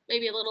hour,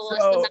 maybe a little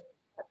less than that.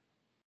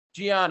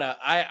 Gianna,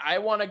 I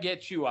want to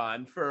get you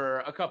on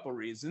for a couple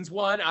reasons.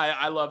 One,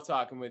 I love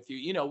talking with you.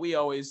 You know, we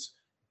always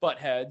butt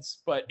heads,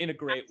 but in a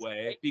great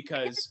way,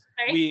 because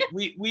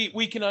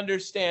we can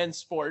understand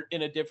sport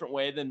in a different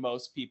way than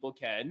most people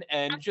can,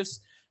 and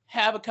just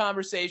have a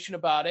conversation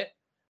about it.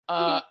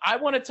 I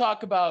want to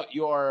talk about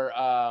your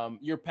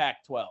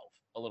Pac-12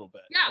 a little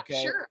bit. Yeah,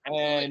 okay? sure.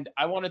 Absolutely. And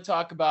I want to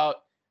talk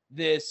about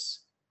this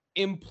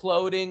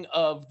imploding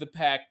of the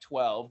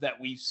Pac-12 that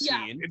we've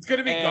seen. It's going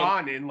to be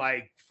gone in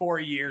like 4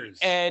 years.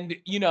 And,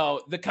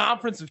 the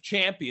Conference of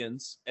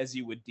Champions, as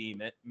you would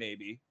deem it,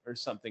 maybe, or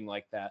something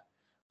like that.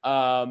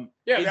 That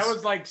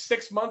was like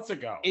 6 months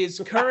ago. Is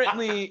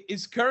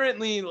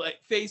currently like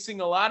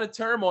facing a lot of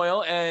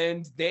turmoil,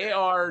 and they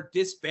are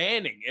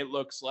disbanding, it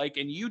looks like,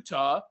 and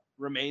Utah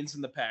remains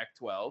in the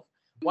Pac-12.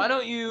 Why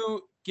don't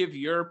you give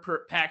your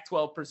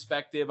Pac-12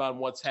 perspective on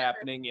what's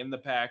happening in the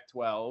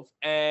Pac-12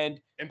 and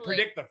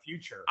predict the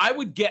future?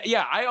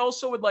 I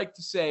also would like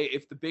to say,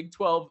 if the Big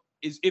 12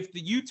 if the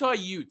Utah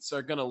Utes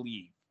are going to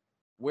leave,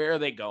 where are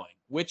they going?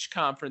 Which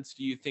conference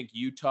do you think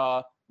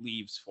Utah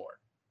leaves for?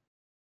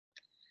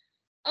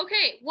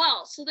 Okay,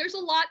 well, so there's a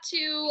lot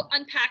to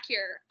unpack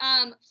here.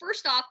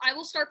 First off, I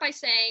will start by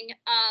saying,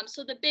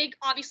 so the big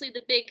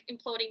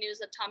imploding news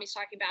that Tommy's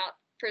talking about,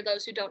 for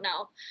those who don't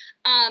know,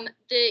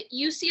 the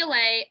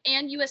UCLA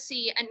and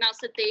USC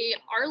announced that they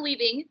are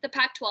leaving the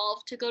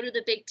Pac-12 to go to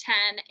the Big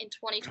Ten in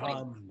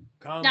 2020.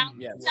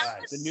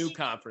 The new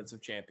Conference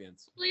of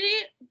Champions.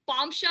 Completely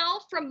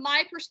bombshell from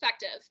my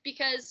perspective,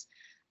 because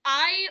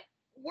I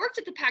worked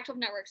at the Pac-12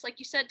 networks, like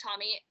you said,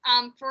 Tommy,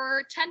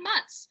 for 10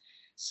 months.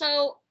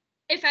 So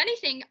if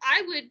anything,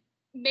 I would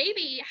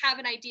maybe have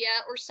an idea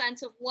or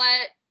sense of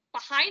what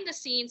behind the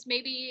scenes,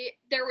 maybe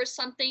there was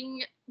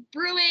something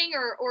brewing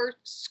or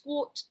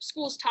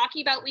schools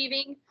talking about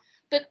leaving.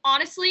 But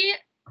honestly,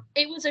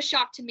 it was a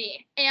shock to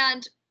me.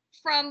 And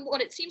from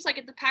what it seems like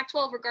at the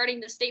Pac-12 regarding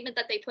the statement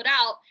that they put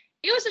out,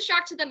 it was a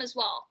shock to them as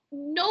well.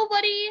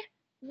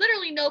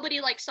 Literally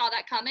nobody like saw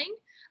that coming.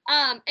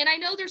 And I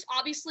know there's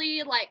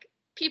obviously like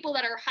people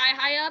that are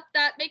high up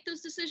that make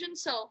those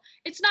decisions. So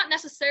it's not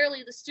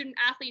necessarily the student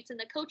athletes and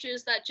the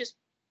coaches that just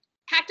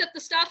packed up the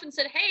stuff and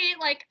said, hey,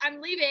 like,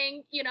 I'm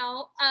leaving,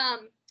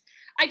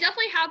 I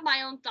definitely have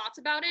my own thoughts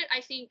about it.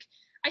 I think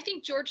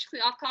George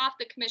Kliavkoff,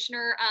 the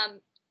commissioner,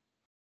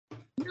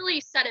 really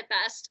said it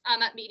best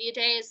at Media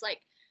Day, is like,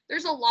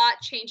 there's a lot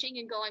changing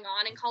and going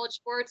on in college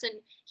sports. And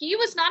he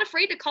was not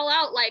afraid to call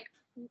out, like,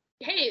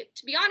 hey,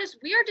 to be honest,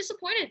 we are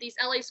disappointed these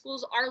LA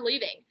schools are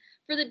leaving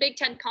for the Big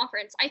Ten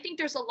Conference. I think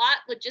there's a lot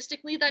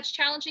logistically that's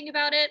challenging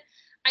about it.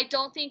 I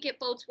don't think it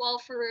bodes well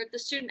for the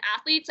student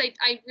athletes.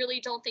 I really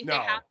don't think they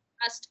have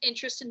best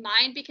interest in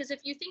mind, because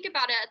if you think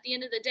about it, at the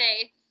end of the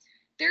day,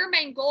 their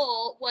main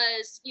goal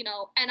was,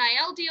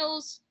 NIL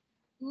deals,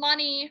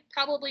 money,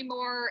 probably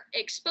more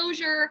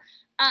exposure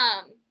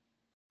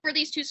for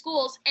these two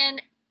schools.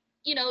 And,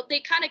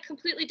 they kind of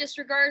completely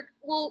disregard,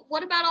 well,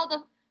 what about all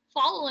the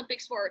fall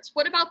Olympic sports?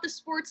 What about the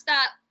sports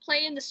that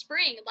play in the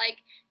spring? Like,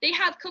 they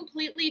have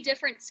completely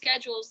different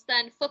schedules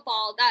than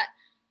football that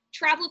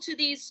travel to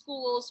these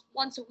schools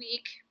once a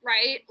week,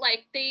 right?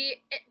 Like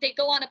they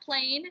go on a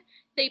plane,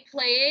 they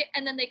play,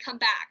 and then they come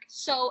back.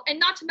 So, and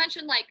not to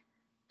mention like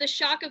the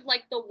shock of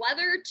like the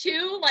weather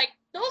too. Like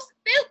those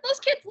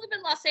kids live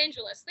in Los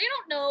Angeles. They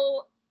don't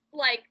know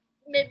like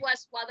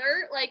Midwest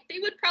weather. Like they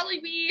would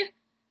probably be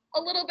a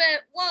little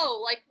bit,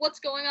 whoa, like what's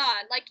going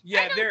on? Like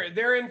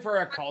they're in for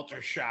a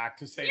culture shock,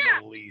 to say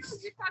the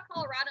least. Utah,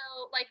 Colorado,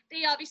 like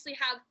they obviously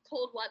have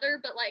cold weather,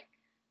 but like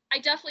I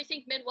definitely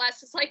think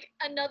Midwest is like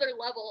another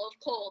level of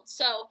cold.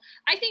 So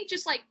I think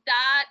just like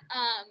that,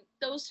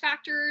 those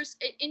factors,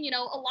 and a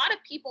lot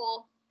of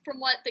people, from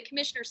what the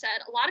commissioner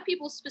said, a lot of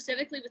people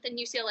specifically within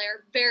UCLA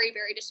are very,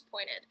 very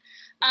disappointed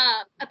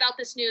about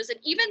this news. And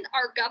even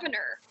our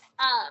governor,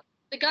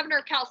 the governor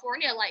of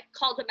California, like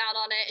called them out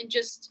on it and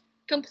just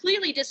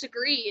completely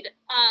disagreed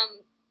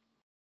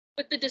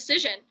with the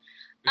decision.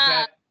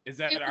 Is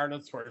that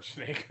Arnold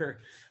Schwarzenegger?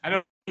 I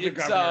don't.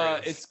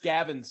 It's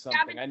Gavin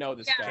something. I know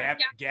this guy.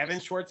 Gavin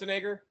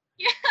Schwarzenegger?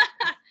 Yeah.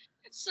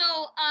 So,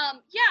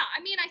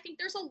 I mean, I think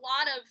there's a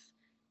lot of,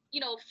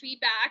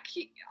 feedback,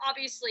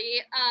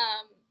 obviously.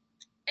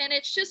 And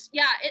it's just,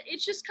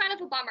 it's just kind of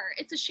a bummer.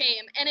 It's a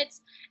shame. And it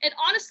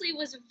honestly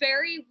was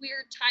very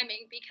weird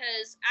timing,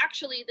 because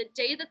actually the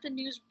day that the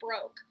news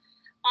broke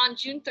on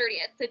June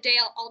 30th, the day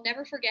I'll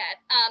never forget,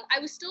 I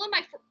was still in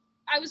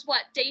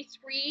day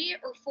 3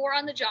 or 4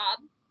 on the job.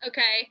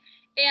 Okay.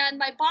 And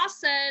my boss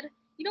said,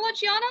 you know what,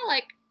 Gianna,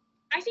 like,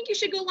 I think you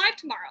should go live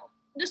tomorrow.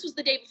 This was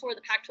the day before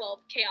the Pac-12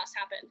 chaos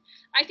happened.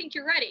 I think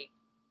you're ready.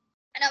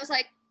 And I was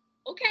like,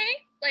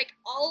 okay, like,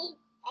 I'll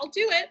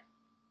do it.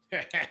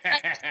 I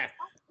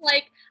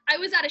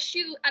was at a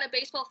shoot at a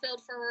baseball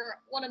field for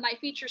one of my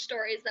feature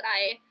stories that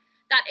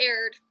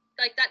aired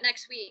like that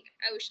next week.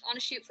 I was on a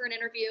shoot for an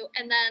interview,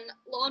 and then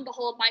lo and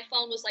behold, my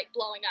phone was like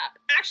blowing up,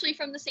 actually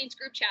from the Saints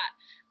group chat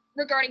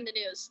regarding the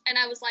news. And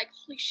I was like,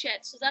 holy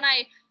shit. So then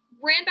I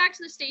ran back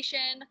to the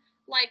station,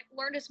 like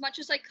learned as much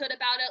as I could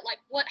about it, like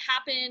what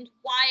happened,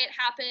 why it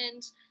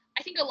happened.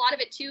 I think a lot of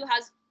it too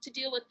has to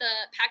deal with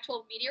the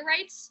Pac-12 media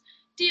rights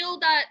deal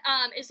that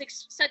is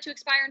set to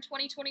expire in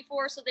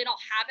 2024, so they don't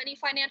have any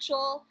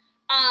financial,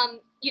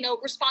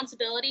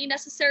 responsibility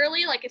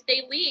necessarily. Like if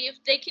they leave,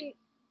 they can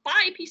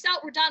bye, peace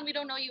out, we're done, we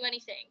don't owe you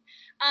anything.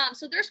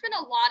 So there's been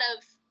a lot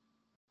of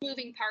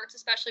moving parts,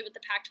 especially with the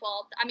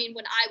Pac-12. I mean,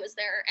 when I was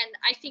there, and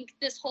I think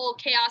this whole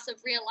chaos of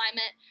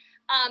realignment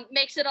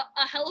makes it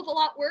a hell of a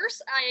lot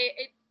worse.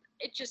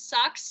 It just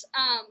sucks.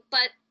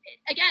 But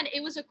again,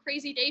 it was a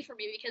crazy day for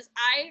me because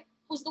I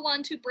was the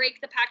one to break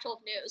the Pac-12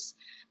 news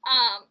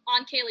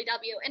on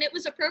KLEW, and it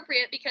was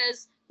appropriate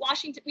because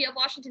we have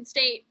Washington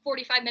State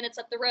 45 minutes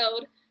up the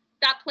road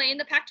that play in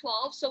the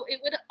Pac-12, so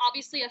it would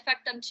obviously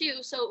affect them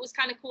too. So it was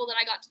kind of cool that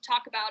I got to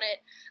talk about it.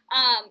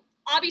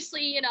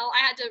 Obviously, I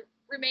had to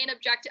remain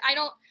objective. I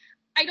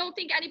don't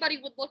think anybody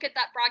would look at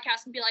that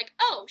broadcast and be like,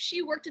 oh,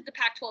 she worked at the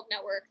Pac-12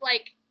 network,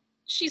 like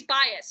she's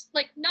biased.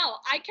 Like, no,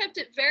 I kept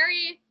it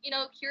very,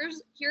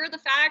 here are the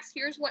facts,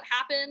 here's what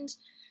happened.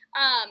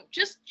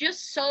 Just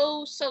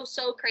so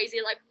crazy.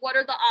 Like, what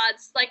are the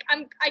odds? Like,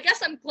 I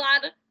guess I'm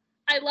glad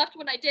I left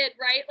when I did,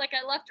 right? Like,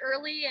 I left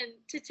early and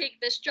to take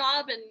this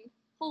job, and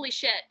holy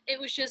shit, it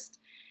was just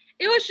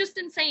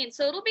insane.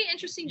 So it'll be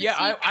interesting to see.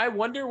 Yeah, I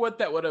wonder what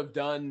that would have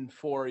done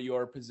for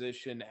your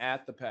position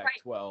at the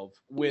Pac-12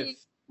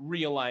 with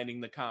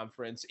realigning the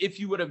conference. If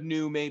you would have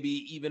knew maybe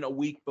even a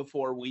week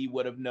before we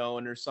would have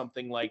known or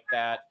something like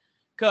that,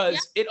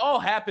 because it all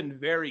happened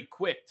very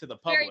quick to the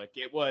public.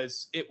 It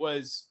was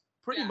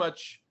pretty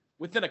much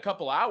within a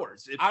couple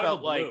hours. It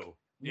felt like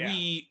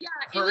we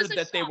heard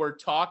that they were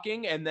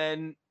talking, and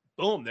then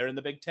boom, they're in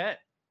the Big Ten.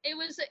 It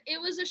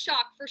was a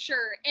shock for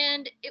sure.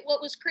 And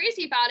what was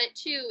crazy about it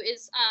too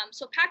is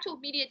so Pac-12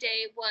 Media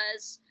Day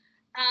was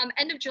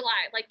end of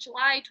July, like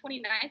July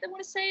 29th, I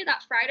want to say,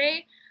 that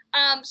Friday.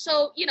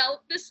 So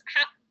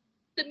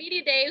the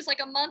media day was like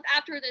a month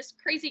after this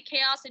crazy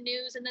chaos and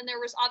news, and then there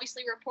was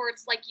obviously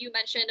reports like you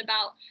mentioned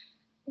about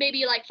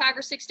maybe like 5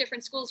 or 6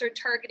 different schools are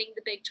targeting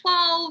the Big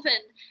 12,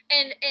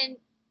 and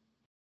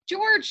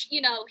George,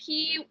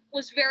 he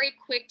was very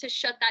quick to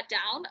shut that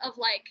down of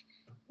like,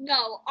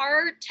 no,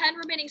 our 10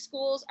 remaining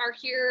schools are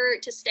here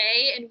to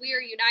stay and we are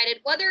united.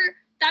 Whether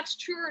that's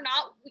true or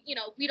not,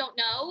 we don't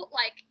know.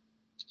 Like,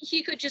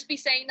 he could just be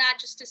saying that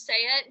just to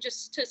say it,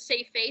 just to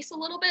save face a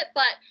little bit.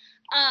 But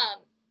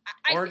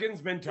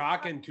Oregon's been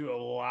talking to a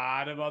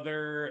lot of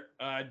other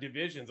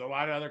divisions, a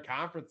lot of other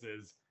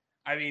conferences.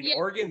 I mean,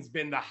 Oregon's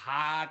been the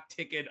hot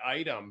ticket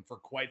item for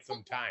quite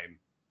some time.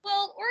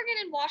 Well, Oregon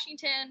and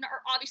Washington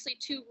are obviously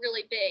 2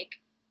 really big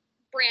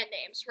brand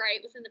names, right,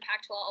 within the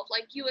Pac-12.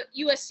 Like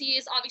USC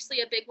is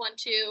obviously a big one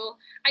too.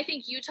 I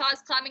think Utah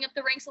is climbing up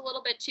the ranks a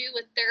little bit too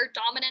with their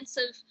dominance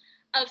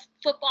of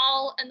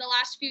football in the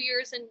last few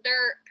years, and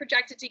they're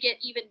projected to get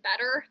even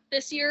better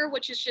this year,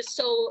 which is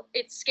just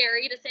it's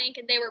scary to think.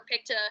 And they were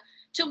picked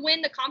to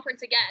win the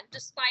conference again,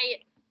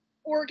 despite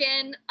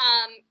Oregon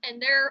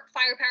and their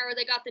firepower.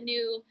 They got the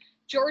new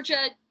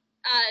Georgia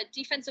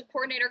defensive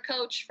coordinator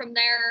coach from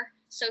there.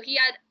 So he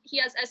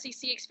has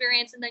SEC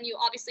experience, and then you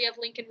obviously have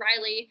Lincoln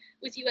Riley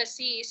with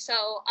USC.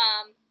 So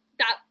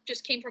that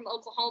just came from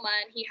Oklahoma,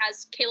 and he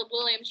has Caleb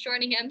Williams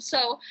joining him.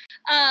 So,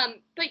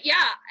 but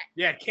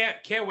yeah,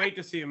 can't wait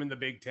to see him in the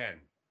Big Ten.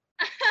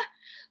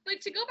 But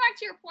to go back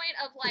to your point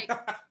of like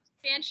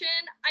expansion,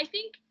 I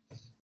think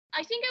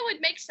it would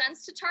make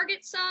sense to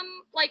target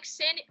some like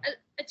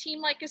a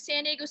team like a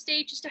San Diego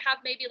State, just to have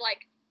maybe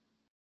like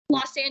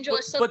Los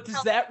Angeles. But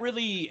does that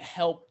really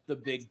help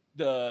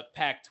the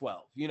Pac-12?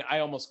 I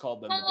almost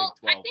called them the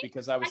Big 12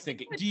 because I was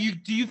thinking, do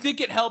you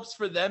think it helps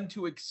for them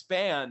to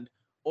expand?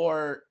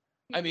 Or,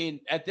 I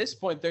mean, at this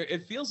point,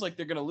 it feels like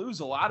they're going to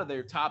lose a lot of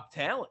their top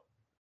talent.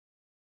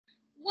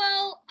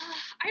 Well,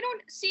 I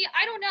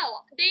don't know.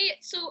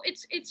 So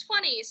it's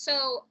funny.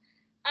 So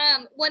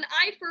when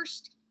I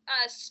first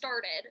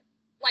started,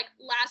 like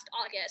last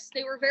August,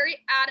 they were very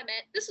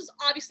adamant. This is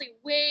obviously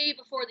way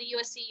before the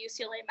USC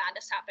UCLA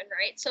madness happened,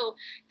 right? So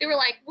they were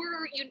like,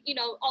 we're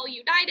all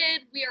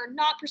united. We are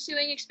not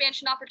pursuing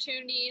expansion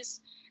opportunities.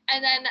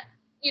 And then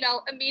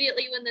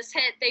immediately when this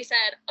hit, they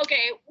said,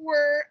 okay,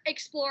 we're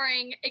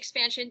exploring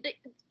expansion.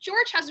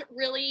 George hasn't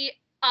really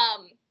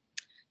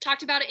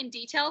talked about it in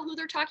detail, who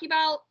they're talking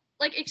about,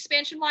 like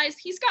expansion wise.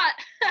 He's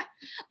got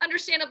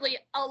understandably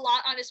a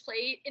lot on his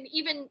plate, and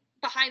even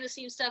behind the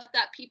scenes stuff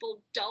that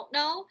people don't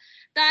know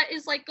that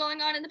is like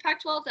going on in the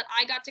Pac-12 that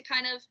I got to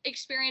kind of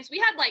experience. We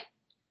had like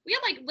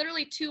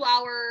literally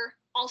 2-hour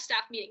all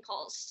staff meeting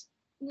calls,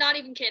 not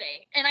even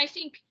kidding. And I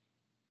think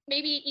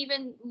maybe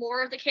even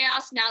more of the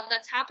chaos now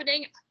that's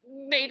happening,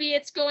 maybe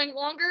it's going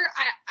longer.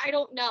 I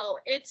don't know.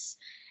 It's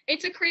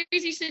a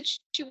crazy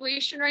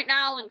situation right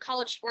now, and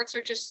college sports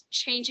are just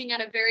changing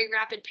at a very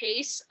rapid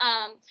pace.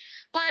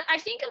 But I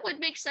think it would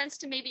make sense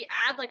to maybe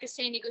add like a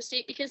San Diego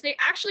State, because they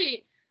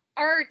actually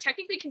are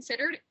technically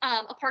considered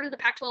a part of the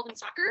Pac-12 in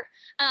soccer.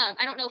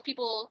 I don't know if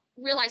people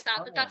realize that,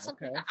 but that's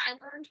something that I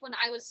learned when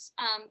I was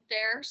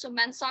there. So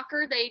men's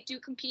soccer, they do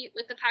compete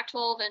with the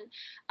Pac-12,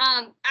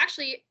 and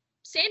actually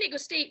San Diego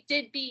State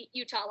did beat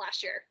Utah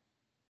last year.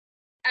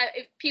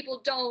 If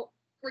people don't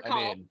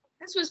recall,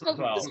 this was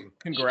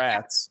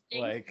congrats.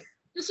 Like,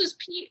 This was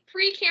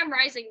pre-Cam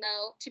Rising,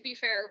 though, to be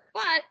fair.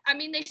 But I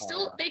mean, they can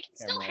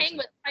still hang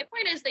with. My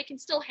point is, they can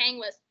still hang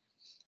with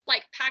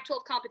like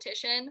Pac-12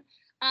 competition.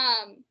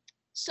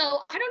 So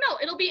I don't know.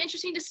 It'll be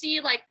interesting to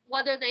see like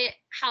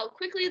how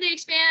quickly they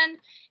expand,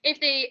 if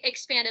they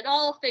expand at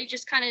all, if they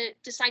just kind of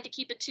decide to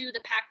keep it to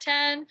the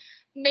Pac-10.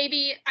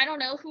 Maybe, I don't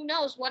know, who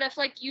knows? What if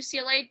like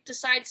UCLA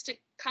decides to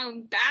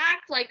come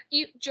back? Like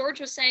George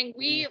was saying,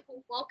 we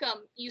will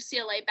welcome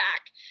UCLA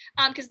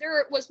back, because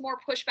there was more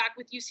pushback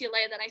with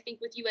UCLA than I think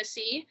with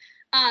USC,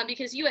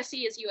 because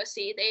USC is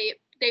USC.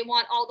 They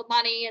want all the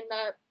money and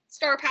the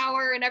star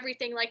power and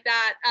everything like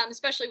that,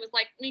 especially with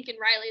like Lincoln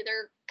Riley.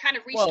 They're kind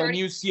of restarting. Well, and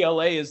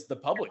UCLA is the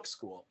public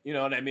school. You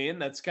know what I mean?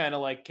 That's kind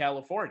of like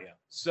California.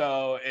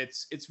 So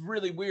it's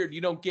really weird.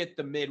 You don't get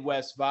the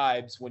Midwest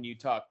vibes when you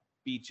talk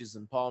beaches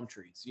and palm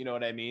trees. You know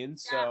what I mean?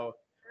 Yeah. So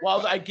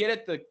while I get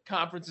it, the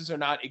conferences are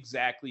not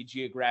exactly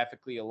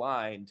geographically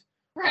aligned.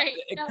 Right.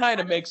 It kind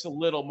of makes a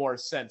little more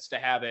sense to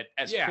have it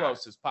as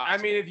close as possible.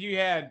 I mean, if you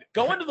had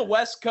going to the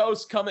West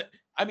Coast,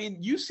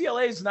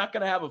 UCLA is not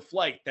going to have a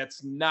flight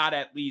that's not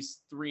at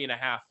least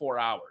 3.5, 4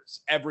 hours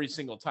every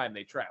single time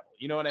they travel.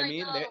 You know what I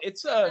mean?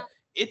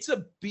 It's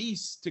a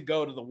beast to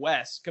go to the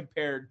West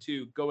compared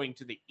to going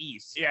to the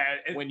East. Yeah,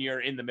 when you're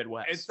in the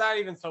Midwest. It's not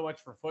even so much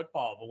for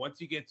football, but once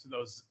you get to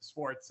those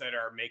sports that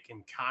are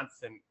making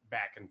constant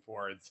back and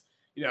forths,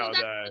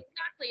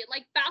 exactly,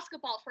 like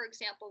basketball, for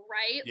example,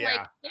 right? Yeah.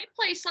 Like they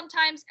play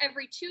sometimes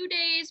every 2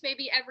 days,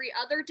 maybe every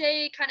other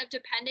day, kind of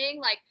depending.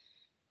 Like,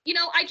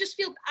 I just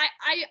feel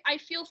I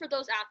feel for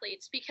those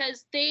athletes,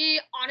 because they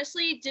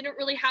honestly didn't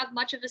really have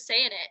much of a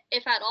say in it,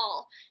 if at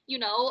all,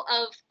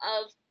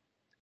 of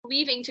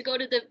leaving to go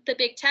to the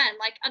Big Ten.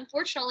 Like,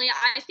 unfortunately,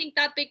 I think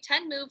that Big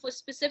Ten move was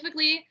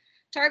specifically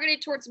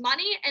targeted towards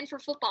money and for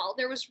football.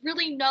 There was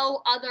really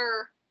no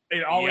other.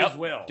 It always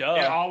will. Duh.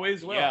 It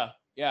always will.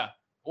 Yeah.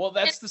 Well,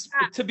 that's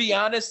to be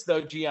honest,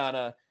 though,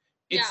 Gianna,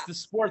 it's the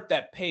sport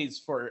that pays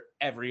for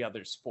every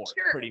other sport,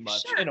 pretty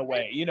much, in a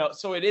way.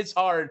 So it is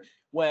hard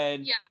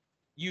when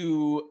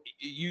you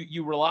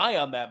rely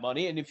on that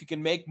money, and if you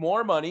can make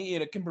more money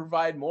and it can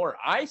provide more.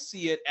 I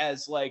see it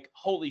as like,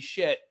 holy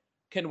shit,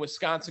 can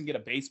Wisconsin get a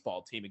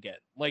baseball team again?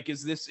 Like,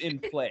 is this in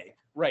play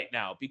right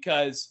now?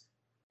 Because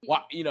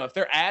if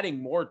they're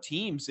adding more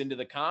teams into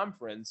the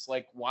conference,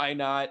 like, why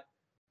not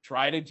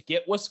try to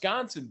get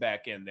Wisconsin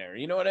back in there?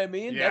 You know what I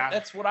mean? Yeah.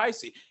 That's what I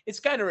see. It's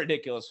kind of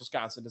ridiculous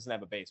Wisconsin doesn't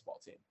have a baseball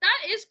team.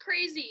 That is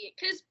crazy,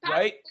 because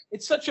right?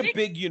 It's such a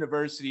big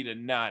university to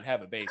not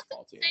have a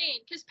baseball team.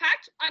 Insane, because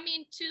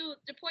to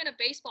the point of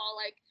baseball,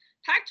 like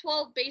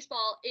Pac-12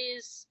 baseball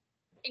is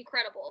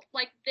incredible.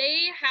 Like,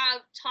 they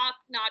have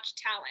top-notch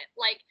talent.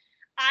 Like,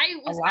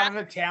 a lot of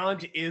the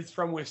talent is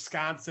from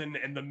Wisconsin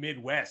and the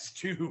Midwest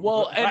too.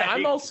 Well, and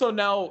I'm also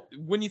now,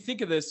 when you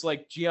think of this,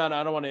 like, Gianna,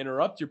 I don't want to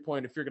interrupt your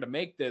point. If you're going to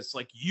make this,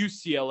 like,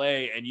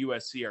 UCLA and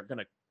USC are going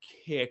to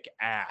kick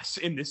ass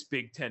in this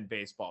Big Ten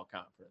baseball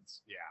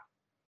conference.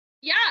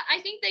 Yeah,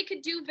 I think they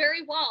could do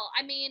very well.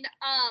 I mean,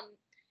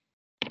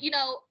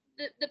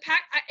 the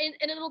Pac,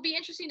 and it'll be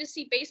interesting to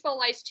see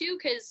baseball-wise too,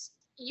 because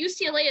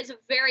UCLA is a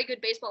very good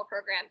baseball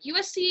program.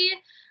 USC,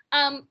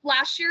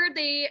 last year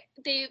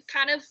they've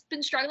kind of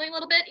been struggling a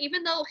little bit,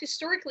 even though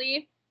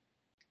historically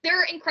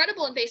they're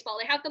incredible in baseball.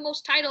 They have the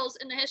most titles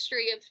in the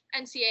history of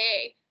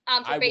NCAA.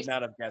 I would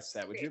not have guessed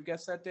that. Would you have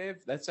guessed that, Dave?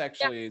 That's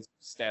actually a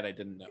stat I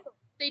didn't know.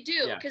 They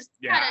do, because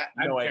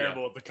I'm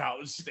terrible at the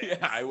college stats.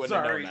 Yeah, I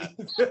wouldn't have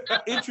known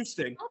that.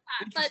 Interesting.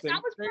 But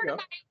that was part of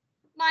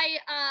my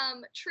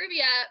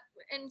trivia.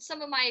 In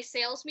some of my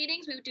sales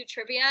meetings, we would do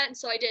trivia, and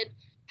so I did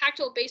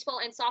Pac-12 baseball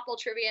and softball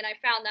trivia, and I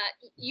found that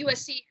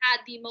USC had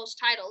the most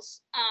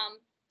titles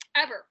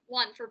ever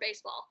won for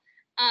baseball.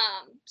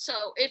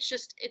 So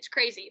it's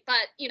crazy.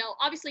 But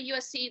obviously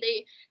USC,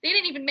 they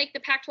didn't even make the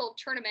Pac-12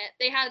 tournament.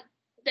 They had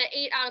the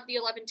 8 out of the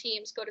 11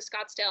 teams go to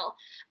Scottsdale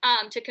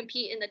to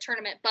compete in the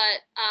tournament. But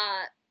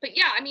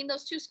yeah, I mean,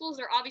 those two schools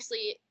are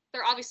obviously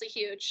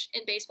huge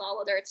in baseball,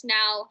 whether it's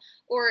now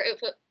or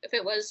if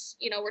it was,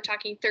 we're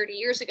talking 30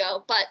 years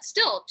ago. But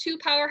still, two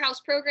powerhouse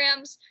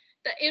programs.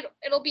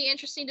 It'll be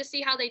interesting to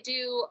see how they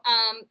do,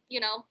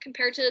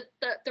 compared to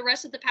the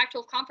rest of the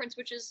Pac-12 conference,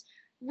 which is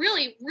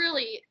really,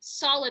 really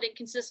solid and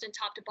consistent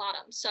top to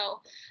bottom.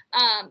 So,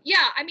 I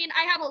mean,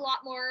 I have a lot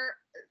more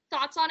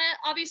thoughts on it,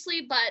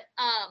 obviously, but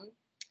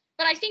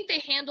I think they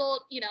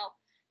handled,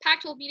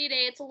 Pac-12 Media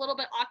Day. It's a little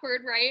bit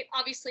awkward, right?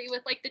 Obviously,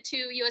 with like the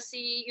two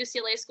USC,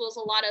 UCLA schools,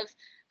 a lot of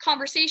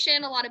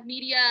conversation, a lot of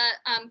media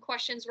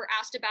questions were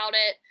asked about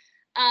it.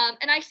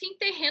 And I think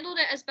they handled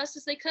it as best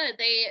as they could.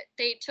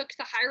 They took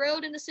the high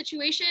road in the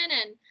situation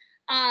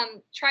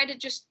and tried to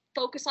just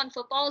focus on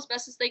football as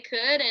best as they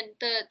could. And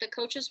the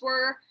coaches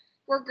were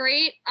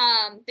great.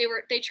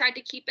 They tried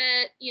to keep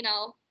it,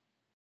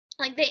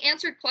 like they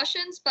answered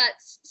questions, but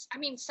I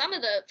mean, some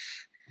of the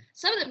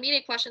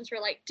media questions were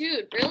like,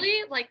 dude,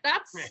 really? Like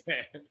that's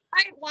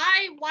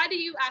why do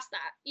you ask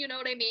that? You know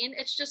what I mean?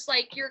 It's just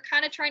like you're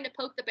kind of trying to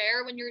poke the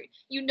bear when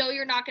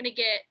you're not going to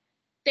get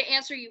the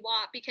answer you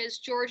want, because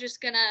George is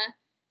gonna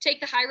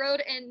take the high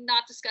road and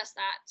not discuss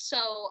that.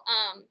 So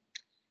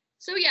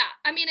So yeah,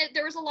 I mean,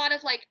 there was a lot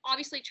of like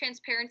obviously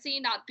transparency,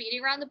 not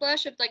beating around the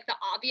bush of like the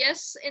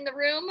obvious in the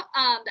room,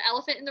 the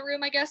elephant in the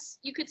room, I guess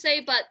you could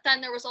say. But then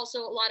there was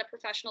also a lot of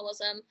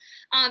professionalism,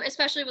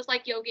 especially with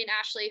like Yogi and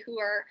Ashley, who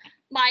are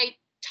my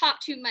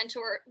top two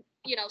mentor.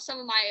 You know, some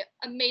of my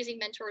amazing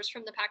mentors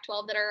from the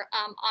Pac-12 that are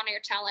on-air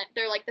talent.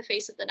 They're like the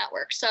face of the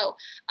network. So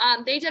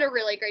they did a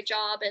really great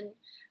job, and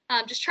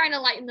just trying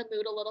to lighten the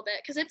mood a little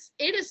bit, because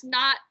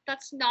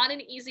that's not an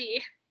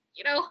easy,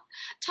 you know,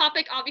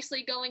 topic,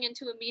 obviously, going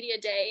into a media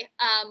day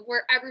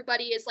where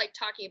everybody is like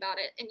talking about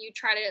it, and you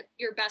try to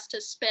your best to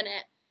spin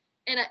it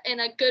in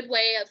a good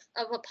way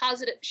of a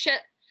positive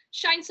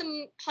shine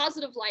some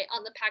positive light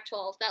on the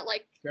Pac-12 that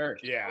like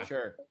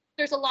Sure.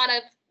 There's a lot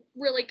of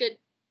really good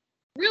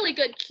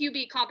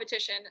QB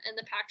competition in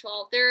the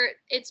Pac-12.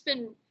 It's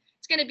going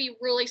to be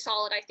really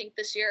solid, I think,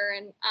 this year,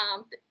 and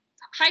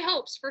high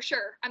hopes for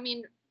sure. I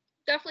mean,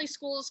 definitely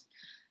schools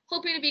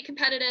hoping to be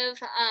competitive.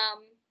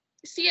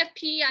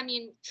 CFP, I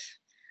mean,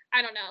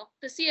 I don't know.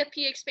 The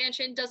CFP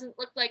expansion doesn't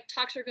look like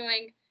talks are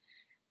going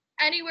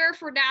anywhere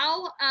for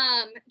now.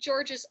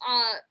 George is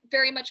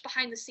very much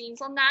behind the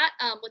scenes on that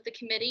with the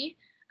committee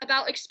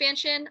about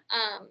expansion.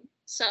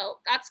 So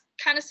that's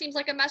kind of seems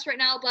like a mess right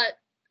now, but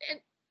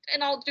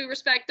in all due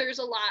respect, there's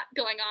a lot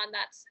going on.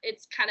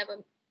 It's kind of a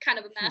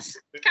mess.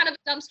 It's kind of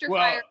a dumpster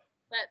fire.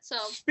 But so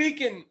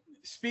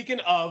speaking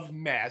of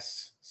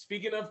mess,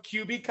 speaking of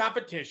QB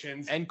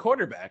competitions and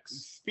quarterbacks,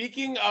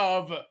 speaking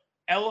of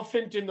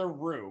elephant in the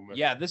room.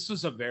 Yeah, this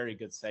was a very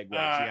good segue,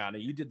 Gianna.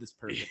 You did this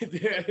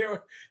perfectly.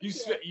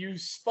 you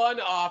spun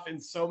off in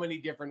so many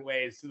different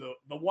ways to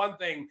the one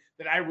thing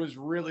that I was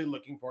really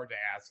looking forward to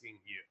asking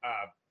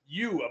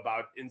you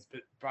about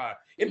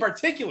in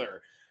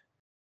particular,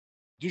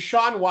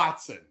 Deshaun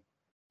Watson,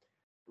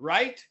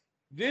 right?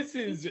 This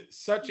is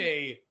such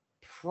a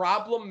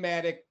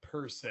problematic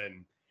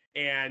person.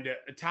 And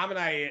Tom and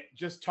I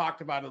just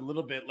talked about it a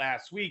little bit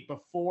last week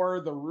before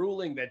the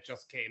ruling that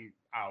just came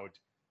out.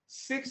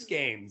 6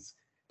 games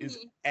is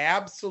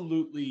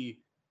absolutely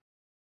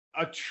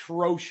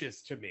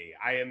atrocious to me.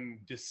 I am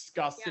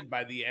disgusted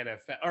by the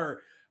NFL,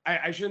 or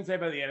I shouldn't say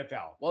by the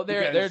NFL. Well,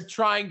 they're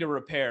trying to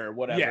repair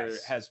whatever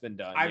has been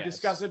done. I'm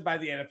disgusted by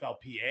the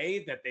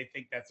NFLPA that they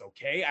think that's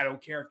okay. I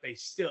don't care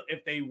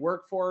if they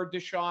work for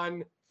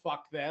Deshaun,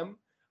 fuck them.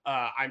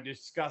 I'm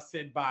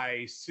disgusted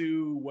by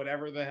Sue,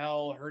 whatever the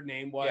hell her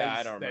name was. Yeah,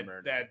 I don't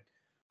remember. That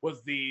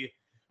was the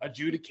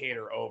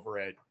adjudicator over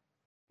it.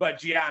 But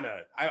Gianna,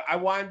 I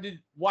want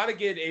to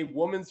get a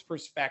woman's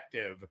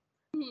perspective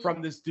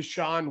from this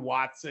Deshaun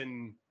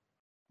Watson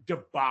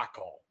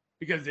debacle,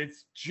 because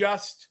it's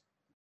just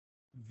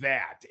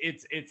that.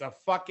 It's a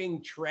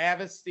fucking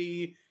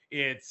travesty.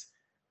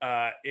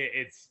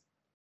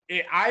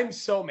 I'm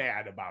so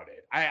mad about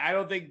it. I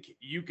don't think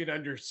you can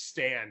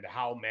understand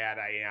how mad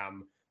I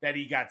am that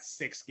he got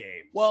 6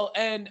 games. Well,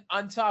 and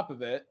on top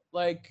of it,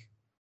 like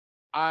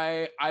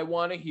I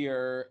want to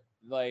hear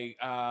like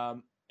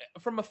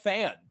from a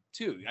fan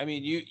too. I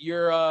mean,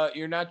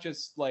 you're not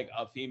just like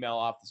a female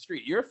off the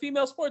street. You're a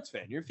female sports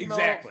fan. You're a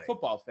female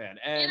football fan,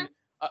 and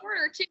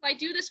reporter too. I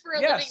do this for a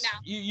living now.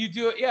 You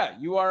do it. Yeah,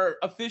 you are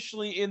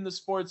officially in the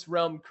sports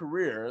realm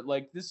career.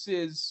 Like this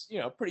is,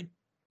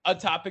 a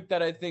topic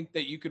that I think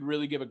that you could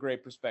really give a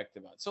great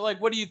perspective on. So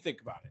like, what do you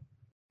think about it?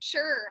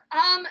 Sure.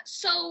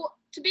 So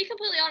to be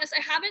completely honest,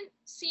 I haven't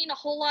seen a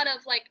whole lot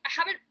of I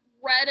haven't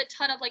read a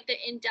ton of like the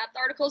in-depth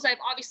articles. I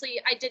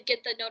did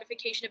get the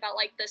notification about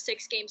like the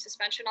 6-game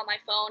suspension on my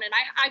phone, and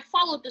I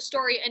followed the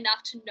story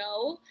enough to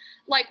know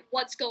like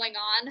what's going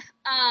on.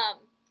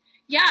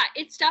 Yeah,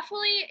 it's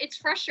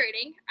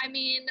frustrating. I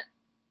mean,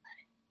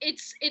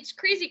 it's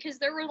crazy because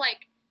there were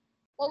like,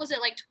 what was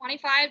it, like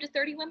 25 to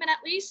 30 women at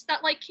least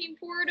that like came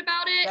forward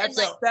about it.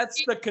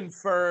 That's the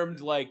confirmed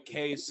like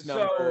case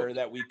number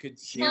that we could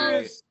see.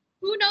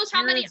 Who knows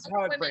how many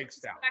other women breaks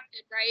down,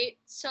 right?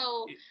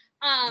 So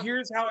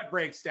here's how it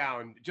breaks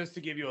down, just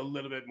to give you a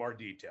little bit more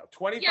detail.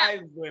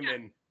 25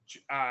 women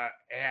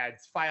had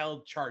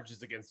filed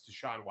charges against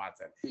Deshaun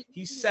Watson.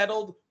 He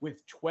settled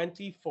with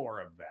 24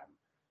 of them.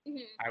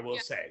 I will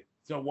say.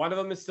 So one of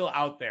them is still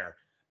out there.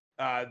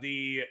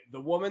 The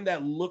woman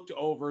that looked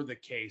over the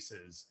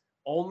cases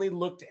only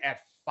looked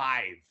at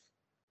 5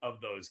 of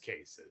those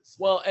cases.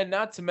 Well, and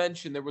not to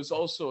mention, there was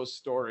also a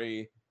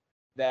story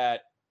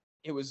that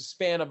it was a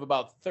span of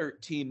about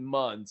 13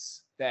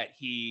 months that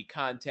he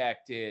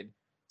contacted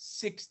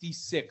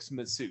 66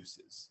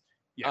 masseuses.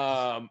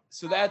 Yes.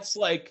 So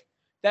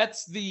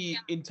that's the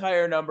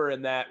entire number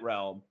in that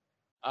realm.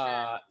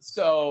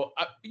 So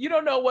you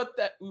don't know what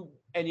that,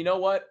 and you know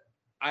what?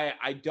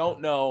 I don't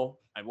know.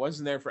 I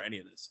wasn't there for any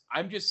of this.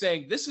 I'm just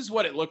saying this is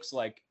what it looks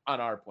like on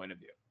our point of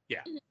view.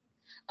 Yeah.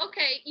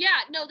 Okay.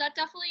 Yeah. No, that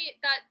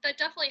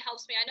definitely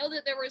helps me. I know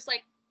that there was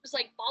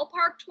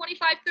ballpark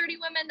 25, 30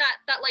 women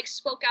that like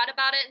spoke out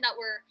about it and that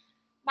were,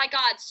 my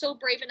God, so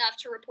brave enough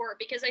to report,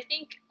 because I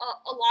think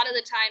a lot of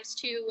the times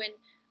too,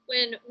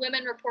 when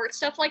women report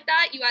stuff like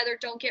that, you either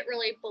don't get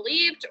really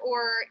believed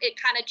or you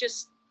kind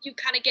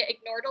of get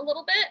ignored a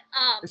little bit.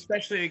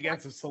 Especially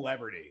against a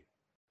celebrity.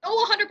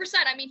 Oh, 100%.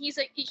 I mean, he's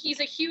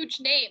a huge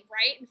name,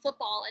 right, in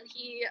football, and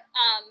he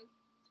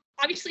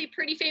obviously a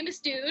pretty famous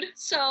dude.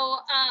 So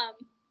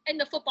in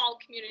the football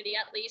community,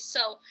 at least.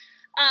 So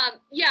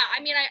yeah,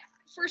 I mean,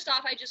 first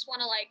off, I just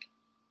want to like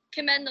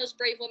commend those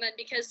brave women,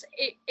 because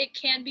it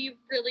can be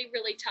really,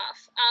 really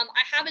tough.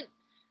 I haven't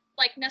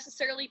like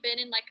necessarily been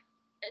in like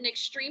an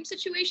extreme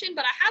situation,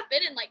 but I have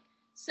been in like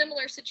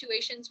similar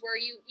situations where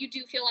you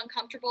do feel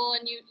uncomfortable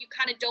and you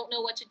kind of don't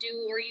know what to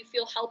do, or you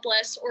feel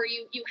helpless, or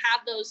you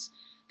have those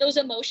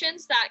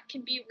emotions that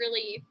can be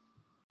really,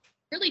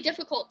 really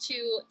difficult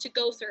to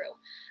go through.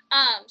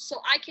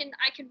 So I can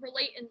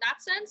relate in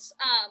that sense.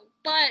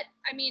 But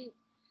I mean,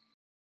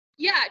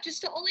 yeah,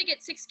 just to only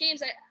get 6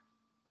 games,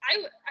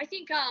 I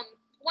think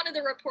one of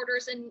the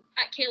reporters at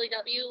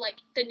KLEW, like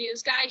the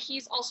news guy,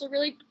 he's also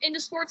really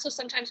into sports. So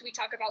sometimes we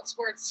talk about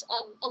sports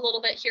a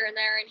little bit here and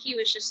there. And he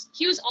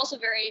was also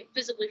very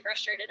visibly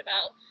frustrated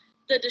about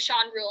the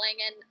Deshaun ruling.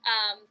 And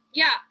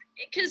yeah,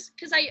 because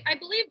I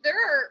believe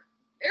there are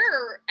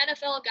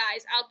NFL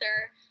guys out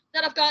there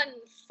that have gotten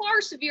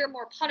far severe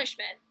more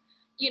punishment,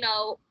 you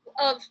know,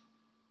 of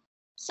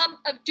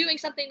doing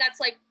something that's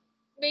like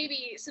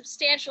maybe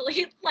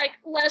substantially like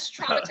less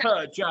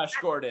traumatizing. Josh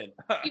Gordon.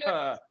 You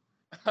know,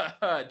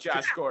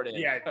 Josh Gordon.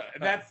 Yeah,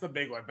 that's the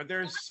big one. But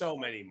there's so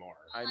many more.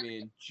 I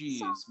mean,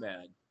 geez,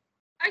 man.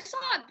 I saw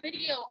a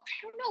video.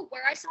 I don't know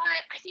where I saw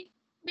it. I think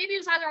maybe it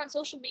was either on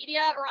social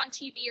media or on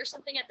TV or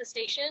something at the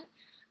station.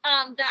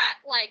 That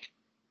like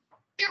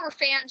there were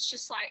fans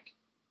just like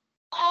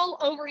all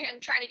over him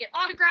trying to get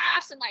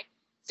autographs, and like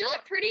still a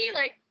pretty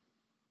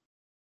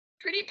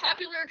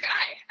popular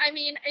guy. I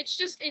mean,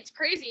 it's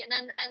crazy. And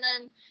then,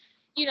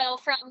 you know,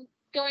 from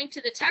going to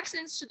the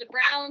Texans to the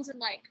Browns, and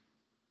like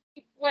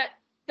what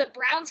the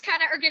Browns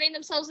kind of are getting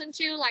themselves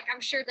into, like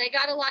I'm sure they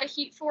got a lot of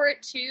heat for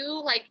it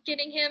too, like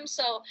getting him.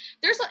 So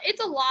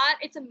it's a lot.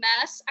 It's a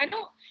mess.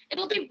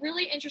 It'll be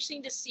really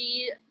interesting to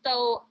see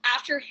though,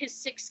 after his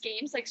 6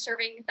 games, like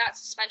serving that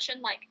suspension,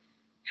 like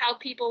how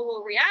people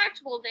will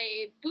react. Will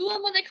they boo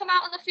him when they come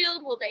out on the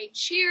field? Will they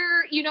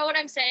cheer? You know what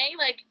I'm saying?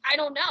 Like, I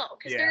don't know.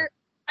 Because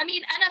I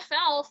mean,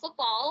 NFL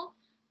football,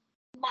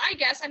 my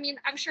guess, I mean,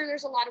 I'm sure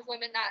there's a lot of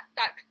women that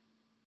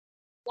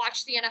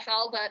watch the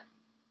NFL, but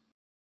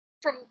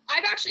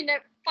I've actually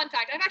never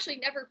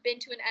been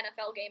to an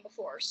NFL game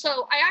before.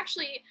 So I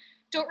actually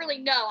don't really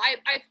know.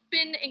 I've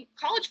been in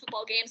college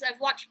football games. I've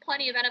watched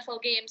plenty of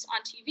NFL games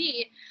on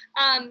TV.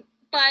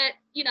 But,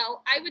 you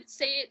know, I would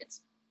say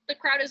the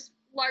crowd is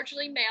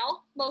largely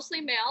male,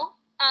 mostly male.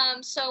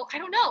 So I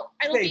don't know.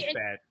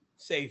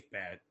 Safe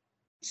bet.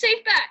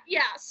 Safe bet.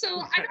 Yeah. So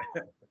I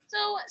don't.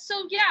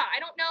 So yeah, I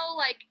don't know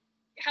like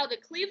how the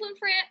Cleveland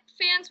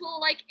fans will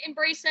like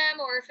embrace him,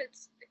 or if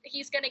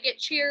he's gonna get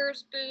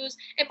cheers, boos.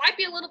 It might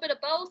be a little bit of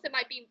both. It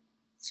might be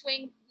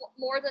swing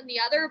more than the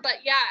other.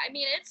 But yeah, I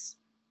mean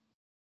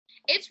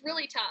it's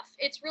really tough.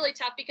 It's really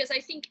tough because I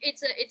think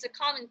it's a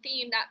common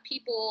theme that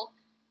people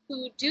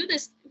who do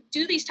these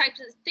types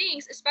of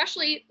things,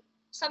 especially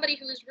somebody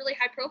who is really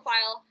high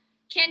profile,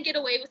 can get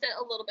away with it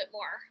a little bit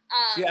more.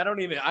 See, I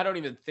don't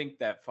even think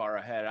that far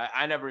ahead.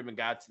 I never even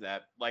got to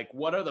that. Like,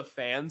 what are the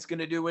fans going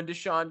to do when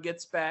Deshaun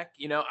gets back?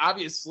 You know,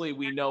 obviously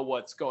we know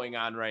what's going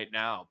on right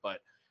now,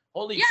 but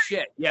holy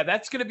shit. Yeah,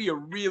 that's going to be a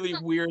really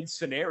weird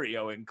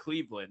scenario in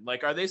Cleveland.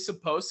 Like, are they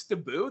supposed to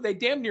boo? They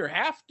damn near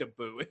have to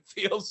boo, it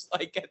feels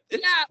like at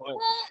this point.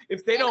 Well,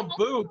 if they don't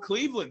boo,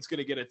 Cleveland's going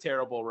to get a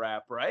terrible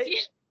rap, right?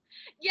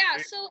 Yeah,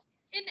 so,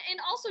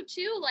 and also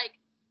too, like,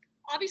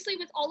 obviously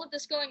with all of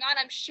this going on,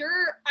 I'm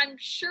sure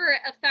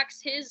it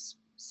affects his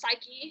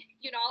psyche,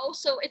 you know,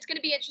 so it's going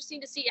to be interesting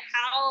to see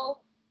how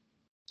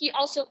he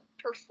also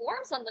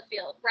performs on the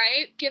field,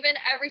 right? Given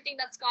everything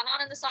that's gone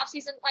on in this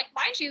offseason, like,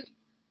 mind you,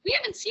 we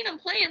haven't seen him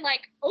play in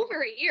like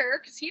over a year,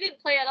 because he didn't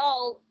play at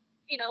all,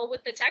 you know,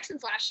 with the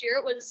Texans last year.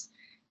 It was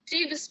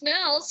Davis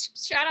Mills,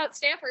 shout out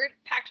Stanford,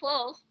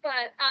 Pac-12,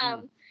 but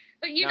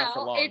you know,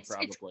 long, it's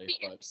going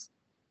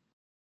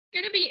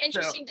to be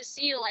interesting to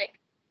see, like,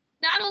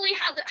 not only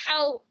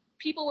how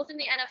people within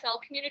the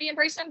NFL community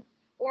embrace him,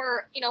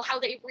 or you know how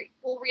they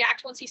will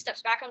react once he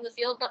steps back on the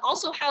field, but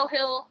also how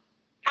he'll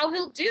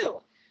do.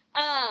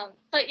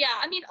 But yeah,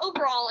 I mean,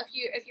 overall,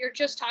 if you're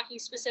just talking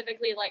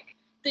specifically like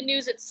the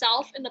news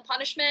itself and the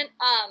punishment,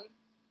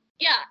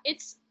 yeah,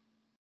 it's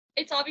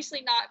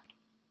obviously not,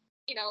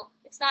 you know,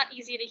 it's not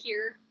easy to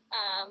hear.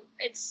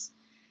 And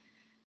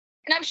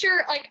I'm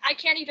sure, like, I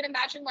can't even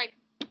imagine like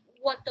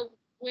what the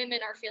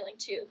women are feeling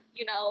too,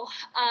 you know,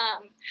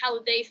 how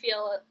they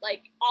feel,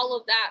 like all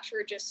of that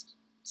for just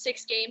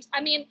 6 games.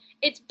 I mean,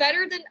 it's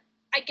better than,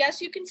 I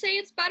guess you can say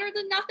it's better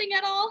than nothing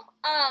at all.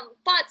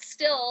 But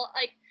still,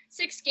 like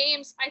 6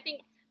 games, I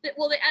think that,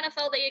 well, the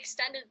NFL, they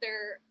extended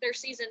their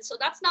season. So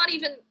that's not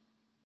even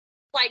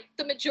like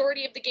the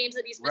majority of the games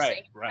that he's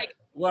missing. Right. Like,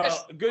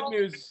 Well, good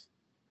news.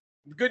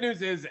 The good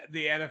news is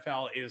the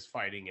NFL is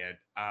fighting it.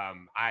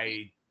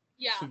 I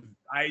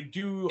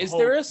do. Is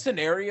there a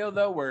scenario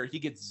though where he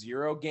gets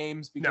 0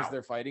 games because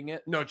they're fighting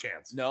it? No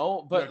chance.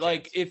 No, but no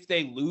like chance. if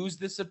they lose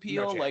this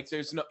appeal, No like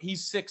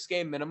he's 6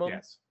 game minimum.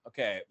 Yes.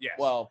 Okay. Yes.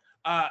 Well,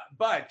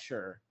 But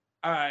Sure.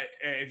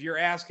 if you're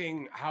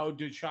asking how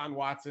Deshaun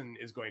Watson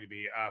is going to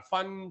be, a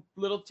fun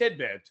little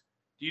tidbit.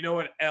 Do you know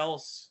what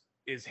else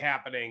is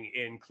happening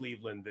in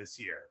Cleveland this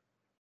year?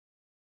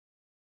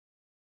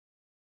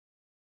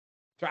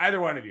 To either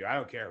one of you, I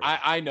don't care.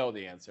 I know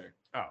the answer.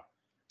 Oh,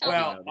 I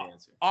well, know the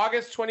answer.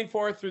 August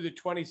 24th through the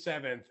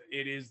 27th,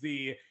 it is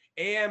the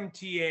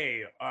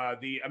AMTA,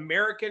 the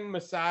American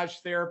Massage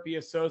Therapy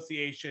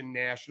Association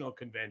National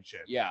Convention.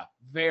 Yeah,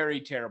 very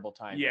terrible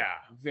timing. Yeah.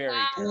 Very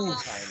Wow. terrible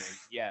timing.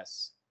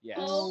 Yes. Yes.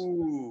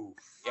 Ooh.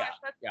 Yeah, Gosh,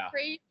 that's yeah.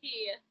 crazy.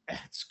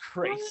 That's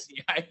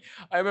crazy. I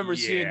remember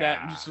seeing that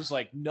and Yeah. just was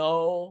like,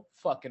 no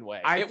fucking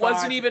way. I It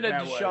wasn't thought even a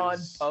that Deshaun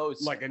was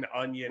post. like an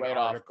Onion right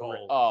off the article.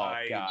 rip. Oh,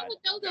 I God. I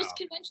didn't know those No.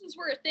 conventions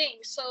were a thing,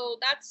 so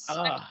that's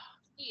I mean,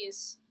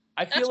 geez.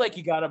 I feel That's- like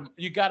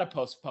you gotta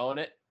postpone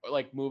it or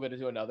like move it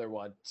to another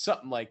one,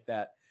 something like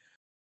that.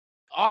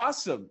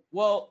 Awesome.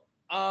 Well,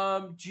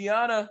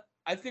 Gianna,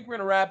 I think we're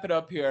gonna wrap it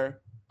up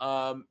here.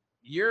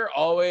 You're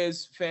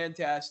always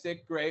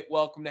fantastic, great,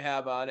 welcome to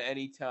have on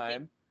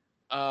anytime.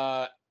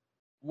 I'm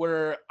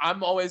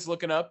always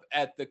looking up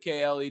at the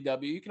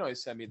KLEW. You can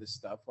always send me this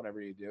stuff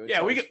whenever you do. It's Yeah,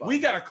 always fun. we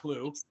got a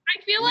clue.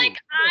 I feel Ooh, like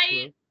yeah,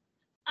 clue.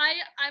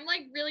 I'm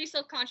like really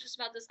self-conscious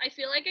about this. I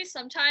feel like I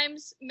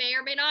sometimes may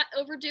or may not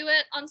overdo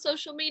it on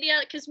social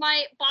media because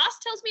my boss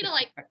tells me to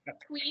like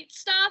tweet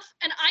stuff,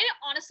 and I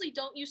honestly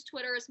don't use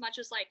Twitter as much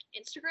as like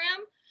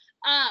Instagram.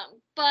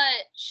 But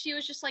she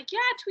was just like, yeah,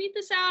 tweet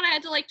this out. I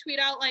had to like tweet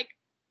out like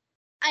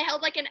I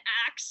held like an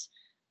axe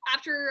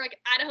after like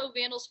Idaho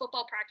Vandals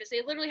football practice.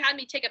 They literally had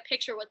me take a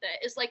picture with it.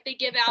 It's like they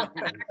give out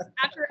an axe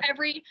after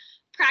every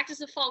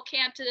practice of fall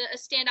camp to a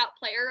standout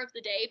player of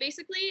the day,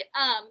 basically.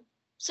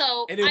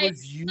 So And it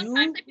was you?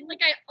 sometimes I feel like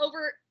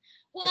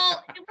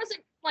well, it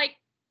wasn't like,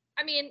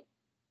 I mean,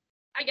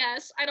 I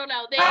guess, I don't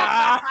know. They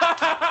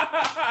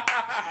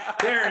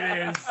There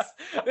it is.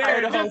 There,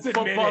 Idaho just admit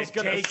football's it.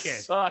 gonna Take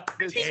it. suck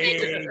this They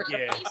Take year. loved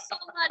it. me so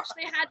much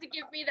they had to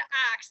give me the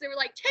axe. They were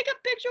like, take a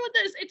picture with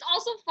this. It's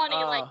also funny,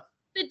 like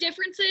the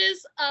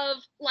differences of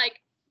like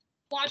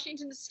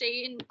Washington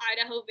State and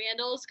Idaho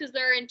Vandals, because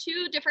they're in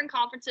two different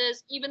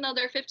conferences, even though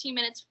they're 15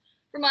 minutes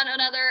from one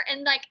another.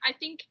 And like I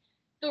think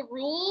the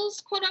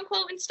rules, quote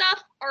unquote, and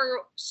stuff are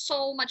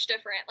so much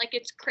different. Like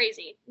it's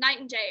crazy, night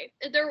and day.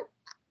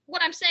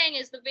 What I'm saying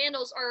is the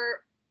Vandals are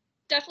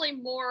definitely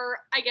more,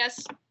 I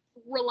guess,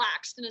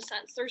 relaxed in a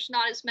sense. There's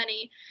not as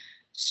many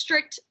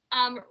strict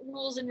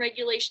rules and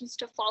regulations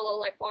to follow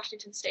like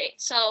Washington State.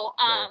 So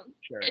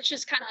Sure. it's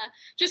just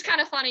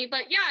kind of funny.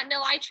 But yeah,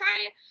 no, I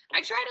try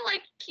to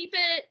like keep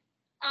it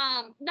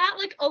not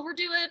like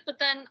overdo it, but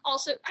then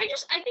also I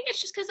think it's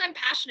just because I'm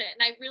passionate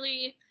and I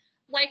really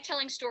like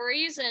telling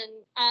stories and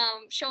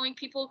showing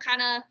people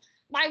kind of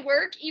my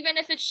work, even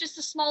if it's just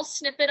a small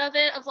snippet of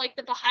it, of like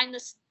the behind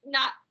the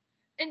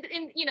and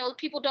you know,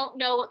 people don't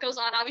know what goes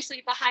on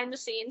obviously behind the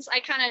scenes. I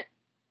kind of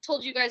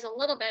told you guys a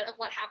little bit of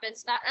what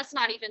happens. That's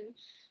not even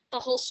the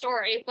whole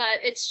story, but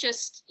it's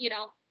just, you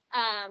know,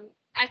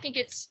 I think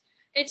it's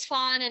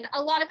fun, and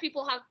a lot of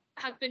people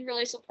have been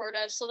really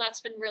supportive, so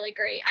that's been really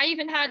great. I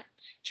even had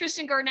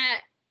Tristan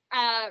Garnett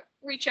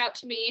reach out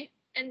to me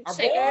and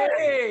say,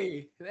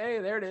 Hey,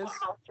 there it is.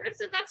 "Wow,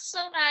 Tristan, that's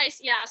so nice."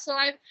 Yeah, so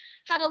I've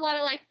had a lot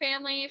of like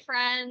family,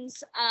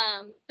 friends,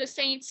 the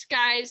Saints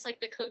guys, like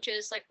the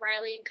coaches, like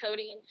Riley and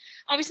Cody, and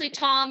obviously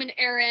Tom and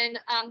Aaron.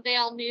 They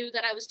all knew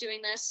that I was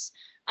doing this,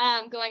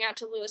 going out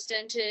to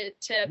Lewiston to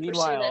pursue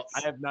Meanwhile,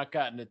 this. I have not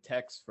gotten a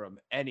text from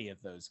any of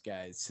those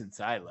guys since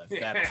I left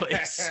that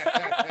place.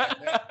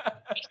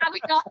 How we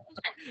got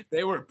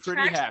They were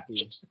pretty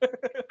happy.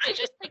 I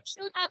just like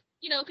showed up,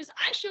 you know, because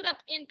I showed up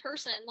in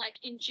person like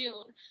in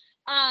June,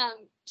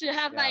 to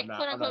have my I'm quote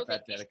not unquote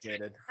that vacation.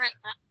 dedicated.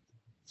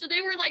 So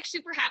they were like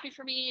super happy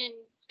for me and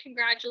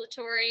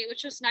congratulatory,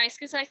 which was nice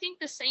because I think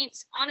the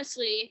Saints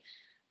honestly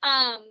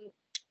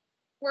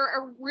were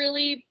a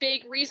really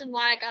big reason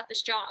why I got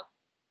this job.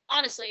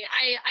 Honestly,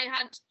 I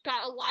had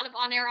got a lot of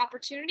on-air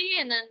opportunity,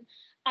 and then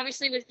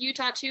obviously with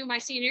Utah too, my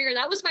senior year,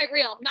 that was my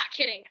reel. I'm not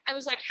kidding. I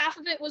was like, half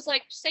of it was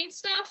like Saints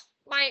stuff,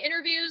 my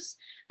interviews,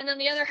 and then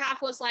the other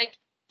half was like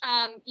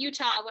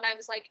Utah when I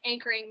was like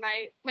anchoring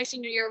my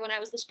senior year when I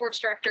was the sports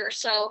director.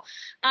 So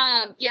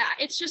yeah,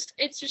 it's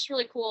just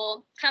really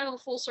cool. Kind of a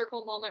full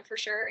circle moment for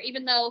sure.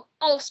 Even though,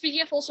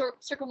 speaking of full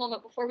circle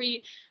moment, before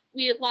we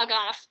log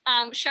off,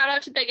 shout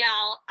out to Big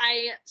Al.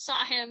 I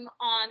saw him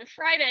on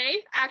Friday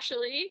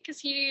actually, because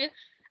he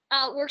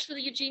works for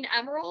the Eugene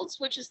Emeralds,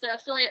 which is the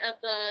affiliate of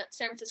the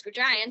San Francisco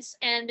Giants,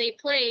 and they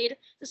played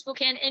the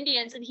Spokane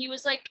Indians, and he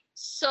was like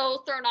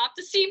so thrown off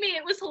to see me.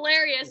 It was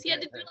hilarious. He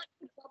had to do like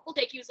a double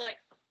take. He was like,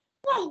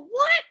 whoa,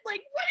 what?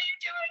 Like, what are you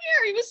doing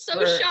here? He was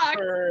so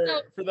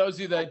shocked. For those of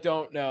you that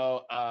don't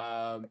know,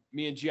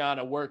 me and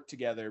Gianna worked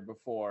together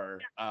before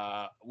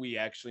we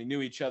actually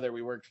knew each other.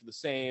 We worked for the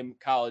same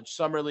college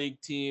summer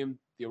league team,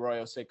 the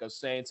Arroyo Seco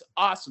Saints.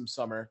 Awesome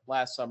summer.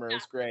 Last summer. It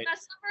was great.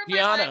 Best summer of my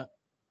Gianna,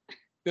 life.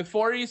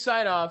 before you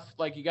sign off,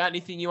 like, you got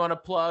anything you want to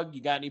plug?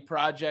 You got any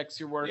projects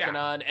you're working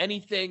on?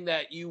 Anything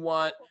that you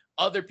want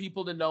other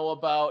people to know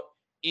about?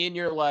 in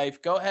your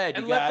life, go ahead.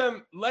 And let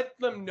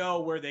them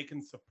know where they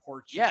can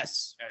support you.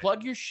 Yes.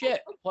 Plug your shit.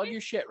 Plug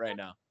your shit right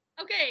now.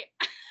 Okay.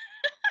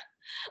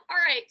 All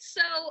right.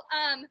 So,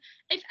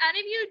 if any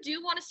of you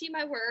do want to see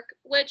my work,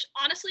 which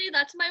honestly,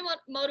 that's my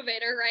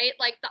motivator, right?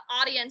 Like the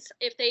audience,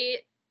 if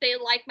they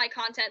like my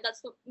content,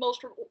 that's the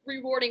most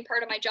rewarding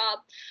part of my job.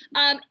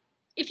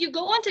 If you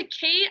go onto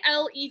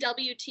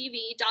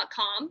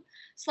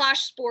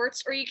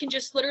klewtv.com/sports, or you can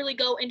just literally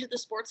go into the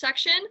sports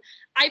section,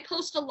 I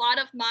post a lot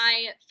of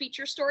my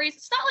feature stories.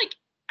 It's not like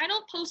I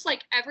don't post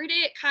like every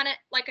day. It kind of,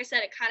 like I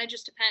said, it kind of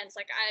just depends.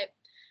 Like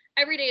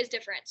every day is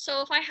different.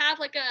 So if I have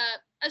like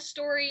a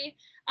story,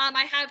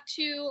 I have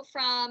 2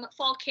 from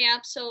fall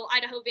camp. So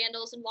Idaho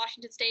Vandals and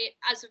Washington State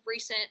as of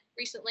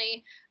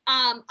recently.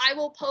 I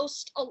will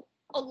post a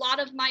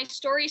lot of my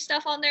story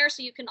stuff on there.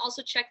 So you can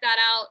also check that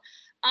out.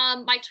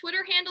 My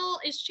Twitter handle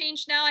is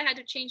changed now. I had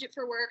to change it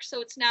for work. So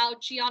it's now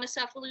Gianna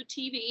Cephalou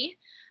TV.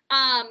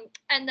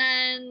 And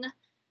then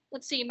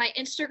let's see, my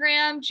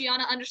Instagram,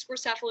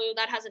 Gianna_Cephalou,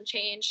 that hasn't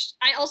changed.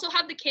 I also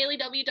have the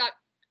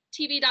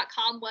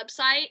KayleeW.TV.com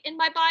website in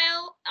my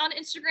bio on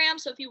Instagram.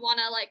 So if you want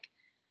to like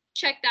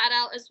check that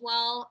out as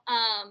well.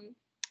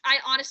 I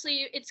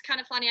honestly, it's kind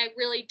of funny. I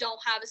really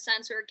don't have a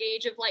sense or a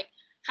gauge of like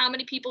how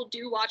many people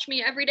do watch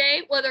me every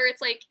day, whether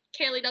it's like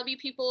KayleeW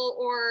people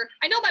or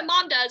I know my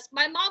mom does.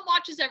 My mom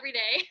watches every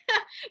day.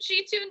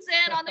 She tunes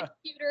in on the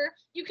computer.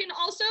 You can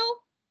also,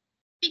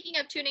 speaking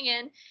of tuning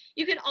in,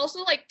 you can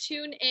also like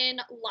tune in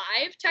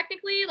live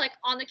technically, like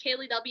on the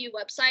KayleeW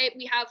website.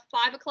 We have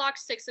 5 o'clock,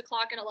 6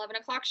 o'clock, and 11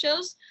 o'clock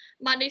shows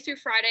Monday through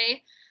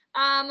Friday.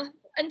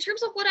 In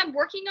terms of what I'm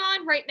working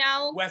on right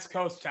now, West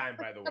Coast time,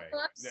 by the way.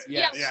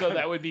 Yeah. So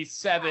that would be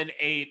 7,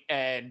 8,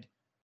 and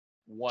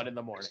 1 in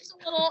the morning.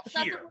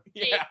 Here.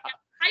 Yeah.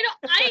 I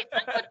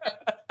put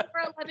for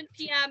 11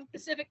 p.m.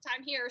 Pacific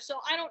time here, so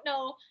I don't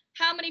know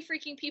how many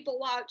freaking people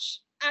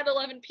watch at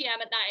 11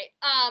 p.m. at night.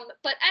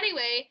 But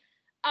anyway,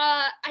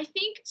 I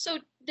think so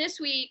this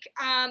week,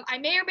 I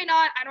may or may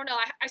not, I don't know.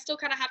 I still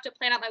kind of have to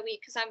plan out my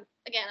week because I'm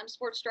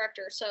sports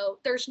director, so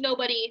there's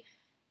nobody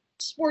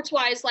sports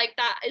wise like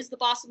that is the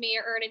boss of me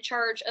or in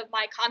charge of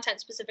my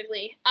content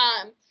specifically.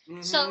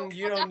 So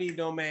you don't need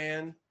no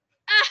man.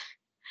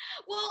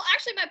 Well,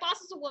 actually, my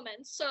boss is a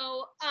woman,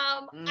 so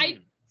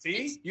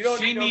See, you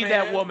don't need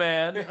that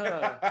woman.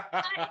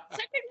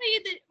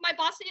 Technically, my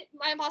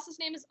boss's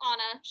name is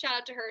Anna. Shout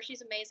out to her;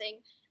 she's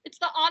amazing. It's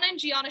the Anna and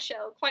Gianna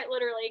show, quite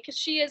literally, because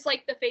she is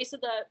like the face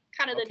of the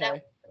kind of the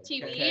network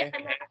TV, and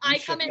then I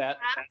come in last.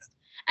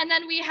 And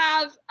then we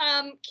have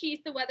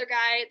Keith, the weather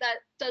guy, that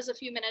does a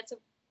few minutes of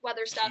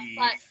weather stuff. Keith.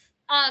 But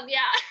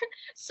yeah,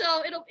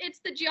 so it's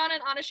the Gianna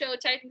and Anna show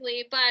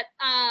technically, but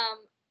I'm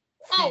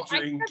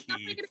definitely going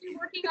to be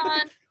working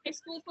on high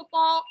school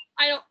football.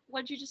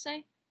 What'd you just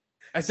say?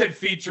 I said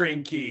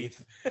featuring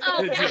Keith.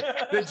 Oh,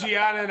 yeah. The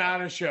Gianna and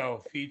Anna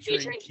show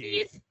featuring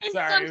Keith.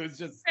 Sorry, it was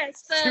just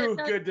too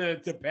good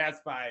to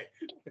pass by.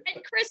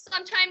 And Chris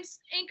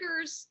sometimes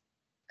anchors.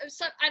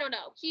 I don't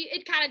know.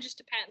 It kind of just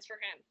depends for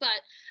him.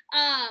 But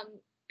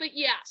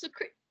yeah. So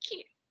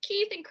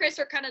Keith and Chris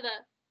are kind of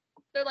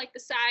they're like the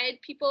side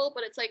people,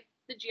 but it's like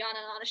the Gianna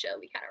and Anna show.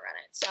 We kind of run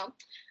it. So.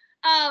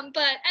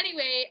 But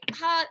anyway,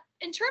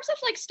 in terms of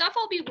like stuff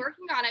I'll be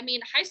working on, I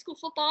mean, high school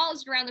football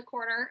is around the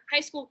corner. High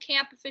school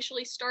camp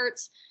officially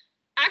starts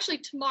actually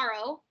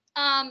tomorrow.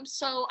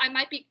 So I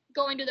might be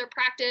going to their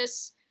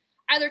practice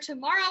either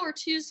tomorrow or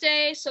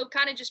Tuesday. So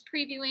kind of just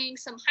previewing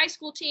some high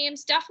school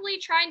teams, definitely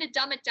trying to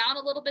dumb it down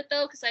a little bit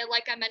though. Cause I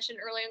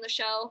mentioned earlier in the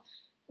show,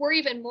 we're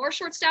even more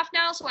short staffed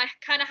now. So I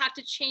kind of have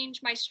to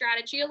change my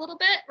strategy a little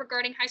bit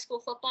regarding high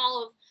school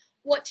football of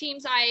what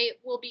teams I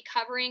will be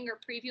covering or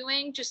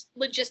previewing, just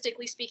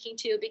logistically speaking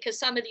too, because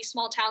some of these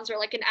small towns are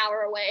like an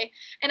hour away.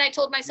 And I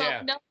told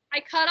myself, no, my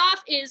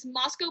cutoff is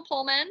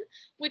Moscow-Pullman,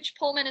 which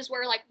Pullman is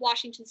where like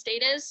Washington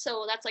State is.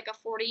 So that's like a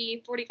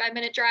 45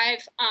 minute drive.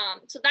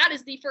 So that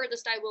is the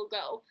furthest I will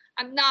go.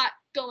 I'm not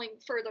going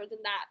further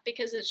than that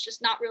because it's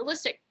just not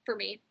realistic for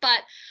me.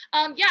 But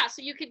yeah,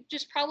 so you could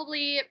just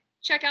probably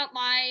check out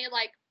my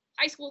like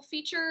high school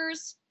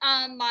features,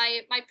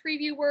 my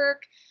preview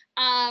work.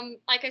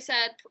 Like I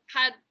said,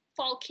 had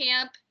fall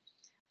camp.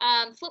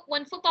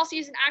 When football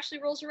season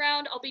actually rolls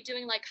around, I'll be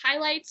doing like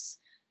highlights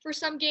for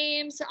some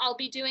games. I'll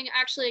be doing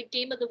actually a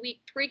game of the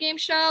week pregame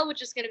show,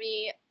 which is going to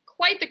be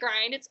quite the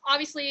grind. It's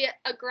obviously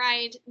a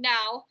grind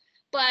now,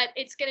 but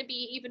it's going to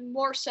be even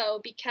more so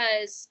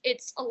because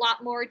it's a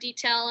lot more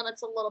detail and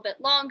it's a little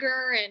bit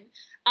longer, and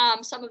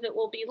some of it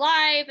will be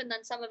live, and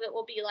then some of it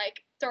will be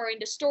like throwing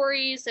to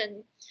stories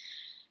and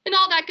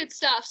all that good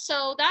stuff.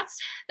 So that's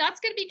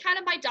going to be kind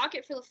of my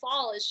docket for the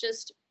fall, is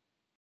just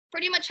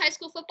pretty much high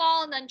school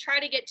football, and then try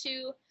to get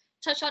to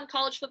touch on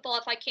college football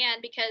if I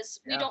can, because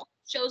we don't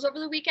have shows over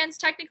the weekends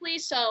technically.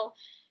 So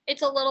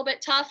it's a little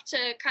bit tough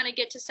to kind of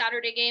get to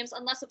Saturday games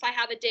unless if I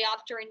have a day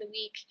off during the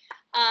week,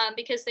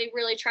 because they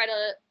really try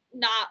to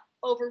not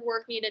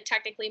overwork me to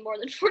technically more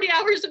than 40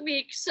 hours a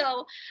week.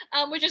 So,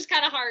 which is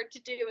kind of hard to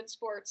do in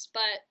sports,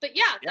 but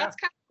yeah, that's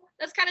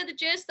kind of the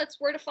gist. That's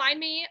where to find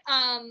me.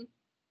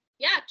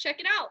 Yeah, check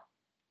it out.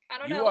 I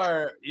don't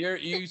know.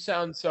 You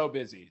sound so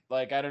busy.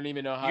 Like, I don't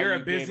even know how You're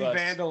you a busy gave us-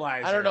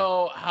 vandalizer. I don't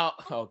know how.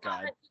 Oh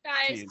God,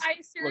 guys, Jeez. I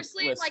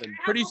seriously Listen, like. I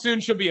have pretty a- soon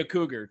she'll be a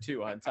cougar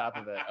too. On top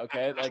of it,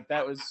 okay? Like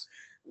that was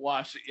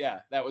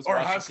that was Or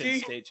Washington husky?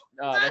 State.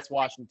 No, that's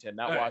Washington,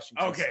 not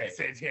Washington Okay,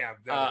 State. yeah,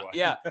 the other one.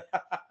 Yeah,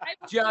 I-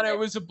 Gianna, it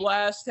was a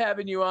blast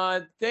having you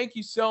on. Thank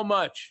you so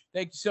much.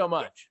 Thank you so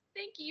much.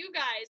 Thank you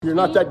guys. You're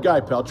not that guy,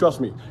 pal.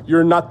 Trust me.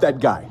 You're not that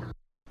guy.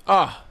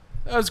 Oh,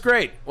 that was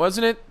great,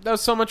 wasn't it? That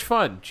was so much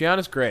fun.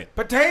 Gianna's great.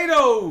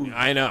 Potatoes.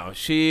 I know.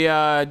 She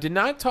did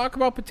not talk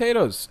about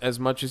potatoes as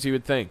much as you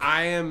would think.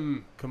 I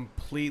am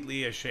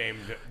completely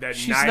ashamed that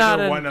She's not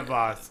neither an- one of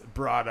us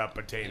brought up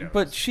potatoes.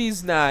 But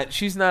she's not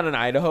an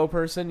Idaho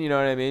person, you know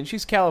what I mean?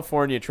 She's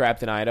California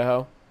trapped in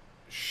Idaho.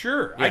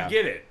 sure, Yeah. I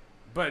get it.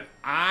 But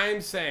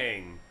I'm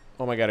saying,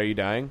 Oh my God, are you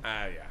dying?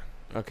 yeah.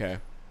 Okay.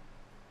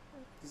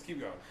 Just keep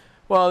going.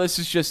 Well, this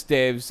is just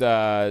Dave's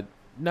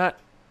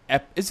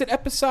is it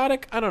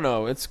episodic? I don't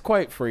know. It's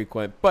quite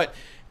frequent, but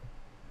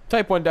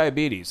type 1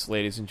 diabetes,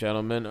 ladies and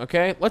gentlemen,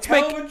 okay? Let's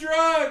Hell of a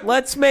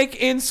drug. make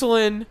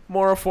insulin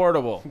more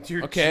affordable.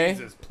 Dear Okay?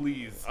 Jesus,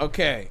 please.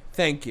 Okay,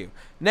 thank you.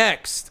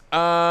 Next, should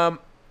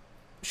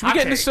we Hot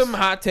get into takes. some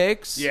hot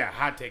takes? Yeah,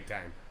 hot take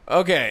time.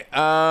 Okay,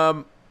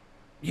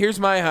 here's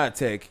my hot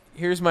take.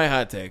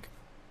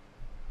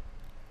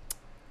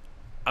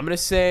 I'm going to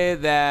say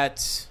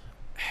that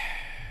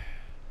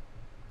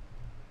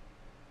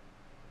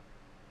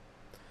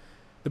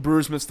the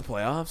Brewers missed the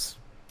playoffs.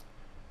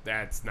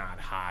 That's not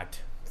hot.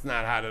 It's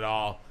not hot at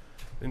all.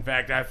 In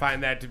fact, I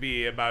find that to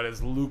be about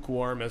as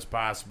lukewarm as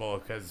possible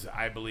because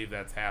I believe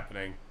that's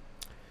happening.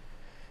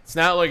 It's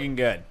not looking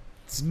good.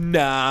 It's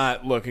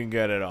not looking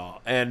good at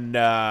all. And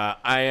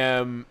I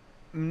am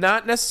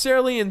not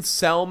necessarily in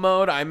sell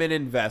mode. I'm in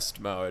invest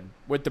mode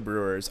with the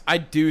Brewers. I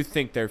do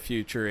think their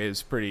future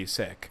is pretty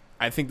sick.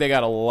 I think they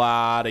got a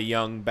lot of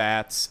young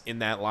bats in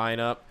that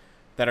lineup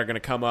that are going to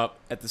come up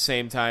at the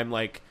same time.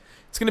 Like,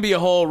 it's going to be a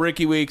whole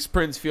Ricky Weeks,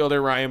 Prince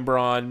Fielder, Ryan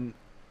Braun,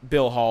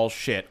 Bill Hall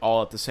shit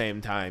all at the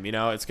same time. You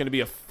know, it's going to be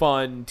a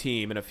fun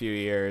team in a few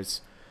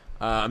years.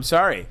 I'm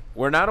sorry.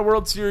 We're not a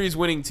World Series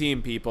winning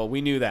team, people.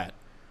 We knew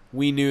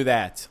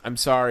that. I'm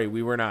sorry.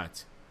 We were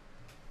not.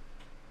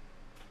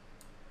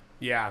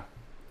 Yeah.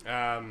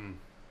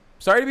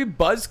 Sorry to be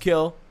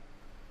buzzkill.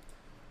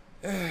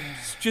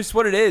 It's just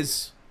what it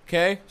is.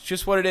 Okay? It's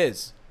just what it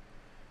is.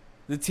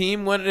 The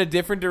team went in a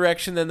different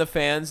direction than the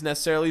fans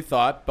necessarily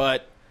thought,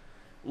 but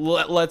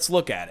let's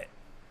look at it.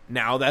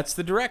 Now that's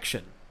the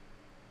direction.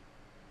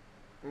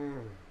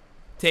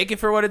 Take it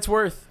for what it's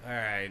worth. All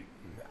right.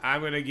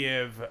 I'm going to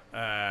give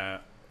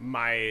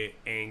my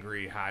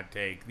angry hot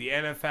take. The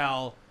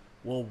NFL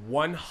will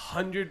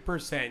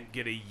 100%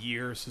 get a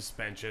year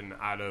suspension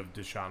out of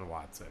Deshaun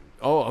Watson.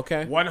 Oh,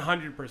 okay.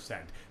 100%.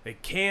 They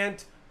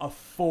can't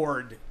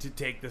afford to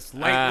take this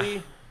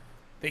lightly.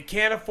 They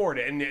can't afford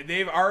it. And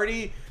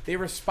they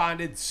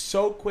responded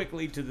so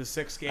quickly to the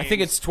 6 games. I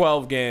think it's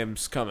 12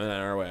 games coming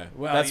our way.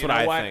 Well, that's you what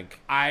know I think.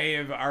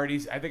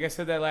 I think I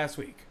said that last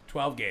week.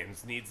 12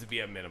 games needs to be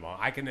a minimum.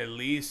 I can at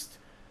least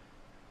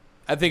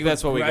I think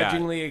that's what we got.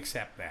 grudgingly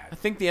accept I that.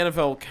 think the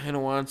NFL kind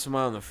of wants him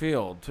on the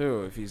field,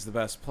 too, if he's the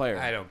best player.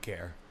 I don't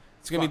care.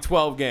 It's going to be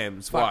 12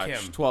 games. Fuck Watch.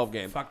 him. 12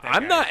 games. Fuck that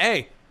I'm guy. not,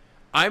 hey,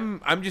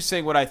 I'm just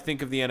saying what I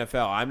think of the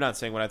NFL. I'm not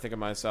saying what I think of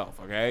myself,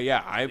 okay?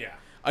 Yeah,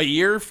 a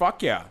year,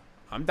 fuck yeah.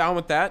 I'm down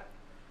with that.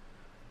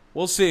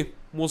 We'll see.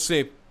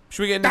 Should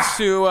we get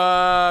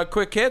into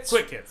quick hits?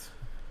 Quick hits.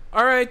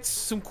 All right,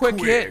 some quick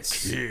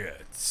hits.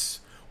 hits.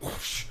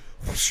 Whoosh,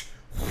 whoosh,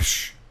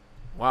 whoosh.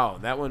 Wow,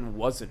 that one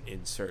wasn't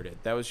inserted.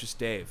 That was just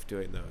Dave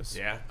doing those.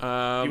 Yeah.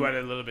 Um, You want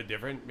it a little bit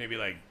different? Maybe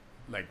like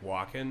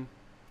walking.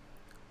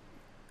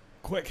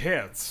 Quick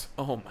hits.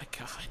 Oh my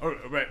god. Or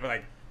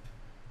like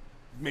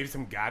maybe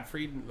some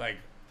Gottfried. Like,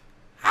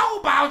 how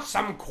about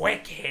some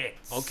quick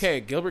hits?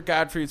 Okay, Gilbert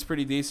Gottfried's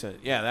pretty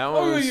decent. Yeah, that one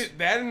Oh, was.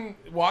 that and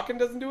walking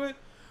doesn't do it.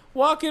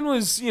 Walking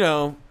was, You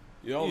don't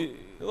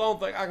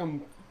think I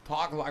can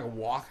talk like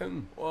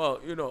walking? well,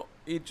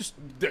 you just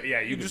Yeah,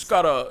 you can just say-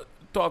 gotta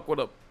talk with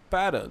a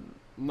pattern.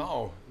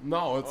 No,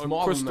 it's I'm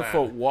more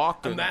Christopher than that.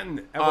 Walken. And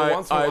then every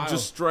once in a while, I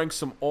just drank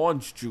some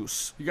orange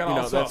juice. You gotta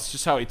also- that's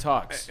just how he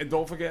talks. And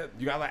don't forget,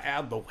 you gotta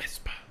add the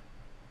whisper.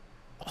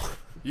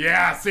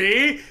 Yeah,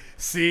 see?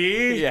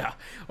 Yeah.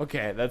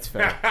 Okay, that's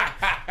fair.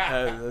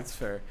 That's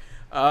fair.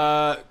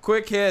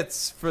 Quick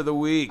hits for the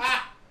week.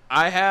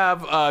 I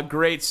have a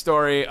great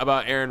story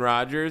about Aaron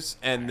Rodgers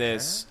and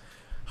this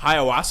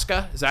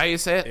ayahuasca. Is that how you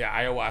say it? Yeah,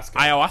 ayahuasca.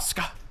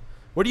 Ayahuasca.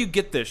 Where do you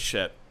get this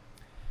shit?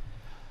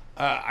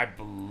 I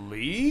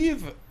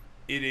believe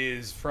it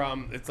is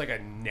from. It's like a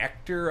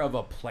nectar of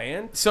a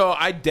plant. So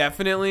I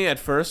definitely, at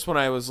first, when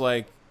I was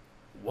like,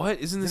 what?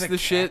 Isn't this Is it the a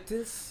shit?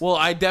 cactus? Well,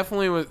 I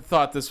definitely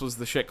thought this was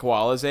the shit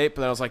koalas ate,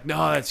 but then I was like,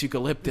 no, that's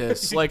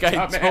eucalyptus. Like, I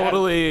Dumbass.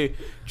 totally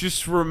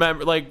just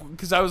remember, like,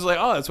 because I was like,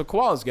 oh, that's what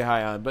koalas get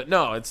high on. But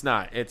no, it's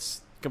not.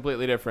 It's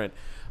completely different.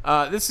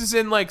 This is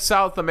in, like,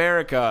 South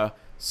America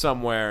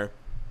somewhere.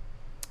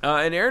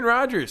 And Aaron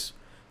Rodgers,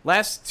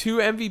 last 2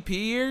 MVP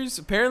years,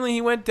 apparently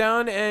he went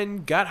down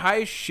and got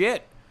high as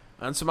shit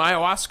on some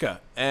ayahuasca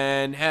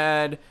and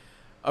had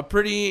a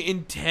pretty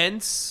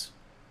intense,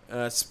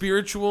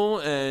 spiritual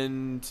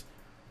and,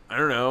 I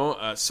don't know,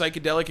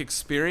 psychedelic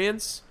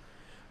experience.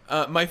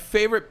 My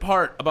favorite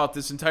part about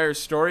this entire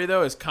story,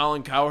 though, is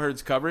Colin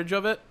Cowherd's coverage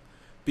of it,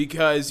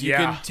 because you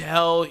can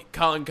tell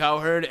Colin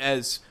Cowherd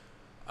as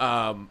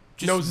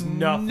just knows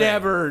nothing,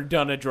 never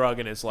done a drug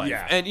in his life.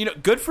 Yeah.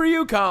 And, good for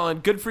you, Colin.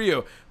 Good for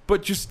you.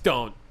 But just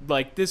don't.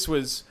 Like, this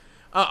was...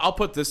 I'll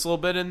put this a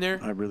little bit in there.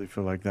 I really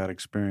feel like that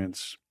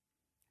experience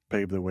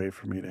paved the way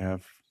for me to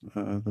have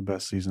the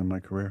best season of my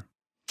career.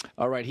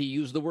 All right, he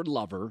used the word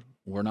lover.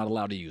 We're not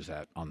allowed to use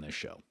that on this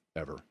show,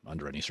 ever,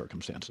 under any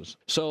circumstances.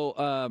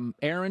 So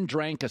Aaron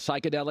drank a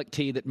psychedelic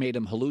tea that made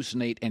him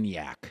hallucinate and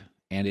yak,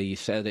 and he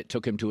said it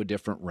took him to a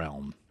different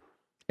realm.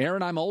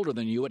 Aaron, I'm older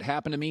than you. It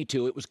happened to me,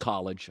 too. It was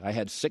college. I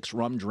had 6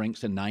 rum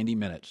drinks in 90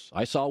 minutes.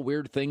 I saw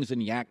weird things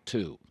and yak,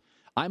 too.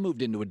 I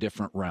moved into a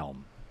different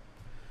realm.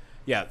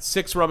 Yeah,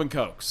 6 rum and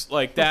cokes.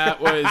 Like,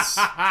 that was...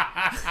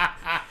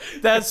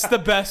 that's the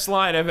best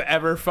line I've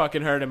ever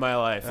fucking heard in my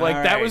life. Like,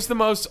 that was the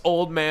most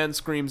old man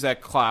screams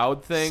at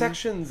cloud thing.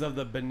 Sections of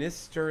the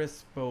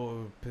Banisteris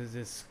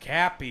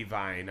capi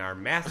vine are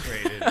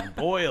macerated and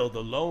boiled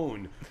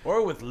alone,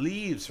 or with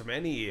leaves from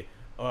any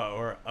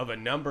or of a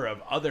number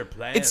of other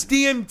plants. It's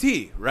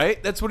DMT,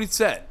 right? That's what he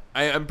said.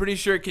 I'm pretty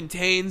sure it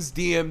contains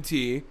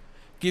DMT,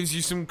 gives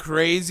you some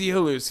crazy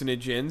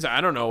hallucinogens. I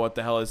don't know what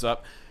the hell is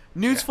up.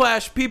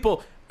 Newsflash,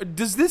 people,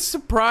 does this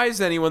surprise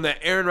anyone that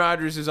Aaron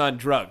Rodgers is on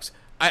drugs?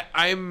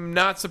 I'm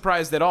not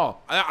surprised at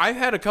all. I've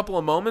had a couple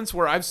of moments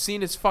where I've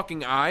seen his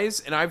fucking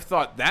eyes, and I've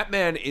thought, that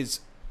man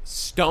is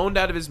stoned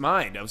out of his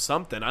mind of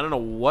something. I don't know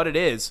what it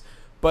is.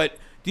 But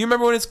do you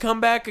remember when his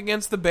comeback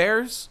against the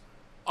Bears?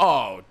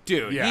 Oh,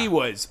 dude, he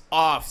was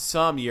off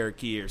some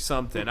yerky or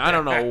something. I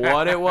don't know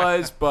what it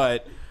was,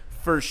 but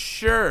for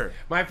sure.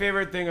 My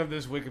favorite thing of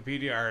this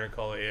Wikipedia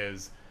article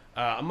is,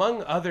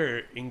 among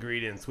other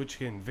ingredients, which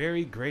can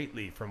vary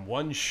greatly from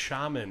one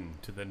shaman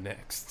to the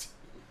next.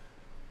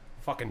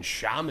 Fucking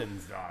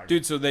shamans, dog.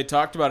 Dude, so they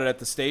talked about it at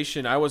the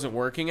station. I wasn't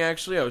working,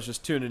 actually. I was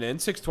just tuning in.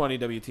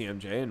 620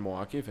 WTMJ in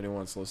Milwaukee, if anyone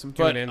wants to listen.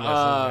 Tune in,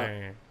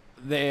 listen.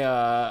 They,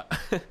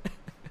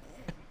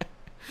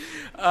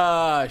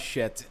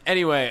 shit.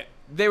 Anyway,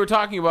 they were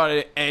talking about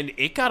it, and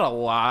it got a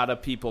lot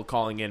of people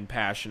calling in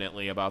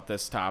passionately about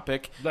this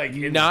topic. Like,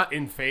 not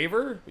in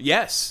favor?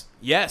 Yes.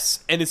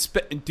 And it's,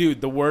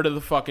 dude, the word of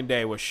the fucking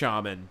day was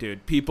shaman,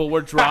 dude. People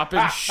were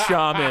dropping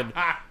shaman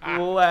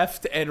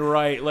left and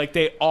right. Like,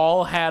 they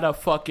all had a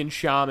fucking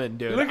shaman,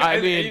 dude. Look, I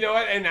mean, you know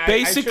what? And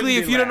basically,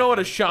 if you don't know what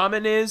a laughing.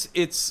 shaman is,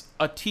 it's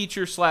a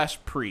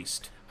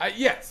teacher/priest.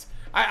 Yes.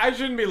 I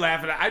shouldn't be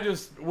laughing. I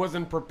just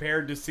wasn't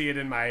prepared to see it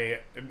in the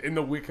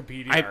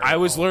Wikipedia article. I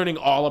was learning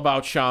all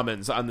about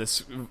shamans on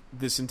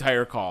this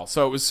entire call.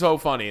 So it was so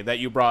funny that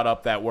you brought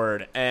up that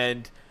word.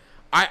 And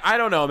I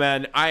don't know,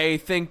 man. I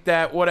think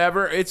that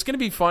whatever, it's going to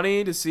be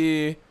funny to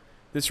see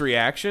this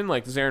reaction.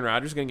 Like, is Aaron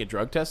Rodgers going to get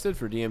drug tested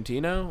for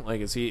DMT now?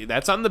 Like,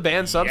 that's on the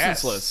banned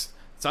substance list.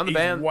 It's on the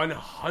ban.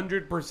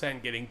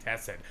 100% getting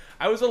tested.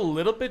 I was a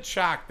little bit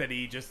shocked that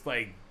he just,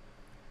 like,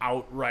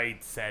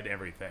 outright said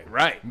everything.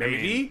 Right.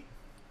 Maybe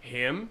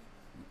him,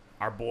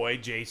 our boy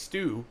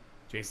Jason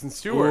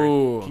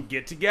Stewart, can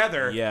get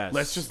together. Yes.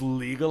 Let's just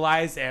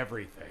legalize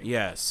everything.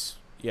 Yes.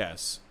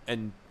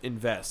 And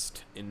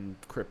invest in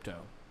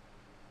crypto.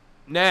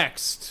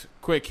 Next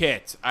quick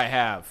hit I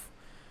have.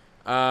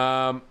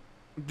 The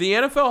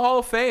NFL Hall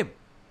of Fame.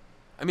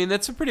 I mean,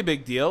 that's a pretty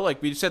big deal.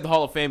 Like, we just had the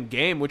Hall of Fame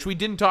game, which we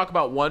didn't talk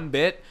about one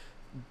bit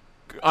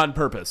on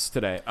purpose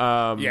today.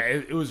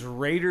 It was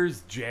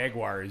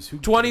Raiders-Jaguars.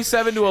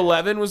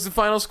 27-11 was the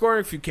final score,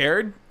 if you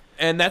cared.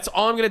 And that's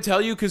all I'm going to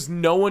tell you, because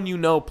no one you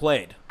know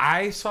played.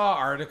 I saw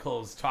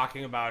articles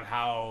talking about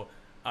how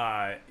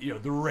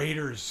the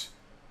Raiders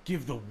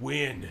give the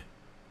win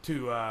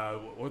to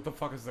what the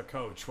fuck is the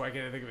coach? Why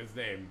can't I think of his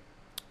name?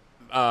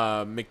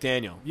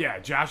 McDaniel. Yeah,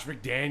 Josh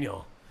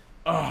McDaniel.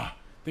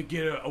 They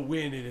get a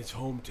win in his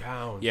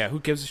hometown. Yeah,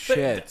 who gives a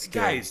shit?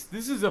 Guys,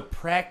 this is a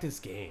practice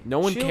game. No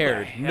one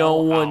cared. No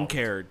one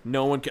cared.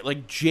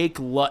 Like, Jake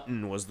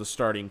Luton was the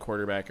starting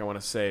quarterback, I want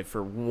to say,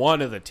 for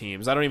one of the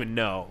teams. I don't even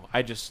know.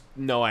 I just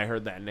know I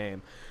heard that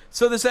name.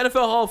 So this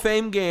NFL Hall of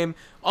Fame game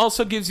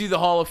also gives you the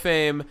Hall of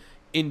Fame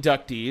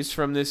inductees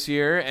from this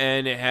year,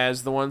 and it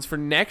has the ones for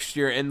next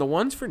year. And the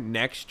ones for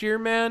next year,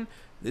 man,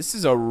 this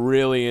is a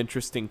really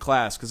interesting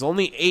class, because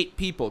only 8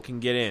 people can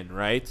get in,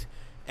 right?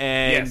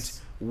 And yes.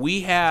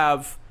 We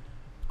have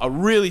a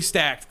really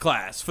stacked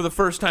class for the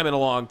first time in a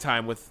long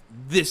time with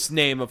this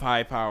name of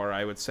high power,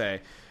 I would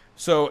say.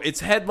 So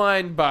it's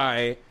headlined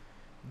by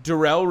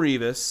Darrelle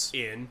Revis.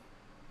 In.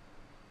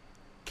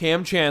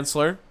 Cam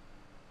Chancellor.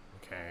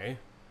 Okay.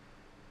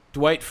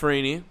 Dwight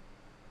Freeney.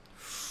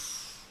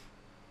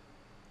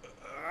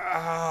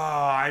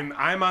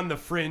 I'm on the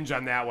fringe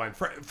on that one.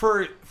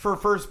 For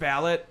first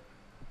ballot.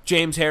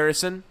 James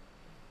Harrison.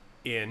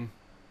 In.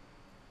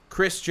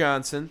 Chris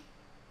Johnson.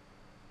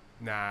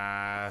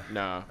 Nah.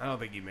 No. I don't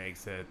think he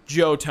makes it.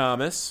 Joe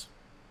Thomas.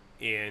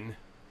 In.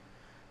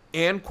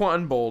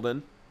 Anquan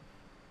Bolden.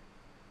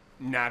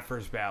 Not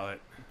first ballot.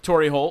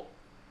 Torrey Holt.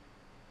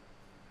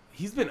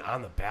 He's been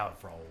on the ballot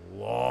for a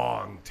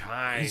long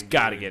time. He's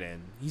got to get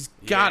in. He's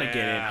got to get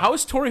in. How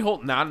is Torrey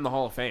Holt not in the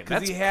Hall of Fame?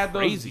 Because he had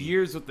crazy. those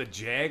years with the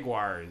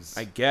Jaguars.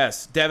 I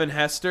guess. Devin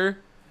Hester.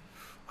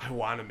 I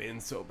want him in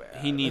so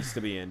bad. He needs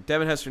to be in.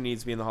 Devin Hester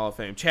needs to be in the Hall of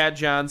Fame. Chad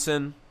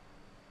Johnson.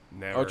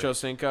 Never. Ocho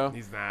Cinco.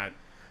 He's not.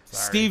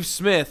 Sorry. Steve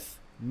Smith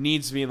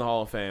needs to be in the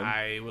Hall of Fame.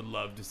 I would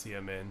love to see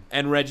him in.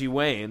 And Reggie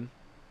Wayne,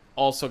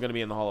 also going to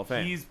be in the Hall of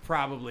Fame. He's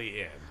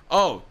probably in.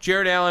 Oh,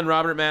 Jared Allen,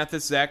 Robert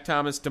Mathis, Zach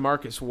Thomas,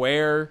 DeMarcus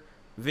Ware,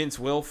 Vince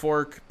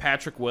Wilfork,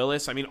 Patrick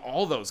Willis. I mean,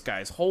 all those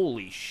guys.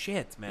 Holy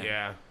shit, man.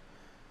 Yeah.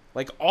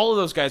 Like, all of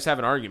those guys have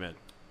an argument.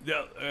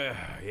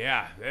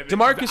 Yeah.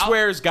 DeMarcus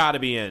Ware's got to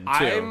be in, too.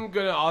 I'm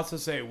going to also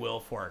say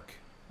Wilfork.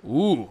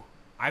 Ooh.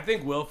 I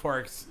think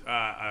Wilfork's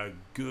a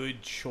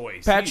good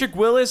choice. Patrick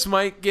Willis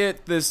might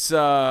get this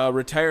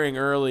retiring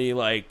early,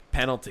 like,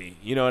 penalty.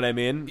 You know what I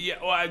mean? Yeah,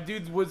 well,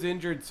 dude was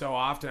injured so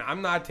often.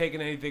 I'm not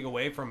taking anything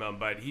away from him,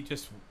 but he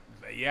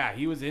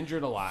was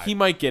injured a lot. He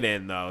might get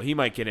in, though. He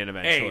might get in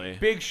eventually. Hey,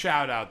 big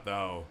shout-out,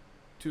 though,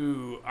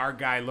 to our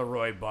guy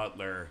Leroy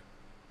Butler.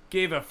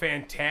 Gave a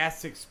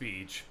fantastic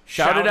speech.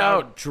 Shout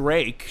out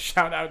Drake.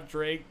 Shout out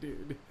Drake,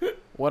 dude.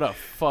 What a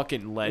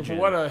fucking legend.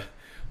 What a...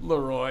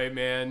 Leroy,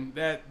 man,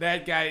 that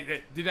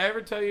guy. Did I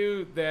ever tell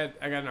you that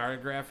I got an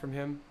autograph from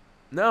him?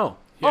 No.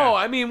 Yeah. Oh,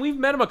 I mean, we've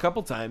met him a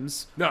couple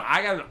times. No,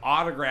 I got an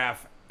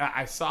autograph.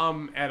 I saw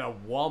him at a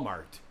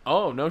Walmart.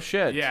 Oh, no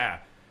shit. Yeah,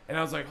 and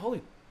I was like,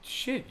 "Holy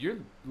shit, you're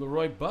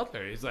Leroy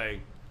Butler." He's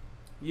like,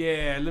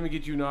 "Yeah, let me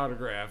get you an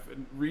autograph."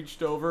 And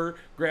reached over,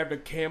 grabbed a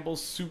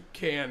Campbell's soup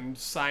can, and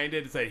signed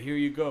it, and said, "Here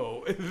you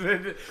go."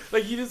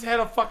 Like he just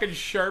had a fucking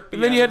Sharpie.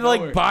 And then you had to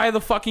like buy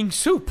the fucking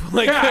soup.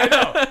 Like, yeah, I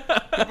know.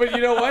 But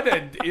you know what?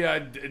 A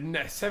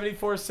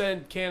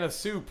 74-cent can of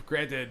soup.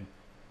 Granted,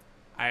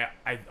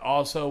 I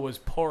also was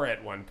poor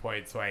at one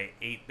point, so I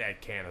ate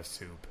that can of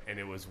soup, and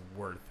it was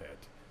worth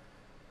it.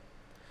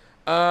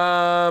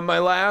 My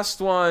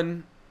last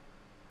one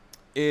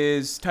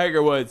is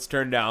Tiger Woods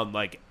turned down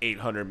like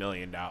 $800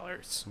 million.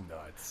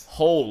 Nuts.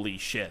 Holy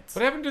shit.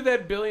 What happened to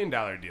that $1 billion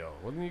deal?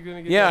 Wasn't he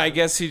gonna get? Yeah, that? I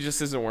guess he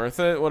just isn't worth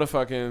it. What a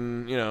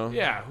fucking, you know.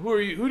 Yeah, who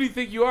are you? Who do you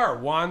think you are,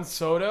 Juan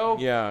Soto?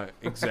 Yeah,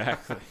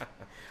 exactly.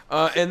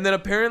 And then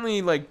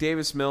apparently, like,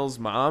 Davis Mills'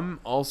 mom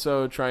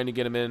also trying to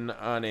get him in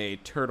on a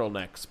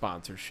turtleneck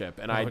sponsorship.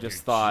 And I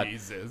just thought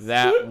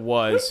that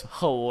was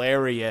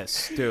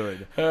hilarious,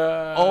 dude.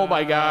 Oh,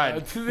 my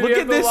God. Look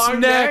at this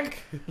neck.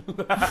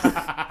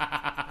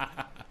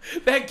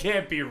 That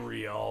can't be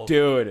real.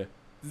 Dude.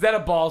 Is that a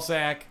ball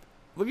sack?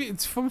 Look,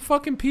 it's from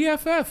fucking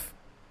PFF.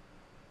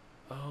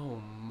 Oh,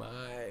 my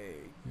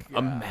God.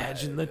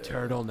 Imagine the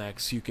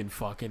turtlenecks you can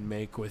fucking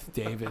make with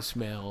Davis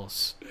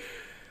Mills.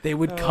 They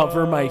would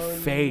cover my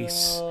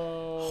face.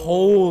 No.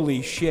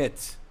 Holy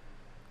shit.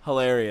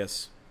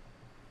 Hilarious.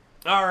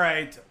 All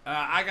right.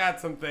 I got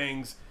some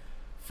things.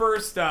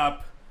 First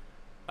up,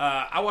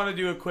 I want to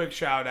do a quick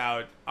shout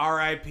out.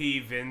 R.I.P.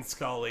 Vin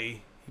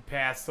Scully. He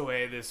passed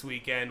away this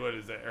weekend. What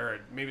is it?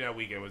 Or maybe not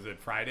weekend. Was it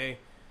Friday?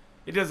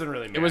 It doesn't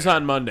really matter. It was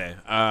on Monday.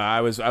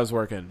 I was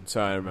working, so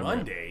I remember.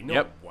 Monday? No,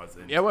 yep. It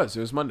wasn't. Yeah, it was. It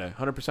was Monday.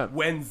 100%.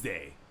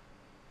 Wednesday.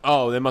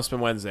 Oh, it must have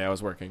been Wednesday. I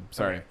was working.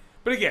 Sorry. Okay.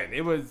 But again,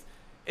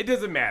 it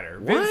doesn't matter.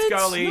 What? Vin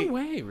Scully. No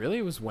way. Really?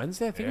 It was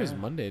Wednesday? I think it was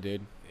Monday,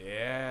 dude.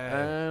 Yeah.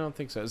 I don't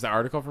think so. Is the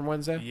article from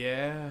Wednesday?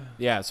 Yeah.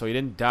 Yeah, so he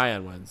didn't die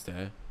on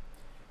Wednesday.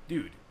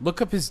 Dude.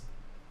 Look up his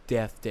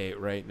death date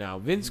right now.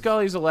 Vin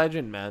Scully's a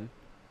legend, man.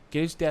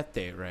 Get his death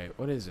date right.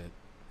 What is it?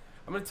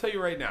 I'm going to tell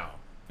you right now.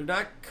 They're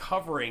not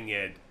covering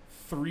it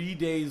 3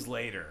 days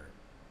later.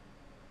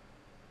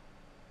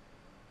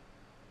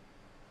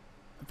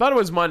 I thought it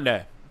was Monday.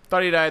 I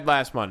thought he died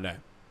last Monday.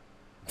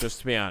 Just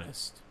to be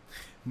honest.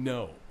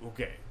 No.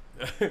 Okay.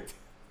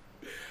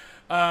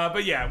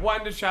 But yeah,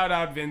 wanted to shout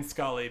out Vin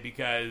Scully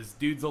because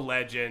dude's a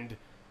legend.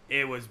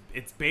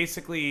 It's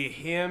basically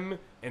him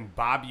and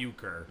Bob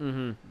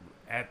Uecker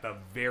at the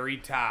very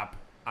top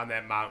on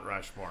that Mount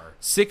Rushmore.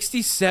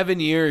 67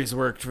 years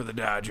worked for the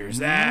Dodgers.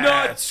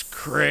 That's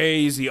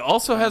crazy.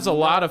 Also has a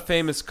lot of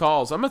famous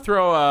calls. I'm going to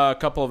throw a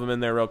couple of them in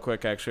there real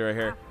quick, actually, right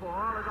here.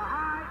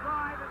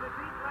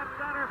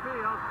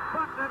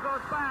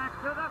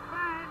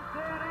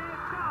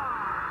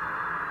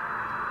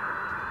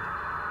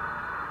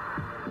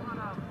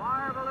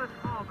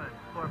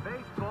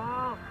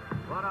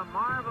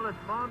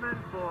 Moment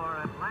for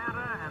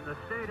Atlanta and the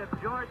state of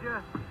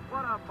Georgia.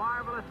 What a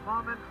marvelous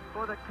moment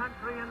for the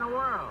country and the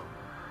world.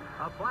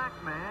 A black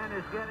man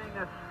is getting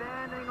a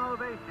standing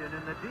ovation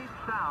in the Deep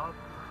South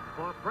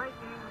for breaking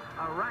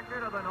a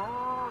record of an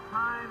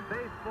all-time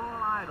baseball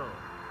idol.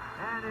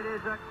 And it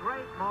is a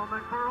great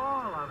moment for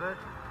all of us,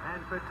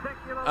 and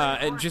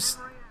particularly and just,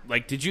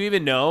 like, did you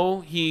even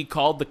know he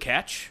called the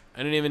catch? I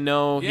didn't even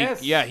know.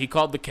 Yes. He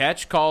called the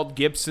catch, called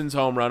Gibson's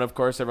home run. Of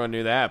course, everyone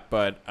knew that,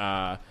 but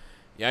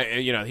yeah,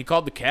 you know, he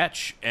called the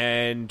catch,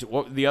 and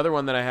the other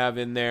one that I have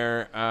in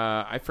there,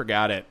 I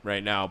forgot it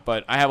right now,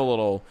 but I have a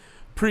little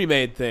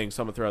pre-made thing,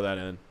 so I'm going to throw that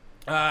in.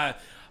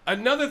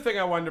 Another thing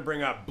I wanted to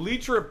bring up,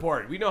 Bleacher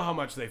Report. We know how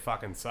much they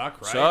fucking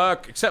suck, right?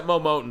 Suck. Except Mo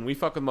Moten. We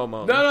fuck with Mo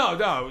Moten.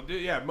 No.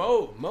 Yeah,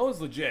 Mo's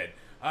legit.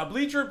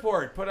 Bleacher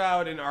Report put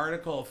out an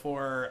article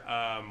for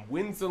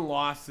wins and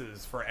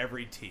losses for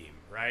every team,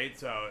 right?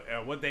 So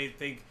what they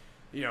think,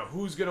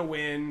 who's going to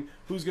win,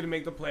 who's going to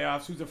make the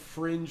playoffs, who's a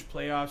fringe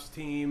playoffs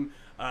team,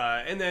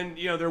 and then,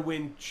 their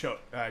win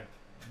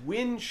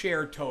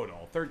share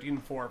total,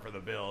 13-4 for the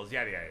Bills,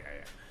 yada.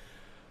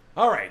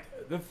 All right.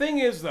 The thing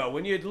is, though,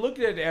 when you looked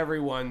at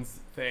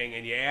everyone's thing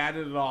and you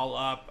added it all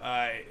up,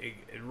 it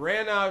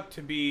ran out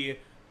to be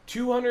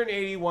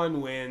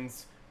 281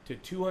 wins to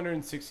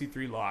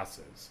 263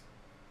 losses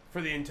for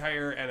the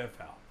entire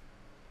NFL.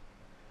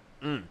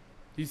 Do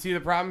you see the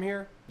problem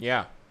here?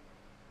 Yeah.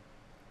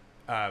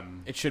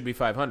 It should be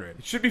 500.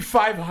 It should be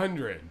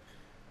 500.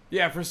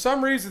 Yeah, for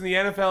some reason, the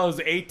NFL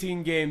is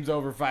 18 games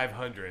over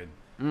 500.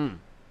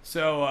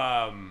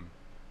 So,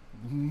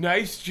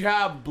 nice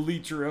job,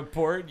 Bleacher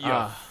Report, you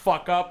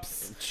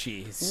fuck-ups.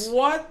 Jeez.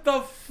 What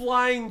the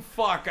flying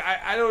fuck?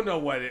 I don't know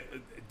what it...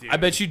 Dude. I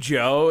bet you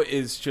Joe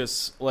is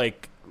just,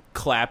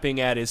 clapping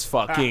at his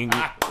fucking...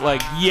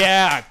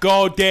 yeah,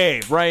 go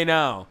Dave, right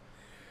now.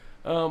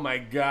 Oh, my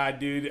God,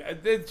 dude.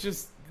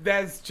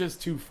 That's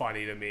just too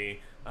funny to me.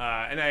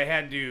 And I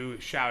had to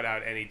shout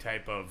out any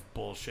type of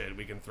bullshit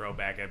we can throw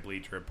back at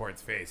Bleacher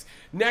Report's face.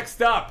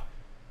 Next up,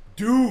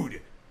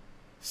 dude...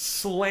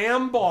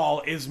 Slam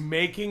Ball is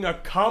making a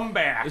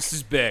comeback. This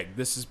is big.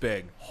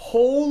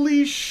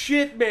 Holy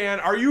shit,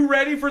 man. Are you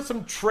ready for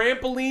some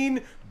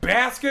trampoline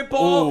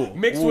basketball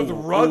mixed with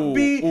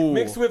rugby,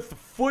 mixed with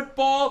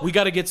football? We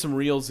got to get some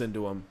reels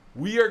into them.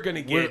 We are going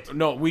to get...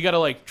 we got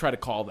to, try to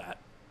call that.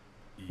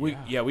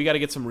 Yeah. We got to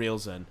get some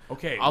reels in.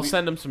 Okay. I'll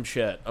send them some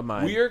shit of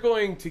mine. We are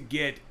going to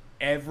get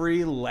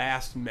every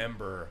last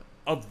member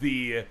of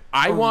the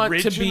want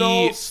to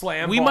be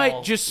Slam we Ball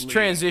might just league.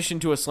 Transition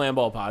to a Slam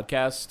Ball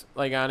podcast,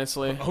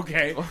 honestly.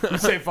 Okay. You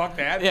say fuck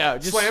that? Yeah,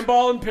 just Slam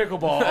Ball and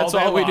pickleball. That's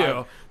all we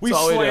do. We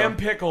slam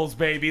pickles,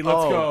 baby.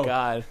 Let's go. Oh,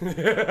 God.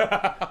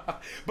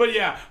 But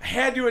yeah,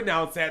 had to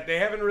announce that. They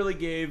haven't really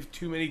gave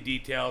too many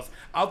details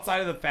outside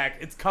of the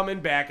fact it's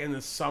coming back in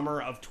the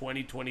summer of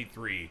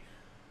 2023.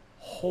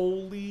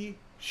 Holy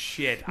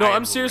shit. No,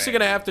 I'm seriously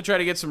going to have to try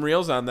to get some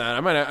reels on that. I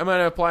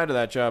might apply to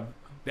that job.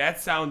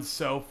 That sounds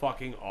so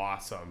fucking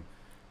awesome.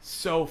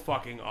 So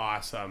fucking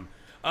awesome.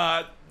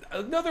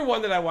 Another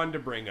one that I wanted to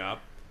bring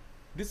up.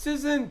 This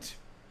isn't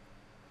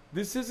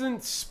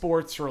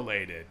sports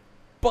related,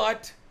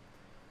 but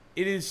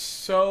it is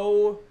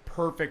so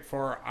perfect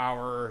for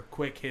our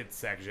quick hit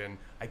section.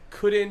 I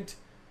couldn't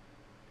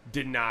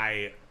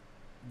deny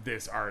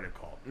this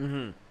article.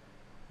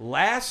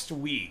 Last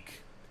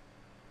week,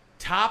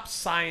 top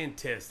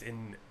scientist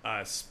in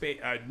space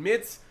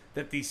admits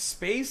that the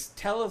space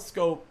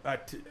telescope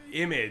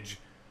image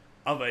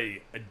of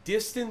a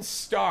distant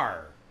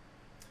star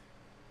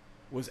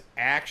was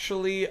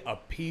actually a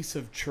piece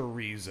of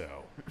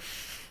chorizo.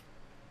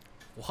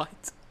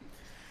 What?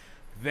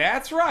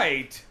 That's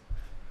right.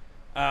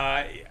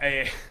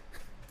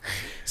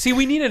 See,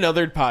 we need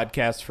another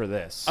podcast for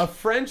this. A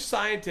French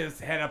scientist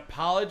had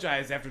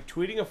apologized after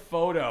tweeting a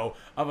photo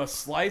of a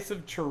slice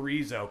of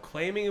chorizo,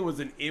 claiming it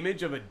was an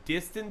image of a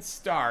distant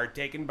star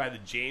taken by the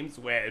James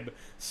Webb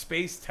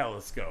Space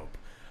Telescope.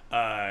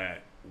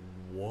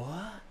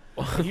 What?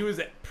 He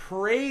was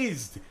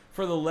praised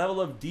for the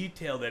level of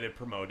detail that it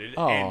promoted.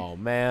 Oh,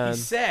 man. He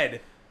said,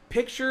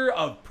 picture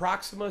of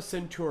Proxima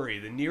Centauri,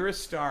 the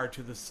nearest star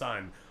to the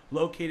sun,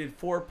 located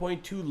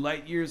 4.2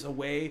 light years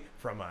away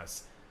from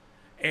us.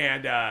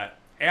 And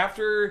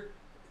after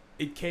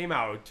it came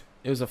out...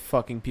 It was a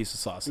fucking piece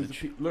of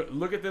sausage.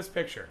 Look at this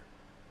picture.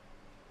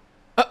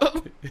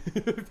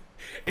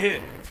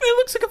 It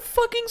looks like a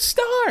fucking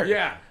star.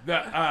 Yeah.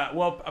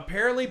 Well,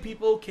 apparently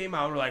people came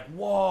out and were like,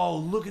 whoa,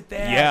 look at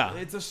that. Yeah.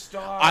 It's a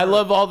star. I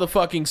love all the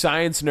fucking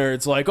science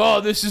nerds like, oh,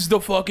 this is the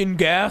fucking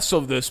gas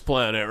of this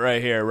planet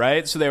right here,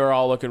 right? So they were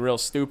all looking real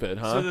stupid,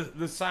 huh? So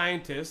the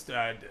scientist,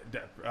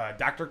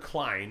 Dr.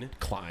 Klein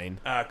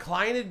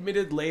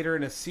admitted later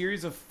in a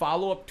series of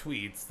follow-up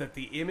tweets that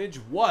the image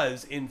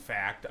was, in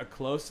fact, a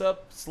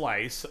close-up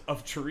slice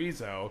of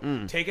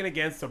chorizo taken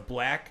against a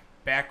black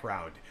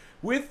background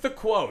with the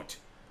quote,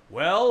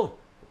 well,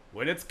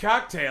 when it's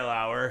cocktail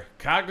hour,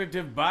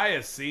 cognitive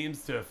bias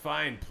seems to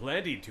find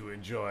plenty to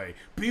enjoy.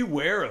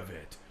 Beware of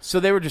it. So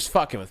they were just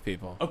fucking with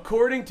people.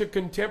 According to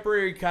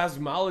contemporary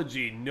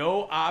cosmology,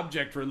 no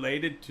object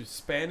related to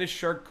Spanish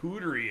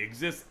charcuterie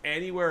exists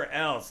anywhere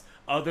else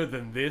other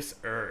than this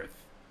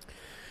Earth.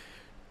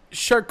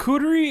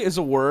 Charcuterie is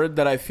a word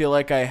that I feel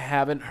like I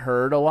haven't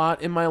heard a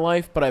lot in my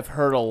life, but I've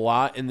heard a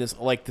lot in this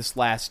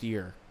last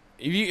year.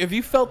 Have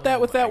you felt that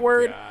with that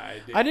word?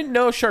 God. I didn't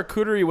know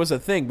charcuterie was a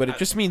thing, but it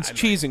just means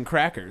cheese and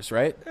crackers,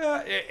 right?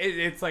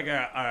 It's like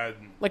a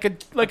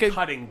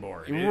cutting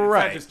board. It's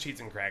right. not just cheese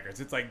and crackers.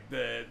 It's like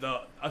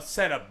a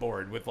setup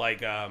board with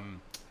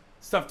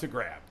stuff to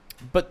grab.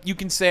 But you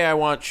can say I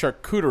want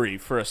charcuterie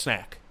for a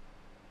snack.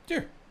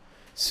 Sure.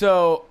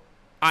 So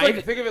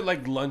Think of it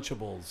like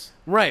Lunchables.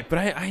 Right, but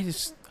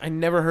I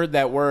never heard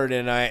that word,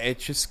 and it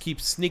just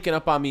keeps sneaking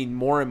up on me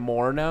more and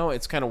more now.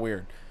 It's kind of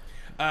weird.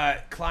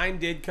 Klein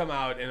did come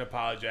out and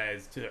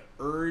apologize to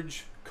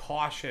urge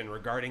caution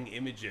regarding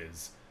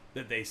images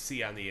that they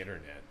see on the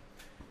internet.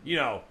 You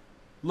know,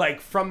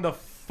 like from the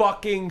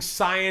fucking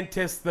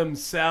scientists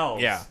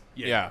themselves.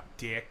 Yeah.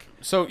 Dick.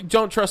 So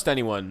don't trust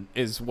anyone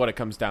is what it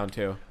comes down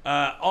to.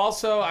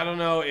 Also, I don't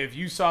know if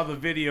you saw the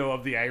video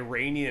of the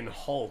Iranian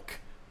Hulk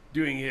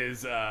doing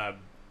his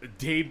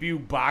debut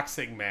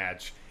boxing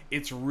match.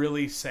 It's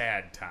really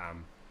sad,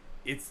 Tom.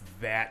 It's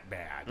that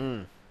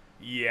bad.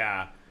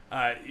 Yeah.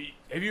 Have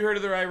you heard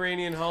of the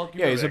Iranian Hulk?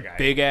 He's a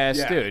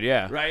big-ass dude,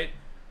 yeah. Right?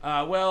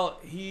 Well,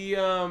 he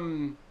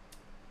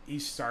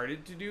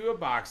started to do a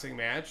boxing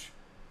match.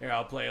 Here,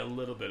 I'll play a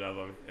little bit of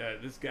him.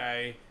 This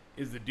guy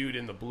is the dude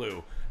in the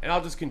blue. And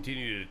I'll just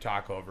continue to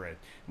talk over it.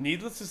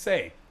 Needless to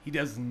say, he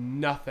does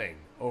nothing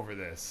over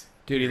this.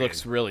 Dude, he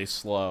looks really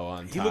slow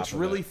on top. He looks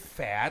really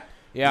fat,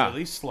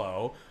 really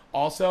slow.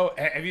 Also,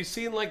 have you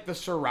seen, like, the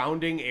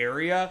surrounding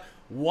area?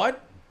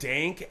 What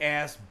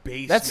dank-ass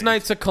basement. That's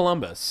Knights of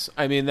Columbus.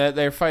 I mean,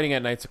 they're fighting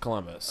at Knights of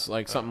Columbus.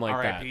 Like, something like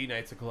that. R.I.P.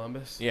 Knights of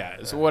Columbus?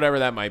 Yeah, so whatever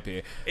that might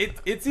be.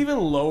 It's even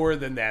lower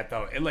than that,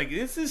 though. And, like,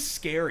 this is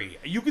scary.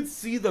 You could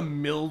see the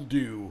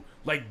mildew,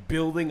 like,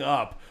 building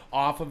up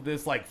off of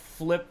this, like,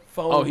 flip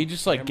phone. Oh, he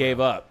just, like, gave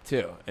up,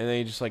 too. And then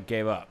he just, like,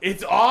 gave up.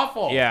 It's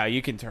awful. Yeah,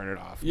 you can turn it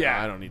off. Yeah, no,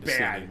 I don't need to see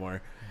it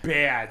anymore.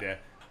 Bad.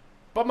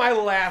 But my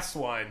last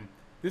one,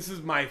 this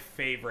is my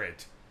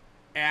favorite,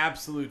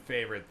 absolute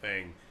favorite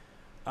thing.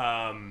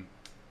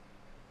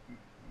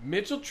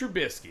 Mitchell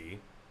Trubisky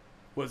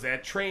was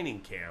at training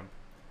camp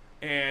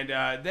and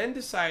then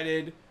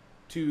decided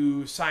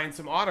to sign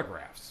some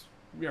autographs.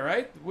 All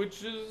right,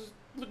 which is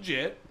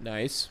legit.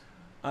 Nice.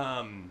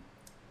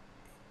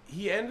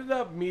 He ended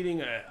up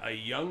meeting a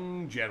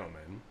young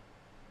gentleman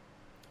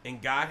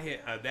and got him.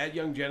 That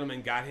young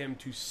gentleman got him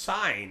to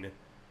sign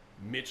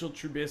Mitchell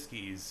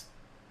Trubisky's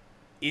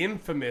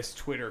infamous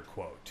Twitter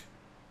quote.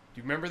 Do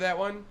you remember that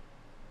one?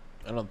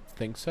 I don't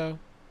think so.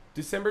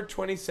 December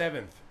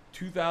 27th,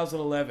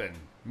 2011.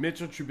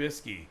 Mitchell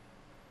Trubisky.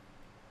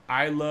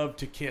 I love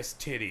to kiss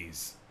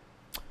titties.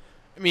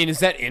 I mean, is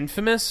that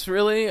infamous,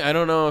 really? I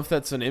don't know if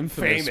that's an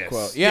infamous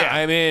quote. Yeah,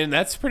 I mean,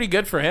 that's pretty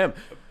good for him.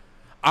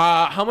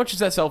 How much does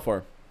that sell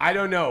for? I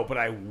don't know, but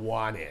I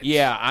want it.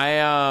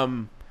 Yeah,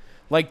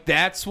 like,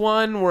 that's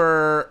one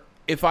where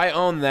if I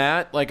own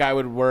that, like, I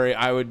would worry.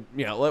 I would,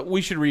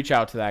 we should reach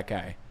out to that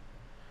guy.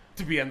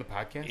 To be on the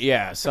podcast?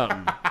 Yeah,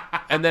 something.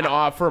 And then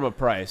offer him a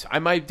price. I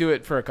might do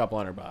it for a couple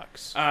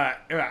 $100.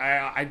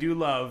 I do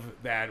love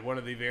that one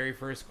of the very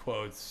first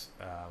quotes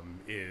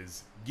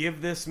is,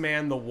 "Give this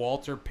man the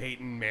Walter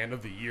Payton Man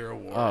of the Year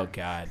award." Oh,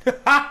 God.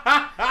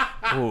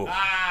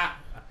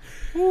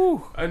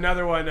 Ooh.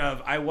 Another one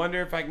of, "I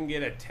wonder if I can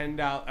get a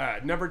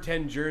 $10 number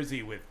 10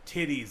 jersey with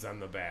titties on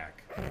the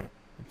back."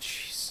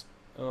 Jeez.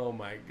 Oh,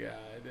 my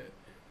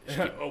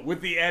God.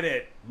 With the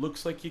edit,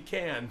 looks like you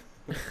can.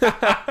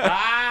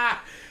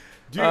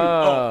 Dude,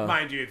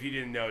 mind you, if you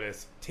didn't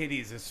notice,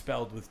 titties is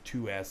spelled with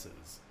 2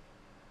 S's.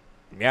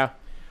 Yeah.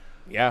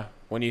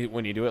 When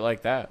you do it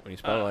like that, when you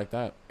spell it like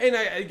that. And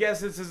I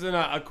guess this isn't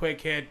a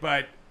quick hit,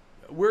 but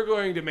we're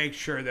going to make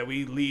sure that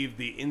we leave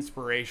the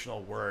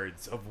inspirational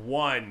words of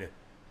one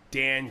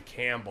Dan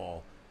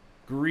Campbell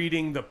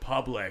greeting the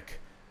public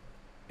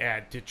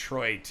at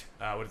Detroit.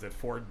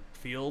 Ford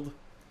Field?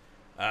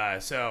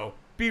 So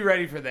be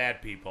ready for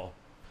that, people.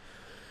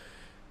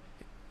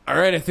 All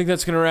right, I think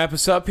that's going to wrap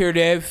us up here,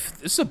 Dave.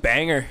 This is a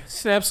banger. This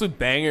is an absolute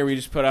banger we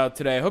just put out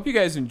today. I hope you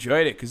guys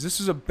enjoyed it because this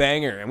is a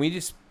banger, and we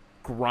just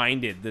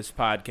grinded this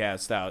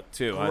podcast out,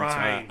 too,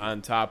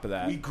 on top of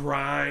that. We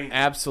grind.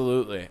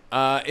 Absolutely.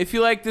 If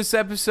you like this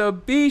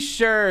episode, be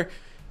sure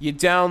you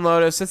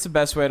download us. That's the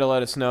best way to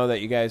let us know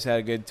that you guys had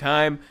a good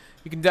time.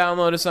 You can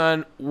download us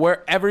on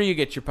wherever you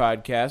get your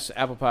podcasts,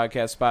 Apple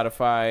Podcasts,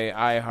 Spotify,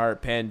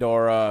 iHeart,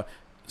 Pandora,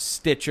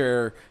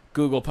 Stitcher,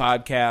 Google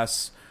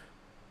Podcasts.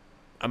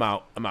 I'm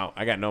out.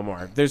 I got no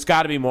more. There's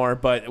got to be more,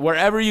 but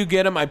wherever you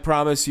get them, I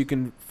promise you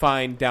can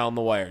find Down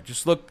the Wire.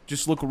 Just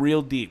look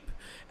real deep.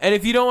 And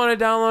if you don't want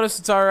to download us,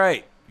 it's all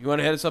right. You want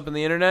to hit us up on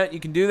the internet, you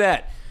can do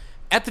that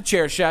at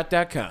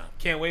thechairshot.com.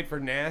 Can't wait for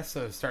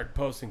NASA to start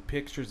posting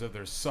pictures of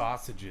their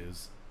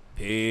sausages.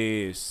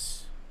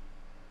 Peace.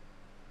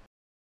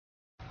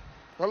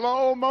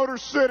 Hello, Motor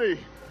City.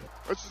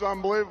 This is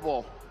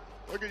unbelievable.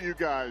 Look at you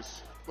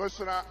guys.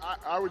 Listen,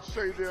 I would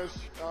say this.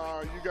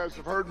 You guys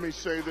have heard me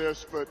say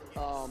this, but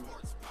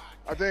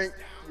I think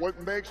what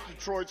makes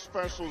Detroit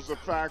special is the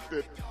fact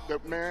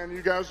that man,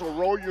 you guys will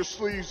roll your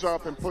sleeves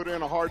up and put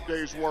in a hard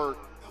day's work.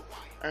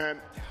 And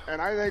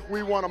I think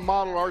we want to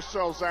model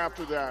ourselves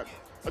after that.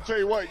 I tell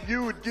you what,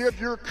 you would give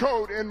your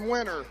coat in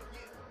winter.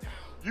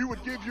 You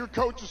would give your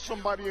coat to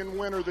somebody in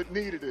winter that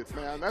needed it,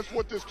 man. That's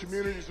what this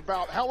community is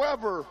about.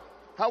 However,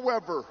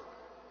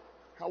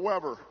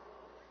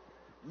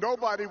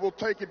 nobody will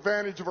take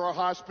advantage of our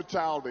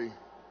hospitality.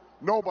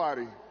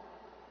 Nobody.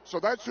 So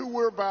that's who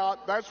we're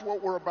about. That's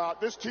what we're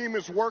about. This team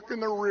is working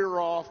their rear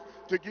off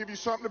to give you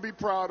something to be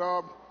proud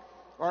of.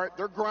 All right,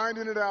 they're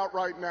grinding it out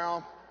right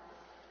now.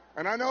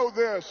 And I know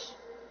this,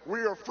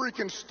 we are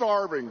freaking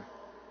starving.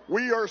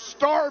 We are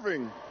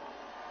starving.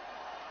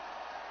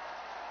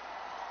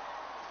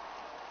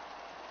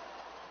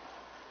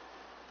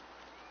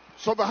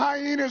 So the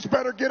hyenas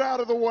better get out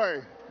of the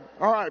way.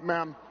 All right,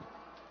 ma'am.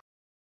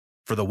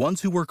 For the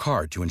ones who work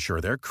hard to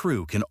ensure their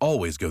crew can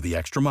always go the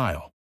extra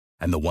mile,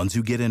 and the ones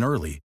who get in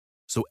early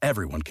so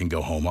everyone can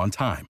go home on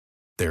time,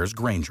 there's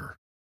Grainger,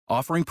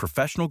 offering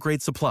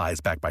professional-grade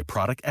supplies backed by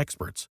product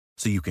experts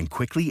so you can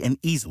quickly and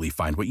easily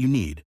find what you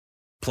need.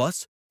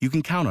 Plus, you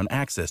can count on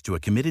access to a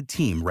committed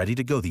team ready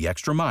to go the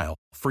extra mile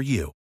for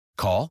you.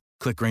 Call,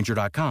 click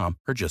Grainger.com,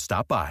 or just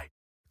stop by.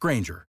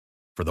 Grainger,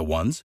 for the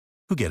ones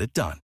who get it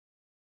done.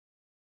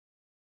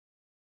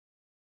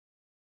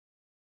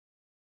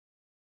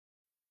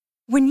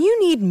 When you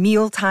need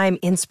mealtime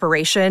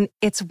inspiration,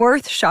 it's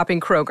worth shopping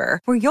Kroger,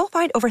 where you'll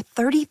find over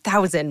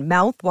 30,000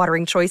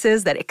 mouth-watering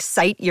choices that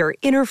excite your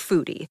inner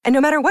foodie. And no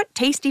matter what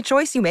tasty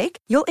choice you make,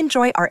 you'll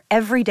enjoy our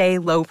everyday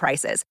low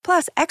prices,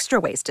 plus extra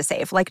ways to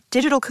save, like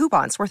digital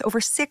coupons worth over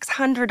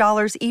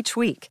 $600 each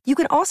week. You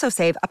can also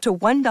save up to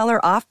 $1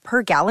 off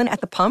per gallon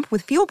at the pump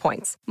with fuel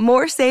points.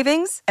 More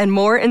savings and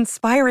more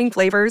inspiring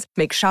flavors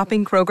make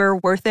shopping Kroger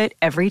worth it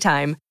every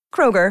time.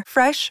 Kroger,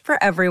 fresh for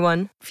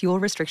everyone. Fuel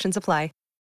restrictions apply.